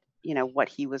and that, what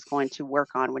he was going to work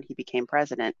on when he became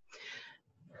president.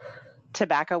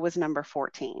 Tobacco was number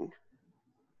 14.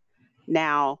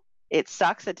 Now, it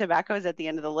sucks that tobacco is at the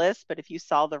end of the list, but if you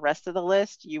saw the rest of the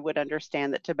list, you would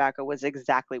understand that tobacco was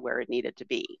exactly where it needed to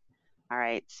be. All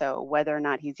right. So whether or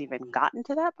not he's even gotten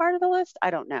to that part of the list,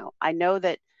 I don't know. I know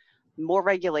that more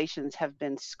regulations have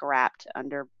been scrapped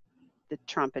under the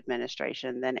Trump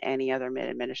administration than any other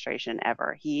administration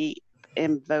ever. He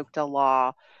invoked a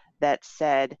law that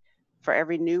said, for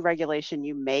every new regulation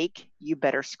you make, you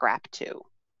better scrap 2.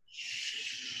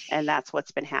 And that's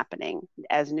what's been happening.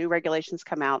 As new regulations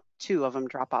come out, 2 of them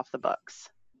drop off the books.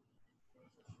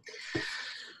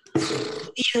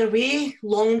 Either way,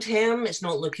 long term, it's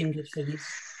not looking good for you.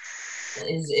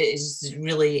 It is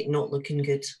really not looking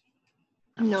good.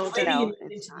 No, when are you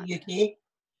moving to the UK?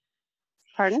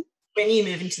 Pardon? When are you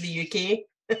moving to the UK?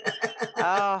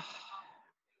 Oh,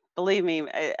 believe me,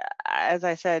 as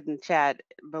I said in chat,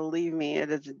 believe me, it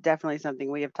is definitely something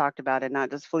we have talked about, and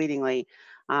not just fleetingly.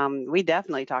 We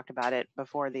definitely talked about it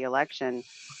before the election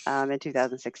in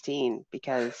 2016,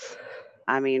 because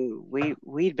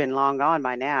we'd been long gone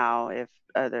by now if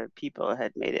other people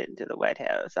had made it into the White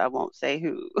House. I won't say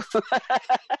who.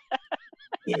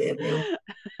 Yeah, well,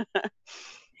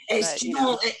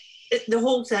 the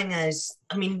whole thing is,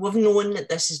 we've known that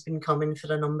this has been coming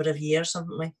for a number of years,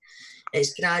 haven't we?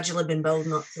 It's gradually been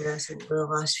building up to this over the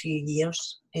last few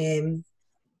years.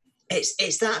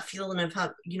 It's that feeling of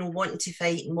wanting to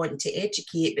fight and wanting to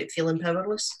educate, but feeling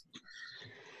powerless.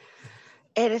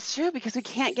 It is true because we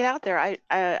can't get out there.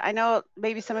 I know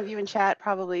maybe some of you in chat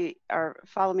probably are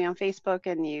follow me on Facebook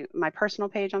and my personal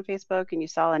page on Facebook, and you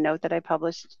saw a note that I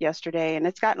published yesterday, and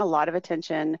it's gotten a lot of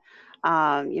attention.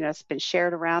 It's been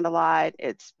shared around a lot.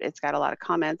 It's got a lot of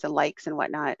comments and likes and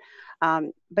whatnot.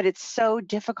 But it's so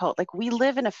difficult. Like, we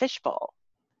live in a fishbowl,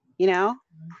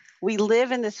 we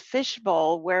live in this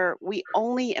fishbowl where we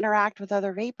only interact with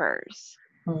other vapors.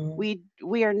 We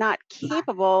are not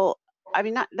capable. I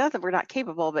mean, not that we're not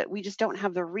capable, but we just don't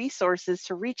have the resources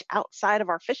to reach outside of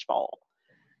our fishbowl.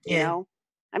 Yeah.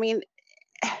 I mean,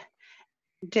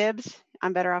 Dibs,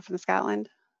 I'm better off in Scotland.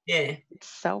 Yeah. It's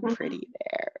so pretty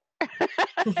there.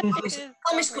 Come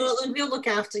to Scotland, we'll look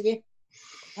after you.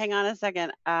 Hang on a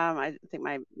second. I think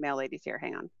my mail lady's here.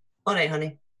 Hang on. All right,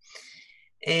 honey.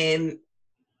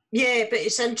 Yeah, but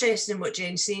it's interesting what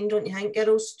Jen's saying, don't you think,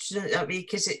 girls?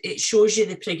 Because it shows you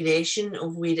the progression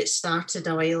of where it started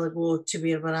a while ago to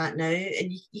where we're at now,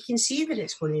 and you can see where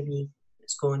it's going to be.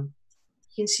 It's gone.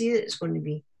 You can see that it's going to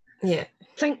be. Yeah.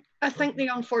 I think the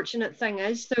unfortunate thing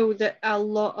is, though, that a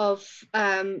lot of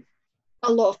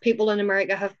people in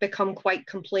America have become quite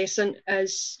complacent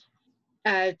as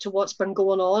to what's been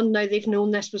going on. Now, they've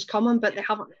known this was coming, but they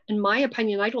haven't, in my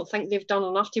opinion, I don't think they've done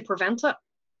enough to prevent it.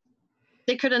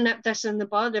 They could have nipped this in the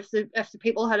bud if the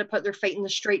people had put their feet in the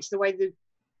streets the way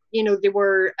they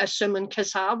were assuming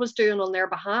CASA was doing on their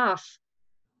behalf.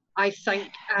 I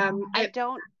think I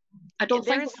don't think it would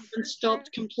have been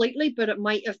stopped completely, but it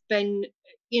might have been,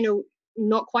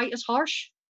 not quite as harsh,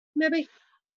 maybe.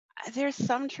 There's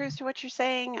some truth to what you're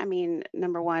saying. I mean,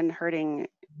 number one, hurting.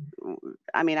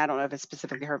 I mean, I don't know if it's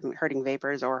specifically hurting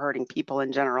vapors or hurting people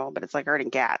in general, but it's like hurting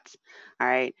cats. All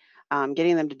right.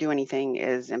 Getting them to do anything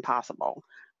is impossible.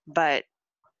 But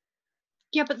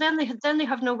yeah, but then they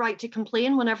have no right to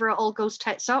complain whenever it all goes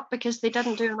tits up because they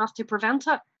didn't do enough to prevent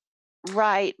it.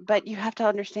 Right, but you have to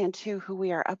understand too who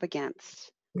we are up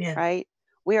against. Yeah. Right?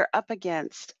 We are up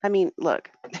against. I mean, look.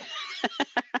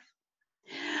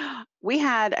 We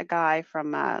had a guy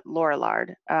from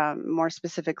Lorillard, more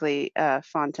specifically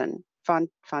Fontaine.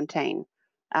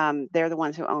 They're the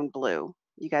ones who own Blue.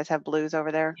 You guys have Blues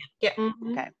over there? Yeah.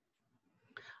 Mm-hmm. Okay.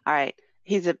 All right.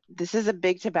 This is a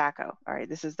big tobacco. All right.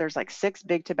 There's like 6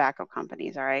 big tobacco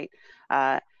companies. All right.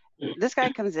 This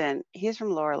guy comes in. He's from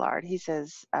Lorillard. He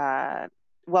says,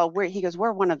 we're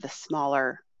one of the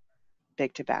smaller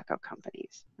big tobacco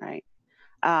companies. Right.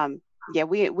 Yeah,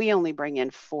 we only bring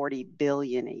in $40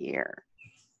 billion a year.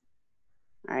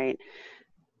 All right.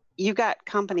 You got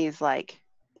companies like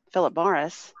Philip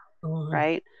Morris,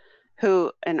 right?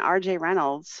 And RJ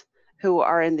Reynolds, who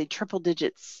are in the triple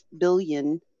digits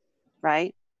billion,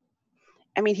 right?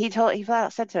 I mean, he flat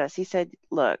out said to us, he said,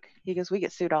 look, he goes, we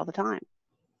get sued all the time.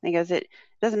 And he goes, it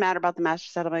doesn't matter about the master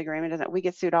settlement agreement. We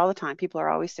get sued all the time. People are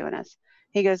always suing us.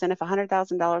 He goes, and if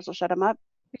 $100,000 will shut them up,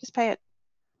 we just pay it.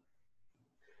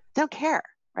 They don't care,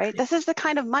 right? This is the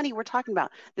kind of money we're talking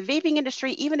about. The vaping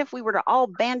industry, even if we were to all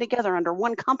band together under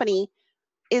one company,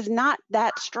 is not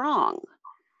that strong.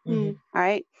 Mm-hmm. All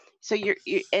right. So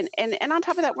and on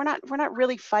top of that, we're not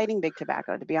really fighting big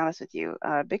tobacco, to be honest with you.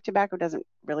 Big tobacco doesn't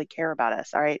really care about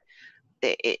us. All right.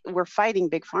 We're fighting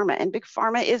big pharma, and big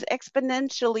pharma is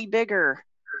exponentially bigger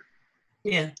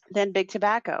than big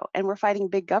tobacco, and we're fighting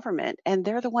big government, and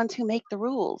they're the ones who make the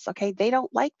rules. Okay. They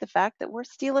don't like the fact that we're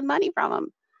stealing money from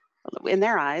them. In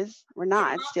their eyes, we're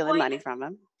not stealing money from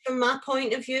them. From my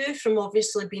point of view, from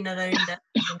obviously being around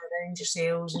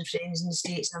yourselves and friends in the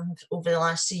States over the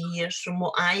last 3 years, from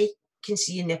what I can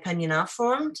see in the opinion I've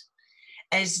formed,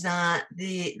 is that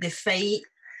the fight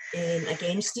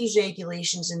against these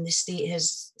regulations in the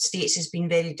states has been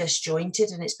very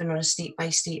disjointed, and it's been on a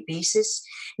state-by-state basis.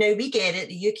 Now, we get it.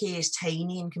 The UK is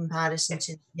tiny in comparison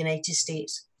to the United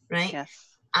States, right? Yes.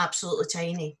 Absolutely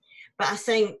tiny. But I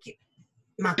think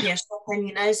my personal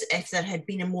opinion is, if there had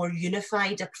been a more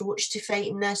unified approach to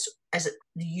fighting this as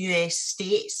the US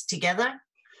states together,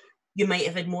 you might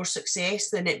have had more success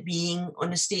than it being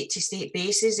on a state-to-state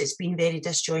basis. It's been very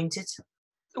disjointed.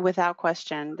 Without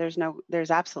question. There's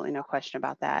absolutely no question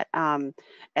about that. And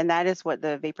that is what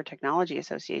the Vapor Technology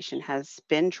Association has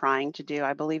been trying to do.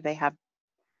 I believe they have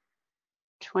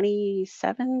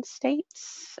 27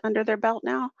 states under their belt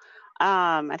now.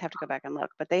 I'd have to go back and look,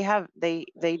 but they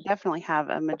definitely have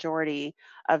a majority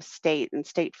of state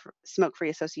smoke-free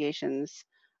associations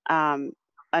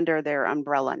under their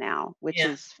umbrella now, which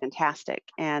is fantastic.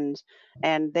 And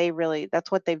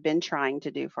that's what they've been trying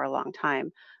to do for a long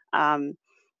time.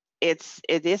 It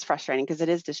is frustrating because it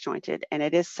is disjointed, and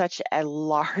it is such a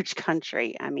large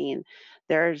country. I mean,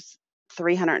 there's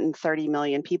 330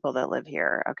 million people that live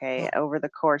here. Okay, over the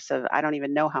course of, I don't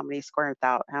even know how many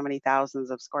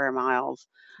thousands of square miles.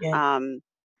 Yeah.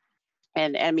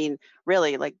 And I mean,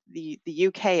 really, like the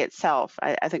UK itself,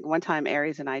 I think one time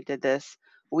Aries and I did this.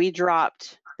 We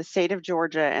dropped the state of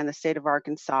Georgia and the state of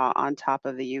Arkansas on top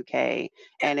of the UK,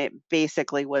 and it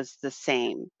basically was the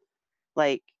same.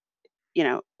 Like, you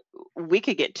know, we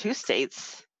could get 2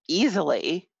 states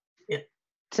easily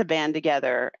to band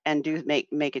together and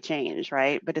make a change,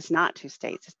 right? But it's not 2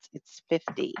 states; it's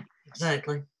 50.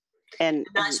 Exactly. And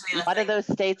a lot of those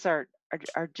states are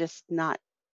just not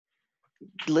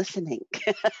listening.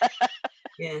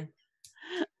 Yeah.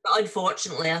 But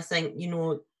unfortunately, I think, you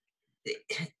know,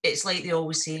 it's like they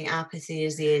always say, apathy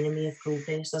is the enemy of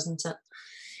progress, isn't it?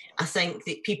 I think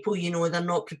that people, you know, they're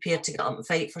not prepared to get up and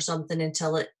fight for something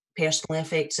until it personally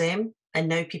affects them. And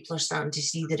now people are starting to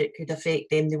see that it could affect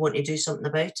them. They want to do something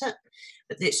about it.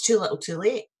 But it's too little too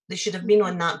late. They should have been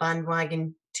on that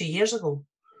bandwagon 2 years ago.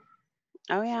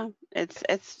 Oh yeah, it's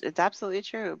absolutely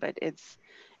true. But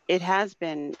it has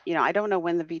been, you know, I don't know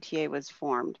when the VTA was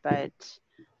formed, but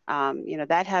you know,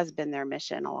 that has been their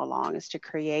mission all along, is to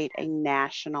create a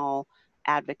national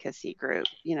advocacy group,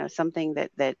 you know, something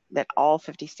that all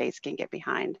 50 states can get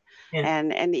behind. Yeah.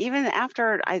 And even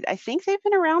after, I think they've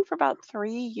been around for about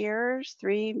 3 years,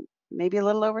 maybe a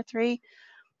little over 3.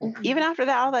 Even after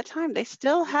that, all that time, they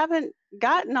still haven't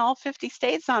gotten all 50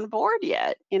 states on board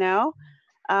yet, you know,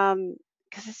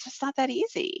 because it's just not that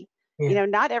easy. Yeah. You know,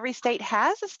 not every state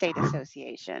has a state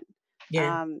association.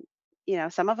 Yeah. You know,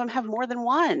 some of them have more than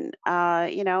one,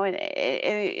 you know, and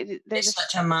it's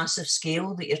such a massive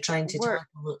scale that you're trying to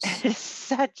tackle. It's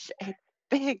such a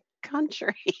big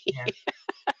country. Yeah.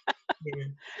 Yeah.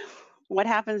 What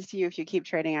happens to you if you keep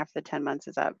trading after the 10 months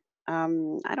is up? I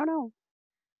don't know.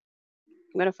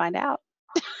 I'm going to find out.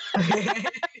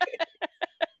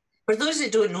 For those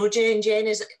that don't know, Jen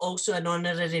is also an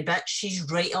honorary bitch. She's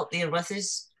right up there with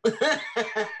us.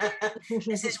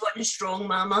 This is one strong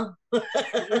mama.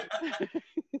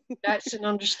 That's an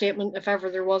understatement if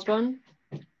ever there was one.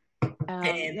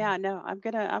 Yeah, no, I'm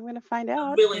gonna find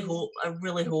out. I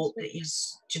really hope that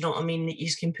he's, do you know what I mean, that you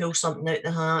can pull something out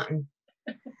the hat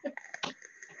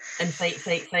and fight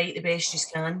the best you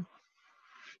can.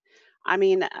 I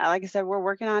mean, like I said, we're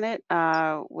working on it.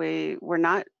 We're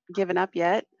not giving up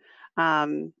yet.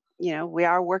 You know, we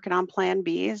are working on plan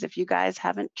Bs. If you guys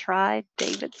haven't tried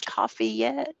David's coffee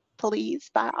yet,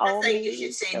 please, by all means. I think you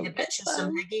should send the bitches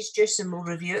some Higgies juice and we'll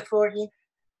review it for you.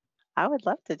 I would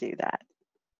love to do that.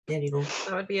 There you go.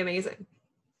 That would be amazing.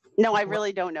 No, I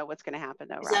really don't know what's going to happen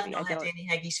though, Robbie. I've not had any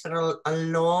Higgies for a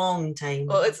long time.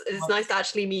 Well, it's nice to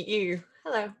actually meet you.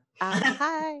 Hello.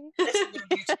 Hi.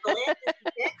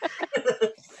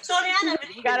 Sorry, I never.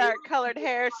 We got our colored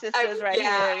hair sisters here,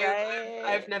 right?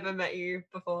 I've never met you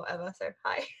before ever, so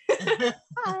hi.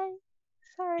 Hi.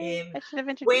 Sorry, I should have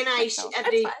introduced myself.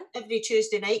 Every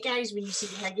Tuesday night, guys, when you see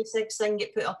the Higgy Six thing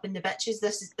get put up in the bitches,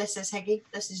 this is Higgy,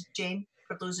 this is Jen.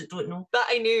 For those that don't know, that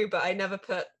I knew, but I never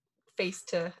put face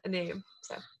to a name.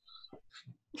 So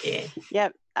yeah.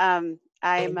 Yep. I'm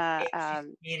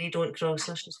scary. Don't cross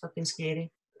her. She's fucking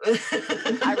scary.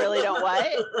 I really don't what?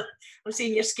 I'm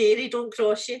saying you're scary. Don't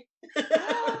cross you.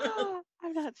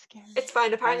 I'm not scary. It's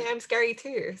fine. Apparently, I'm scary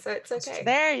too, so it's okay.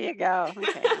 There you go.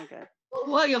 Okay, I'm good.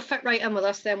 Well, you'll fit right in with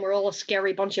us then. We're all a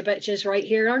scary bunch of bitches right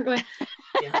here, aren't we?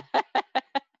 Yeah.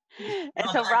 And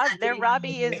so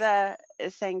Robbie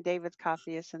is saying David's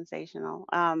coffee is sensational.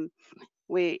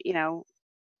 We, you know,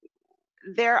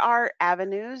 there are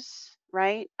avenues,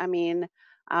 right? I mean,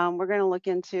 we're going to look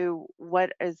into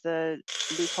what is the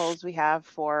loopholes we have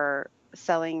for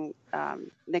selling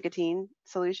nicotine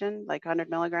solution, like 100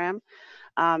 milligram,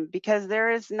 because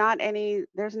there's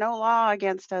no law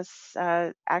against us.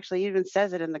 Actually, even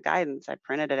says it in the guidance. I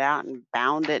printed it out and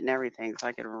bound it and everything so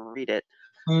I could read it.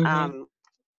 Mm-hmm.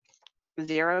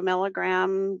 0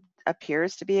 milligram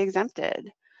appears to be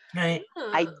exempted. Right.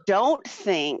 I don't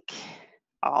think.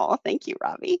 Oh, thank you,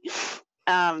 Robbie.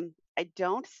 I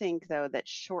don't think though that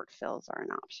short fills are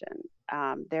an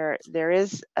option. There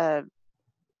is a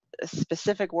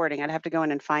specific wording. I'd have to go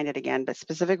in and find it again, but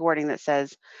specific wording that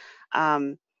says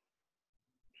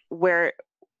where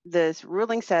this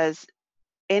ruling says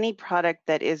any product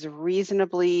that is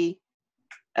reasonably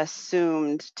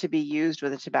assumed to be used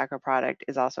with a tobacco product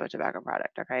is also a tobacco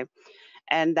product. Okay.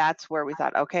 And that's where we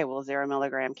thought, okay, well, 0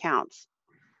 milligram counts.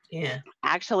 Yeah.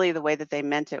 Actually, the way that they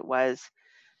meant it was,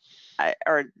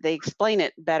 or they explain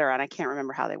it better, and I can't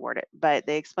remember how they word it, but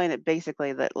they explain it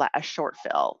basically that a short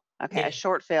fill. Okay. Yeah. A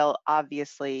short fill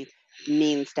obviously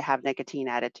means to have nicotine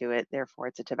added to it. Therefore,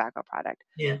 it's a tobacco product.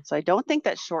 Yeah. So I don't think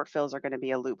that short fills are going to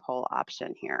be a loophole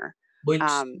option here. Would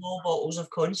small bottles of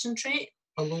concentrate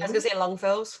alone? I was going to say long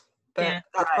fills, but Yeah.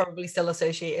 that's probably still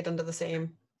associated under the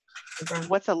same brand.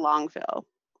 What's a long fill?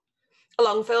 A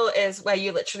long fill is where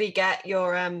you literally get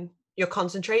your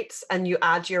concentrates and you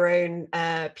add your own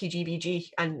PGBG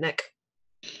and nic.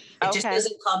 It just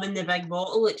doesn't come in the big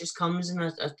bottle. It just comes in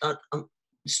a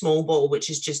small bottle, which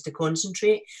is just the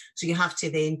concentrate. So you have to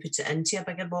then put it into a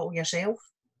bigger bottle yourself.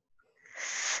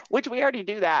 Which we already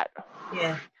do that.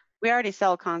 Yeah. We already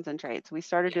sell concentrates. We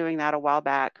started doing that a while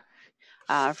back.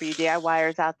 For you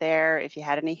DIYers out there, if you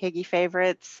had any Higgy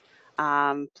favorites,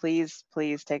 please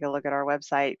take a look at our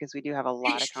website because we do have a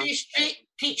lot of concentrates.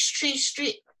 Peachtree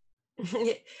Street.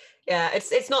 Yeah,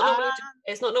 it's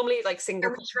not normally like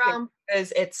single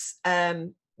because it's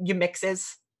your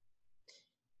mixes.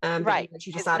 Right.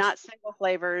 You just it's not single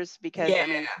flavors because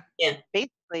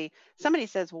basically somebody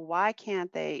says, well,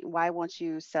 why won't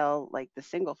you sell like the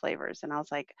single flavors? And I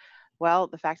was like, well,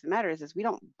 the fact of the matter is we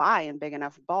don't buy in big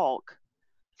enough bulk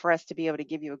for us to be able to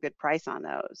give you a good price on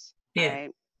those. Yeah.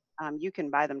 Right. You can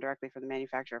buy them directly from the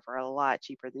manufacturer for a lot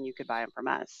cheaper than you could buy them from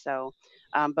us. So,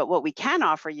 but what we can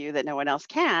offer you that no one else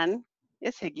can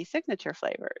is Higgy signature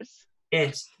flavors.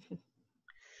 Yes.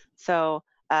 So,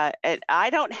 I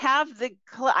don't have the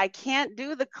I can't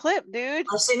do the clip, dude.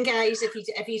 Listen, guys, if you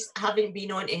haven't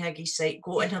been onto Higgy's site,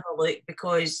 go and have a look,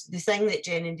 because the thing that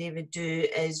Jen and David do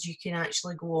is you can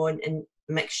actually go on and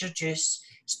mix your juice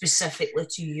specifically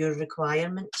to your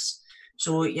requirements.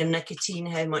 So your nicotine,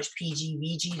 how much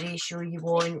PG-VG ratio you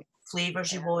want,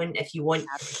 flavours you want. If you want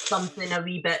something a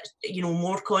wee bit,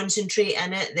 more concentrate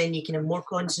in it, then you can have more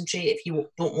concentrate. If you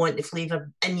don't want the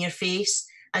flavour in your face,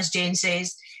 as Jen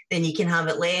says, then you can have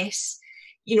it less.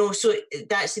 So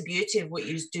that's the beauty of what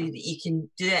you do, that you can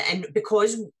do it. And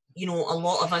because, a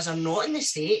lot of us are not in the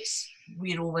States,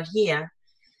 we're over here,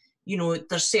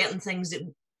 there's certain things that,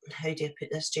 how do I put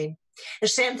this, Jen?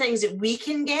 There's certain things that we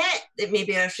can get that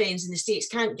maybe our friends in the States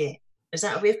can't get. Is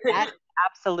that a way of putting it? That's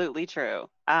absolutely true.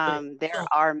 There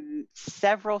are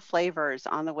several flavors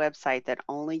on the website that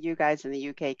only you guys in the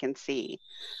UK can see.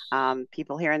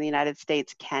 People here in the United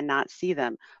States cannot see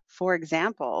them. For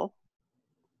example,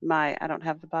 I don't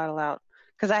have the bottle out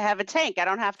because I have a tank. I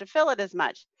don't have to fill it as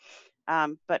much.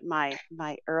 But my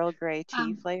Earl Grey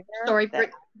tea flavor. Sorry,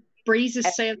 Breeze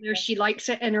is saying there she likes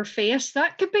it in her face.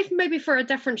 That could be maybe for a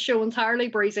different show entirely,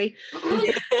 Breezy.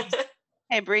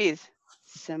 Hey, Breeze.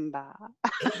 Simba.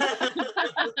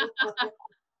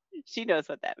 She knows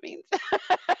what that means.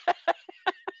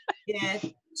 Yeah.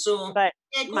 So, but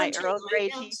my Earl Grey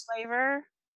tea flavor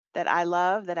that I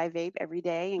love, that I vape every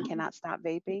day and cannot stop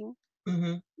vaping.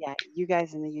 Mm-hmm. Yeah, you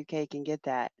guys in the UK can get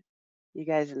that. You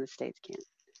guys in the States can't.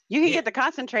 You can get the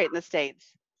concentrate in the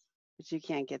States, but you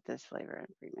can't get this flavor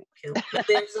in premix. Cool.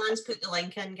 Zan's put the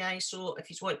link in, guys. So if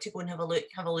you want to go and have a look.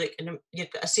 And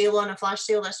you've got a sale on, a flash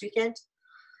sale this weekend.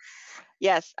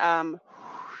 Yes. Our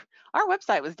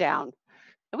website was down.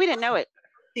 We didn't know it.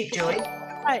 Deep joy.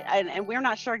 Right. And we're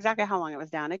not sure exactly how long it was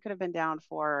down. It could have been down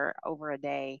for over a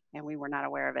day, and we were not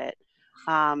aware of it.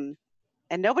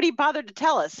 And nobody bothered to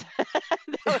tell us.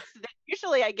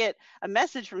 Usually I get a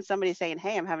message from somebody saying,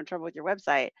 hey, I'm having trouble with your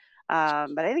website.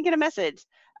 But I didn't get a message.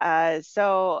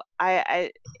 So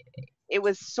it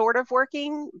was sort of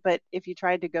working, but if you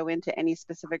tried to go into any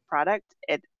specific product,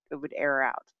 it would error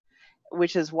out,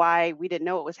 which is why we didn't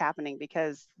know what was happening,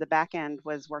 because the back end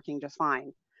was working just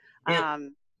fine. Yeah.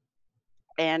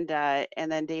 And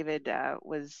then David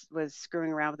was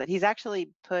screwing around with it. He's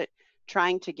actually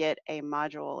trying to get a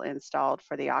module installed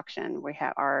for the auction. We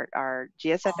have our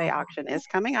GSFA auction is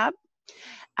coming up.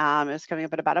 It's coming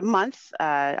up in about a month.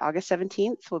 August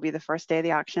 17th will be the first day of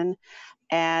the auction.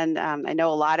 And I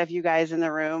know a lot of you guys in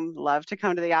the room love to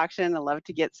come to the auction and love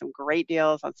to get some great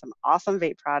deals on some awesome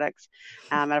vape products.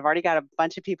 And I've already got a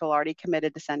bunch of people already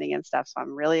committed to sending in stuff, so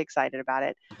I'm really excited about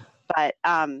it. But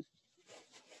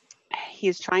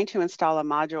he's trying to install a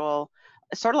module,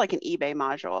 sort of like an eBay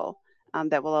module,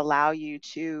 that will allow you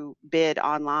to bid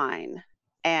online.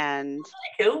 And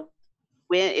cool.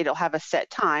 When it'll have a set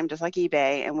time, just like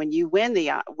eBay, and when you win the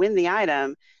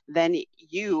item, then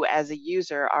you as a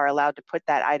user are allowed to put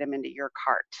that item into your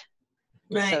cart.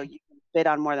 Right. So you can bid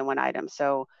on more than one item.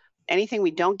 So anything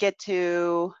we don't get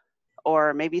to,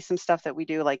 or maybe some stuff that we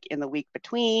do like in the week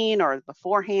between or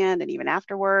beforehand and even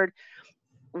afterward,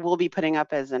 we'll be putting up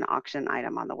as an auction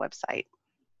item on the website.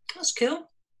 That's cool.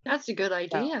 That's a good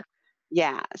idea. So,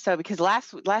 yeah. So because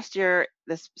last year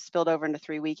this spilled over into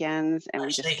 3 weekends, and we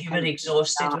just you were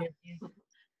exhausted.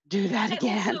 Do that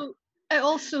again. It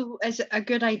also is a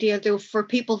good idea, though, for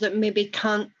people that maybe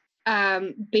can't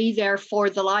be there for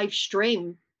the live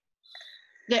stream.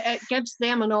 That it gives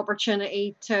them an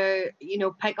opportunity to,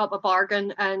 pick up a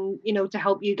bargain and, to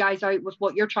help you guys out with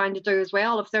what you're trying to do as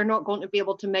well. If they're not going to be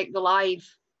able to make the live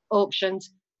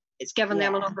auctions, it's giving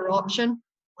them another option.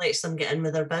 Lets them get in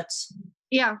with their bids.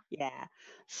 Yeah. Yeah.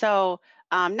 So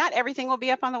not everything will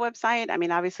be up on the website. I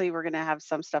mean, obviously, we're going to have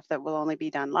some stuff that will only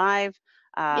be done live.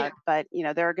 But,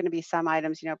 there are going to be some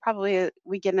items, probably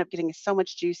we end up getting so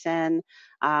much juice in.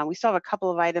 We still have a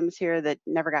couple of items here that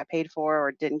never got paid for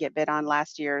or didn't get bid on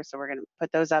last year. So we're going to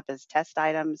put those up as test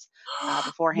items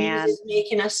beforehand. Is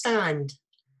making a stand.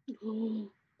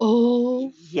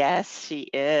 Oh. Yes, she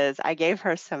is. I gave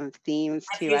her some themes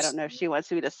too. I don't know if she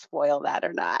wants me to spoil that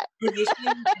or not. Have you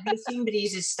seen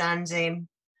Breeze's stands?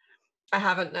 I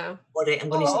haven't, no. All right, I'm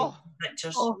going to see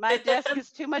pictures. My desk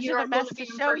is too much of a mess to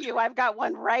show you. I've got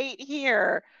one right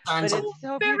here, but it's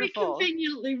so beautiful.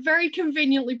 Very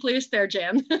conveniently placed there,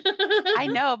 Jen. I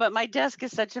know, but my desk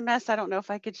is such a mess. I don't know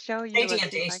if I could show you. Taking a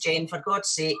desk, Jen, for God's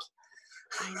sake.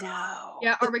 I know.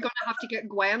 Yeah, are we going to have to get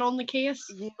Gwen on the case?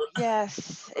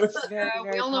 Yes, it's very,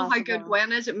 very we all know possible. how good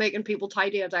Gwen is at making people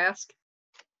tidy a desk.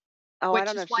 Oh, I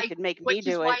don't know if she could make me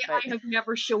do it. Which is why I have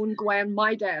never shown Gwen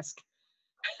my desk.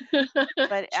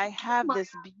 But I have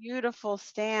this beautiful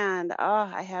stand.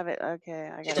 Oh, I have it. Okay,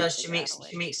 She does. She makes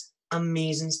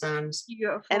amazing stands.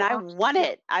 Beautiful. And I won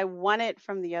it. I won it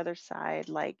from the other side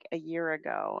like a year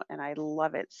ago, and I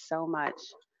love it so much.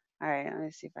 All right, let me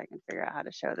see if I can figure out how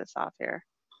to show this off here.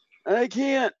 I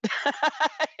can't.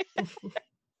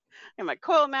 And my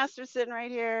coil master sitting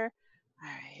right here. All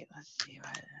right, let's see.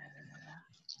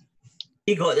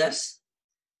 You got this.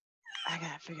 I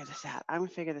gotta figure this out. I'm gonna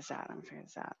figure this out.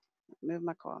 Move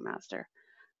my coil master.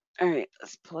 All right,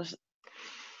 let's push.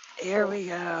 Here we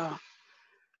go.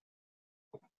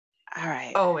 All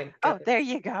right. Oh my God. Oh, there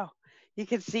you go. You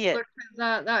can see it. Look at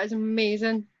that. That is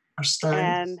amazing. Our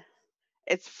stand. And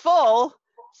it's full,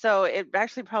 so it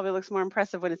actually probably looks more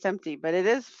impressive when it's empty, but it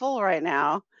is full right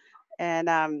now.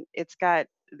 And it's got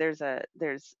there's a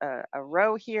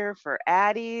row here for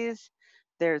addies.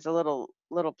 There's a little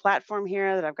platform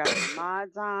here that I've got some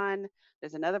mods on.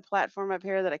 There's another platform up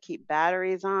here that I keep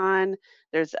batteries on.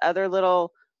 There's other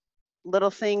little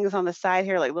things on the side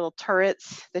here, like little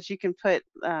turrets that you can put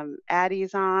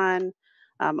addies on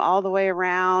all the way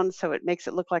around, so it makes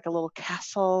it look like a little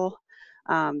castle.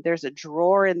 There's a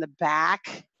drawer in the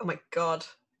back. Oh my God.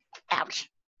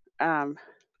 Ouch. I've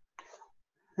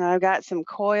got some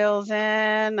coils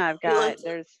in. That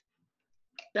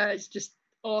is just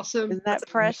awesome. Isn't that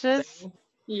precious? Amazing.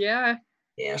 Yeah.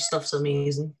 Yeah, stuff's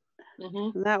amazing. Mm-hmm.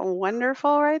 Isn't that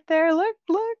wonderful right there? Look,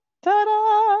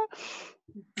 ta-da!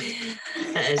 It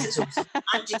is. It's awesome.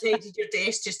 And you tidied your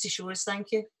desk just to show us,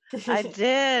 thank you. I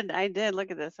did. Look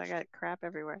at this. I got crap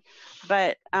everywhere.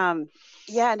 But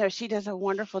yeah, no, she does a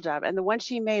wonderful job. And the one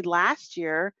she made last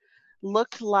year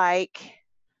looked like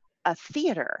a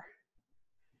theater.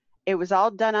 It was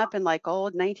all done up in like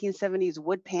old 1970s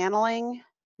wood paneling.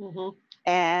 Mm-hmm.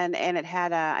 And it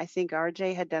had I think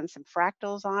RJ had done some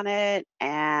fractals on it,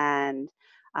 and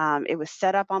it was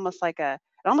set up almost like it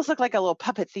almost looked like a little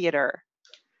puppet theater.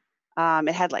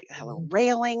 It had like a little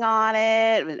railing on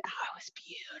it. It was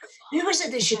beautiful. Who was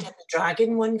it that she did the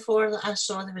dragon one for that I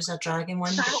saw? There was a dragon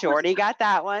one. Shorty got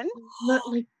that one.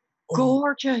 Absolutely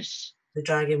gorgeous. The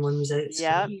dragon one was out.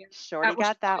 Yep, Shorty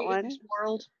got that one.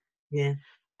 World. Yeah.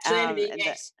 So anyway, and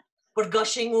yes, we're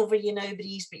gushing over you now,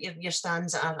 Breeze, but your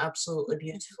stands are absolutely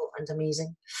beautiful and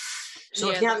amazing.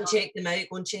 So if you haven't checked them out,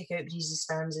 go and check out Breeze's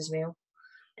stands as well.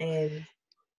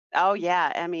 Oh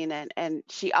yeah, I mean, and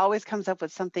she always comes up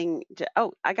with something.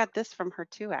 I got this from her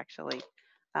too, actually.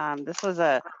 This was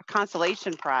a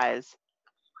consolation prize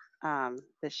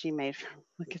that she made from.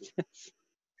 Look at this.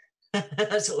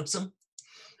 That's awesome.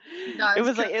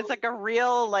 It's like a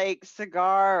real like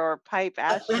cigar or pipe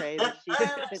ashtray that she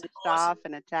finished off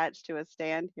and attached to a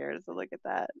stand here. So look at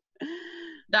that.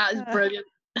 That is brilliant.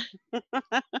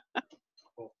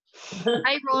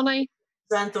 Hi, Ronnie.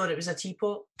 Dan thought it was a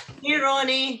teapot. Hey,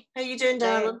 Ronnie. How you doing,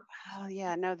 darling? Oh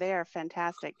yeah, no, they are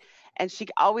fantastic. And she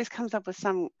always comes up with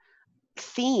some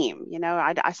theme.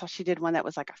 I saw she did one that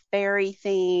was like a fairy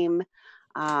theme.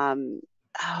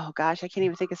 Oh gosh, I can't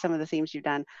even think of some of the themes you've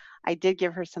done. I did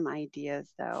give her some ideas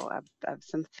though of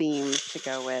some themes to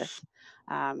go with.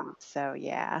 So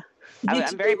yeah,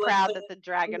 I'm very proud that the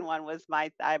dragon one was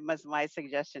my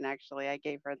suggestion. Actually, I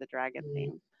gave her the dragon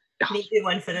theme. Maybe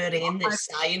one for our end that's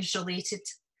science related.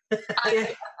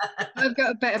 I've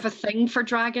got a bit of a thing for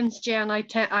dragons, Jen. I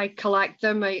collect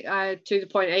them to the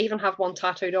point I even have one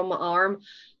tattooed on my arm.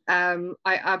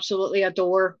 I absolutely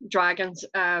adore dragons.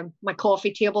 My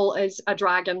coffee table is a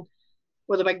dragon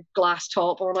with a big glass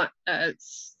top on it.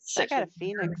 I got a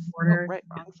phoenix. Corner. Right,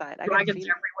 wrong side. I got a Dragons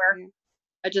phoenix everywhere.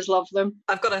 I just love them.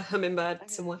 I've got a I hummingbird got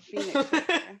a somewhere. phoenix right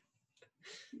there.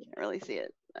 You can't really see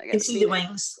it. I You got can a see the phoenix.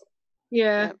 wings.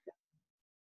 Yeah. Yep.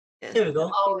 Yeah. There we go.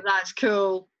 Oh, that's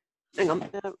cool. Hang on.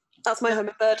 Yep. That's my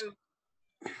hummingbird.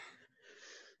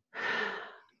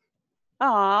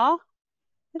 Aw.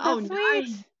 Oh, That's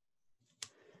sweet.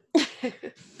 nice.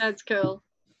 That's cool.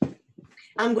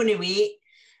 I'm going to wait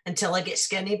until I get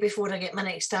skinny before I get my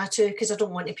next tattoo because I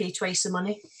don't want to pay twice the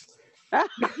money.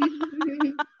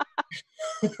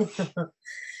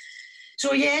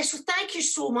 So yes, thank you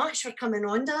so much for coming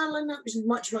on, darling. That was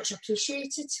much, much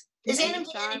appreciated. Is anyone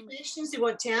got any questions they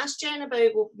want to ask Jen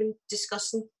about what we've been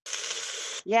discussing?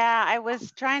 Yeah, I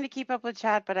was trying to keep up with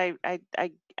chat, but I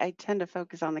tend to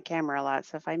focus on the camera a lot.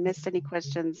 So if I missed any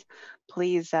questions,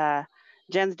 please.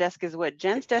 Jen's desk is wood.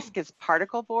 Jen's desk is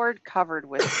particle board covered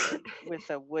with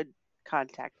a wood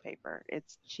contact paper.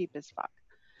 It's cheap as fuck.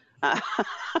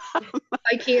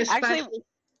 IKEA Actually, special.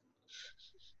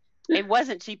 it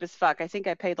wasn't cheap as fuck. I think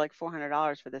I paid like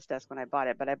 $400 for this desk when I bought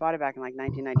it, but I bought it back in like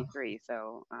 1993.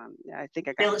 So I think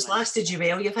I got. Well, it's lasted you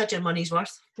well. You've had your money's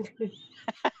worth.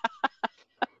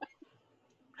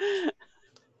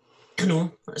 I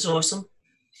know, that's awesome.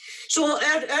 So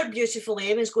our beautiful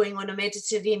Em is going on a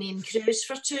Mediterranean cruise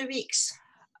for 2 weeks.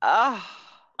 Oh,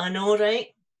 I know,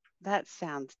 right? that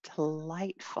sounds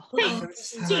delightful. Hey, I'm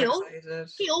so Teal, excited.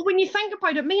 Teal, when you think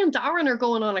about it, me and Darren are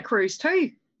going on a cruise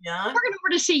too. Yeah, We're going over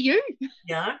to see you.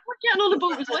 yeah, We're getting on a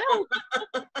boat as well.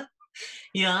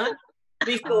 yeah.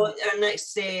 We've got our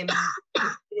next, you know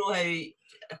how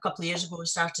a couple of years ago we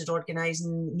started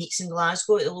organising meets in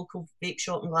Glasgow at the local vape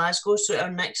shop in Glasgow. So our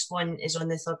next one is on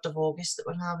the 3rd of August that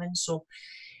we're having. So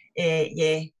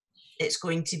yeah, it's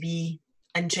going to be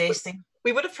interesting.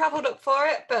 We would have travelled up for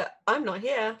it, but I'm not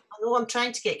here. I know I'm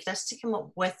trying to get Chris to come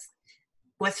up with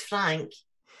Frank.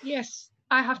 Yes,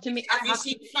 I have to meet. Have you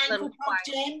seen Frank the Pug,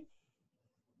 Jen?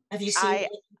 Have you seen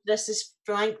this is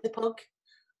Frank the Pug?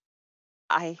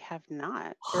 I have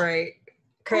not. Right.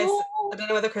 Chris, Oh. I don't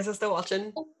know whether Chris is still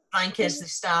watching. Frank is the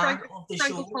star of the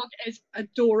Frank show. the Pug is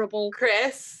adorable.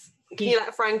 Chris, can you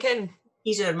let Frank in?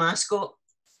 He's our mascot.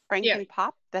 Franken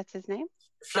Pop, that's his name?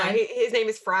 No, his name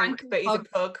is Frank, but he's a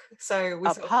pug. So we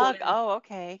a pug. Oh,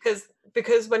 okay.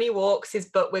 Because when he walks, his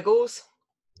butt wiggles.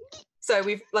 So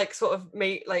we've like sort of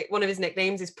made like one of his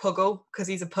nicknames is Puggle because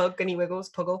he's a pug and he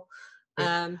wiggles. Puggle.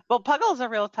 Well, Puggle's a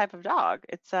real type of dog.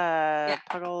 It's a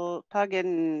pug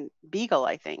and beagle,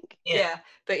 I think. Yeah,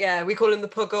 but yeah, we call him the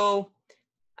Puggle.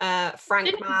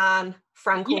 Frank Man,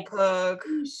 Frankle Pug.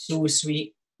 So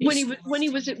sweet. When he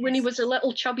was a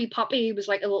little chubby puppy, he was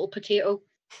like a little potato.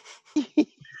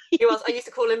 He was. I used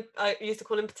to call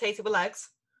him potato with legs.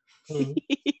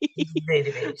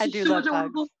 I do love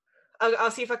pugs. I'll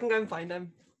see if I can go and find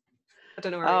him. I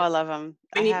don't know where I love him.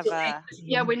 We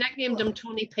nicknamed him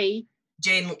Tony P.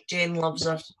 Jane loves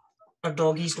her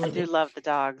doggies. I do love the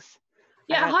dogs.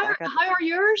 Yeah, how are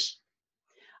yours?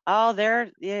 Oh,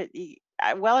 they're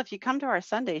well. If you come to our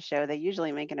Sunday show, they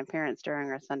usually make an appearance during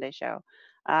our Sunday show.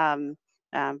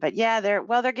 But yeah,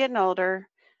 they're getting older.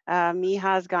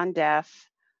 Miha's gone deaf,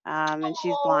 and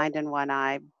she's blind in one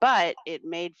eye. But it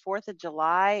made 4th of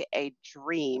July a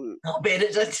dream. I'll bet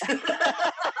it did. I'll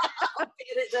bet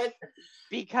it did.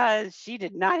 Because she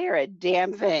did not hear a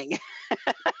damn thing.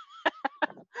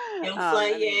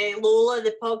 Lola,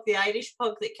 the pug, the Irish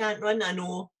pug that can't run. I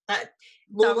know that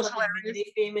Lola was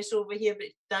very famous over here, but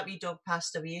that wee dog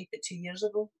passed away about 2 years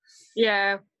ago.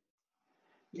 Yeah.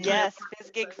 Yes,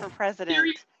 Fizzgig for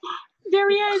president. There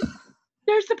he is.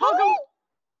 There's the pug.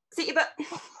 See you, but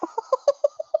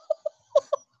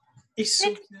he's so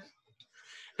cute.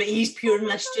 But he's pure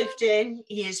mischief, Jen.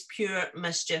 He is pure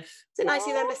mischief. Is it nice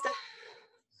you there, mister?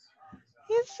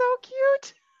 He's so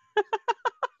cute.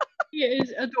 He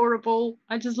is adorable.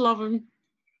 I just love him.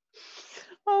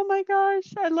 Oh my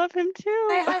gosh, I love him too.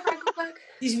 Hey, hi, Frankleberg.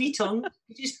 His wee tongue.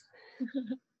 Just...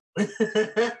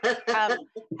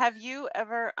 have you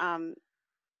ever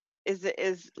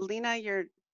is Lena your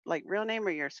like real name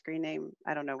or your screen name?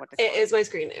 I don't know what to call it. It is my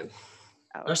screen name.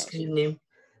 Oh, okay. Our screen name.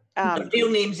 Her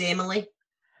real name's Emily.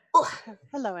 Oh,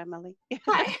 hello, Emily.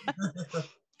 Hi.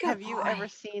 Have you ever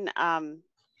seen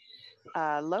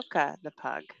Loca the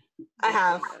pug? I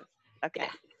have. Okay.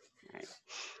 Yeah.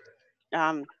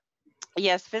 All right.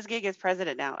 Yes, Fizzgig is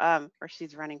president now. Or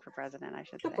she's running for president, I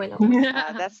should say.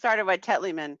 That started with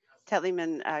Tetleyman.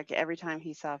 Tetleyman, every time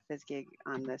he saw Fizzgig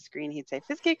on the screen, he'd say,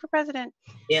 Fizzgig for president.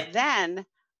 Yeah. Then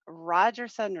Roger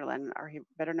Sunderland, or he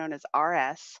better known as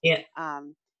RS,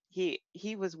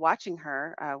 he was watching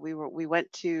her. We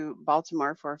went to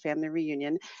Baltimore for a family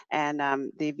reunion, and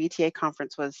the VTA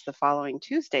conference was the following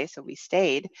Tuesday, so we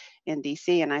stayed in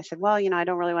DC. And I said, well, I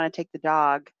don't really want to take the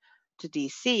dog to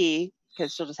DC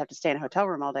because she'll just have to stay in a hotel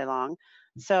room all day long.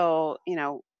 So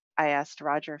I asked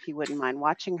Roger if he wouldn't mind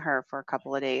watching her for a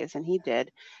couple of days, and he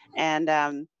did.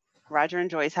 And Roger and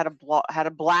Joyce had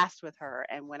a blast with her.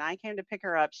 And when I came to pick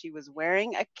her up, she was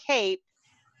wearing a cape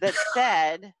that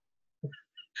said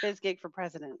 "Biz Gig for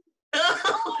President."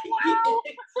 I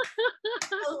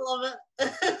love it.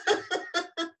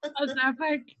 That's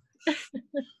epic.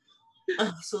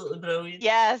 Absolutely brilliant.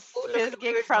 Yes, Oh, look Biz at the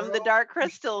Gig good from the girl. Dark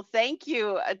Crystal. Thank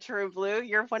you, True Blue.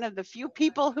 You're one of the few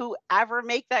people who ever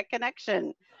make that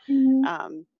connection.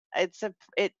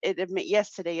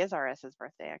 Yes, today is RS's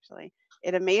birthday. Actually,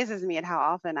 it amazes me at how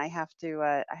often I have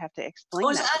to explain. Oh,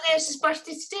 is it that to Annes's people.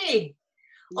 birthday today?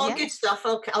 Oh, Yes. good stuff.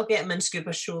 I'll get him in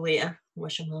Scuba Show later.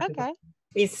 Wish him happy Okay.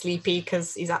 He's sleepy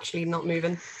because he's actually not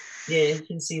moving. Yeah, you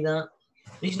can see that.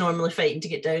 He's normally fighting to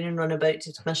get down and run about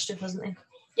to mischief, isn't he?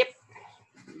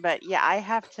 But yeah, I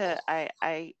have to.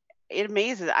 It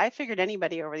amazes. I figured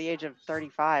anybody over the age of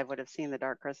 35 would have seen the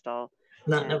Dark Crystal.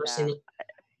 No, never seen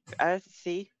it.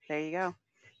 See, there you go.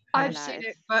 I've And, seen it,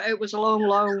 it's- but it was a long,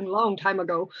 long, long time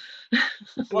ago.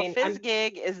 Well, mean, Fizz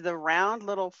Gig is the round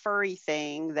little furry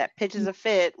thing that pitches a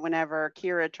fit whenever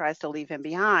Kira tries to leave him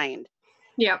behind.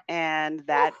 Yeah. And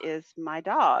that is my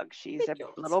dog. She's a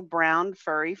Ridiculous. little brown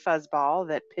furry fuzzball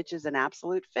that pitches an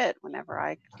absolute fit whenever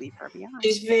I leave her behind.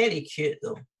 She's very cute,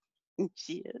 though.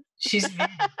 She is. She's very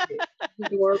cute.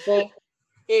 Adorable.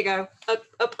 Here you go.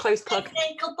 Up close pug.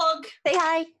 Ankle pug. Say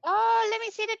hi. Oh, let me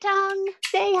see the tongue.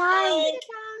 Say hi. See the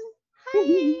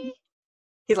tongue. Hi.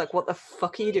 He's like, what the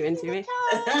fuck are you doing to me?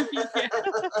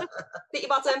 Beat your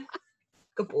bottom.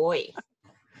 Good boy.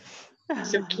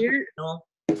 So cute. No.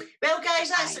 Well, guys,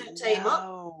 that's our time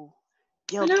up.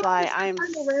 Guildfly, I'm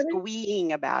time already.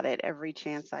 squeeing about it every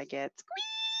chance I get.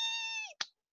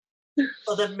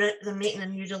 Oh, they're making a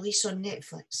new release on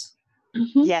Netflix.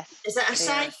 Mhm. Yes. Is it a they are.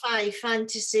 sci-fi,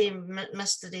 fantasy,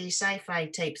 mystery, sci-fi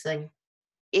type thing?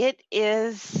 It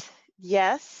is,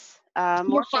 yes, more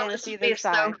More fantasy than fantasy-based,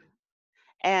 though. sci.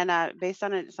 And based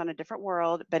on it's on a different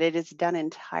world, but it is done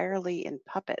entirely in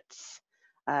puppets.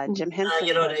 Jim Henson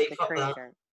you're all is right, the fuck that.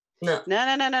 creator. No.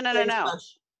 No.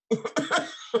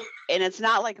 And it's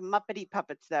not like Muppety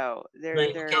puppets though.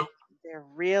 Right, They're okay. they're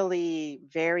really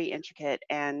very intricate.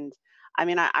 And I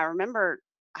mean, I remember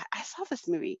I saw this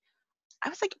movie. I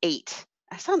was like 8.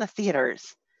 I saw it in the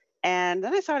theaters. And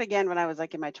then I saw it again when I was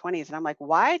like in my 20s. And I'm like,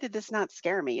 why did this not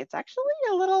scare me? It's actually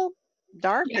a little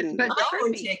dark Yeah, and but I might go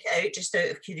and trippy. check it out just out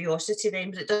of curiosity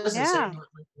then, but it doesn't Yeah. sound like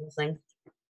my kind of thing.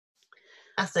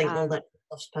 I think all Um, that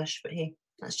stuff's pish, but hey,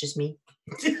 that's just me.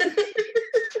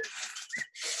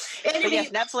 But Anyway, yes,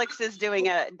 Netflix is doing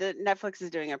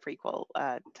a prequel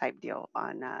type deal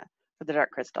on for the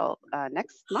Dark Crystal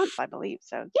next month, I believe.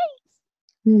 So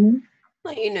yay! Mhm.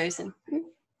 Well, you knows him.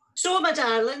 so my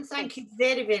darling, thank you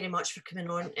very, very much for coming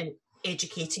on and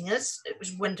educating us. It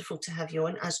was wonderful to have you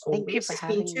on, as Thank always. you for It's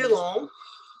having been too me. long.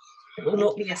 It will Thank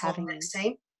not you be for as long having me. next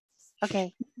time.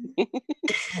 Okay.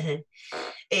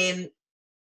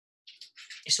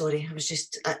 Sorry, I was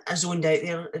just I zoned out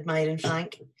there admiring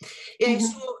Frank. Yeah, Mhm.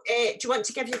 so do you want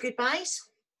to give your goodbyes?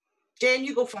 Jen,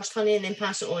 you go first, honey, and then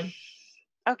pass it on.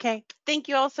 Okay. Thank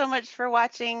you all so much for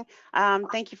watching.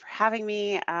 Thank you for having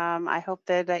me. I hope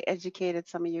that I educated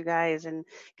some of you guys and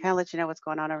kind of let you know what's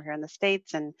going on over here in the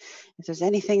States. And if there's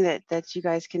anything that you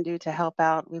guys can do to help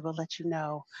out, we will let you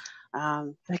know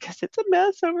because it's a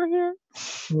mess over here.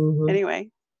 Mm-hmm. Anyway,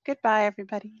 goodbye,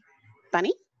 everybody.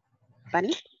 Bunny?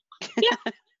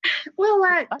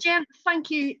 Well, Jen, thank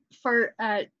you for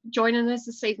joining us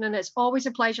this evening. It's always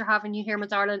a pleasure having you here, my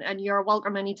darling, and you're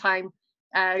welcome anytime.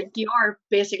 You are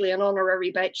basically an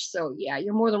honorary bitch, so yeah,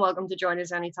 you're more than welcome to join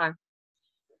us anytime.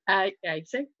 Yeah,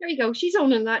 so there you go. She's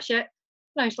owning that shit.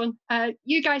 Nice one.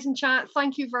 You guys in chat,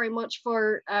 thank you very much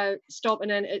for stopping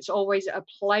in. It's always a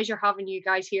pleasure having you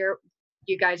guys here.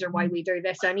 You guys are why we do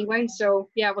this anyway. So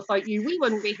yeah, without you, we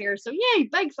wouldn't be here. So yay,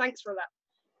 big thanks for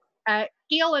that.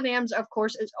 Gail and Ems, of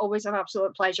course, it's always an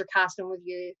absolute pleasure casting with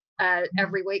you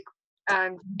every week.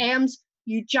 And Ems,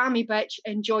 you jammy bitch,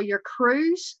 enjoy your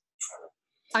cruise.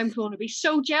 I'm going to be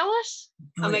so jealous.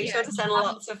 I'll make Yeah. sure to send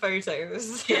lots of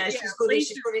photos. Yeah, Yeah, she's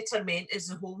please going to torment us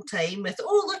the whole time with,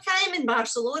 oh, look, I'm in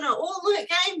Barcelona. Oh, look,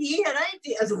 I'm here.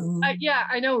 Yeah,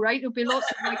 I know, right? There'll be lots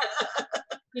of, like,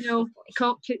 you know,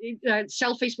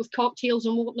 selfies with cocktails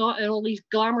and whatnot, and all these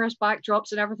glamorous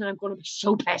backdrops and everything. I'm going to be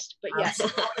so pissed. But yeah,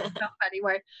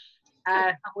 anyway.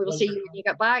 And we will see you when you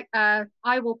get back.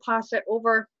 I will pass it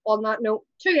over on that note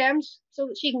to Ems so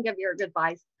that she can give you her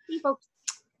goodbyes. See you, folks.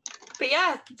 But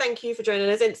yeah, thank you for joining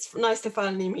us. It's nice to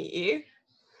finally meet you.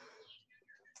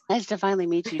 Nice to finally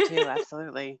meet you too.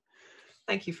 Absolutely.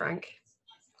 Thank you, Frank.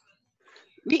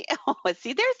 Oh,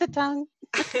 see, there's the tongue.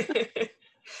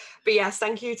 But yes,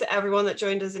 thank you to everyone that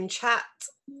joined us in chat.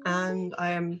 And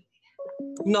I am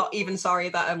not even sorry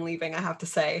that I'm leaving, I have to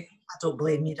say. I don't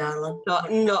blame you, darling.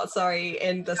 Not sorry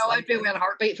in the No, I'd do it in a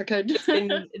heartbeat if I could.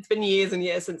 It's been years and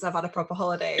years since I've had a proper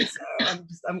holiday, so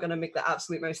I'm gonna make the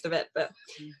absolute most of it. But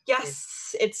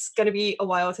yes, it's gonna be a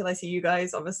while till I see you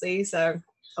guys, obviously. So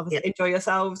obviously enjoy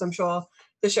yourselves. I'm sure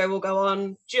the show will go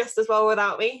on just as well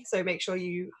without me. So make sure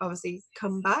you obviously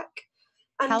come back.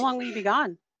 And how long will you be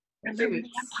gone? Remember the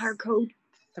Empire Code.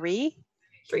 3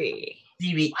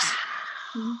 weeks.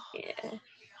 Wow. Yeah.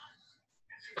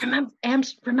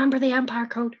 Remember the Empire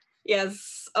Code.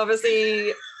 Yes,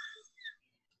 obviously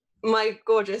my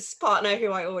gorgeous partner,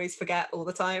 who I always forget all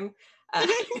the time,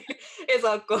 is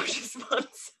our gorgeous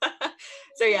sponsor.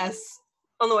 So yes,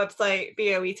 on the website,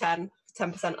 BOE10,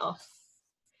 10% off.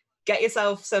 Get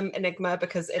yourself some Enigma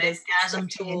because it is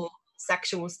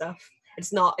sexual stuff.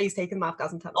 It's not, he's taken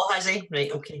Mathgasm 10. Oh, has he?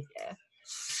 Right, okay.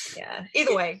 Yeah.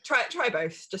 Either way, try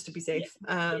both just to be safe.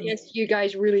 Yes, you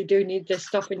guys really do need this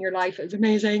stuff in your life. It's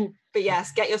amazing. But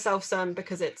yes, get yourself some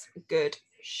because it's good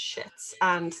shit.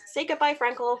 And say goodbye,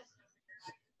 Frankel.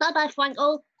 Bye-bye,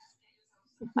 Frankel.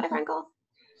 Bye, Frankel.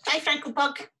 Bye, Frankel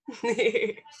Pug.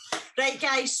 Right,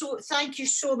 guys, so thank you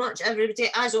so much, everybody,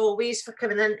 as always, for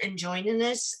coming in and joining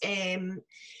us.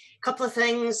 Couple of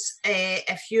things.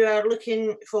 If you are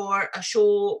looking for a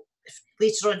show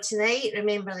later on tonight,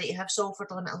 remember that you have Salford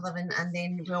on at 11, and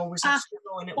then we always have school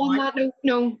on at 1. That note,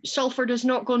 no, Salford is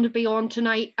not going to be on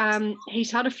tonight. He's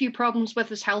had a few problems with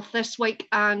his health this week,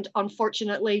 and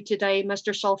unfortunately today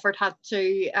Mr. Salford had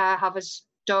to have his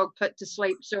dog put to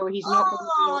sleep, so he's not going to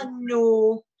be on.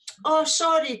 No. Oh,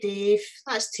 sorry, Dave.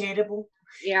 That's terrible.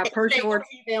 Yeah, per George.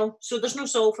 Well, so there's no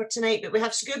Salford tonight, but we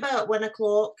have Scuba at 1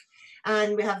 o'clock.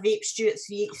 And we have Vape Stew at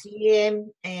 3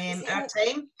 a.m. Our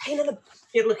time. If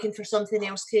you're looking for something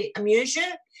else to amuse you.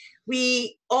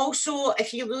 We also,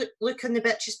 if you look on the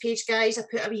Bitches page, guys, I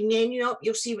put a wee menu up.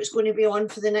 You'll see what's going to be on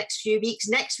for the next few weeks.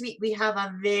 Next week, we have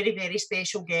a very, very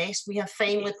special guest. We have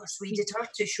finally persuaded her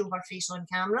to show her face on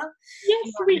camera.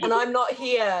 Yes, and I'm not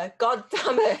here. God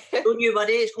damn it. Don't you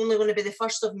worry, it's only going to be the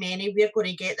first of many. We're going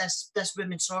to get this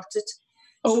woman sorted.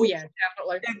 Oh, so, yeah,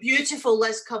 definitely. The beautiful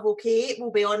Liz Cavalcade will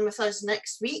be on with us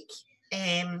next week.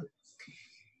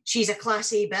 She's a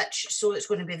class A bitch, so it's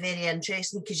going to be very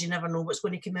interesting because you never know what's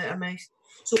going to come out her mouth.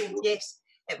 So, yes,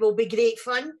 it will be great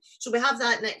fun. So we have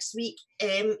that next week.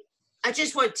 I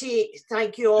just want to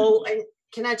thank you all. And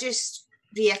can I just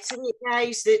reiterate,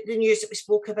 guys, the news that we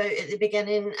spoke about at the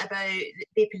beginning about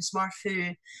Vaping Smurf,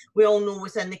 who we all know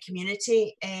within the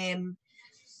community.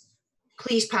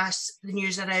 Please pass the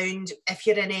news around. If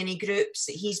you're in any groups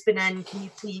that he's been in, can you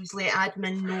please let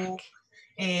admin know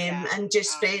and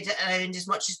just spread it around as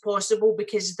much as possible,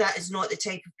 because that is not the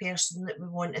type of person that we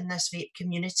want in this vape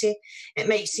community. It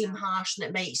might seem harsh and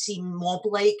it might seem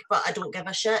mob-like, but I don't give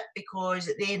a shit, because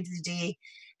at the end of the day,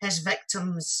 his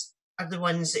victims are the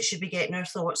ones that should be getting our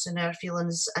thoughts and our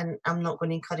feelings, and I'm not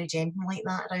going to encourage anything like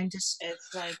that around us.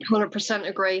 It's like 100%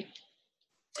 agree.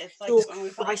 It's like when we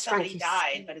felt like somebody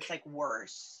died, but it's like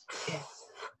worse. Yeah,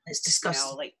 it's disgusting.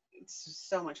 You know, like it's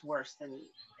so much worse than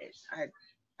it.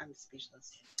 I'm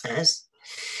speechless. It is.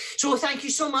 So thank you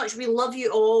so much. We love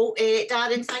you all.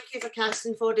 Darren, thank you for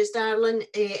casting for us, darling.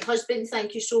 Husband,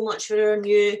 thank you so much for our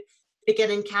new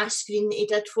beginning cast screen that he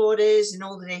did for us and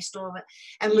all the rest of it.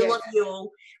 And we love you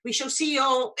all. We shall see you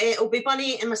all. It'll be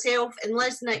Bunny and myself and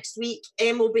Liz next week.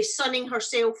 Will be sunning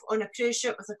herself on a cruise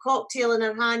ship with a cocktail in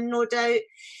her hand, no doubt.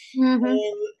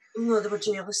 No, they were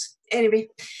jealous. Anyway,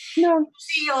 see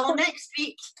you all next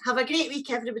week. Have a great week,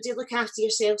 everybody. Look after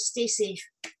yourselves. Stay safe.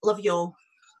 Love you all.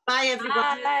 Bye, everybody.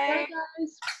 Bye. Bye,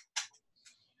 guys.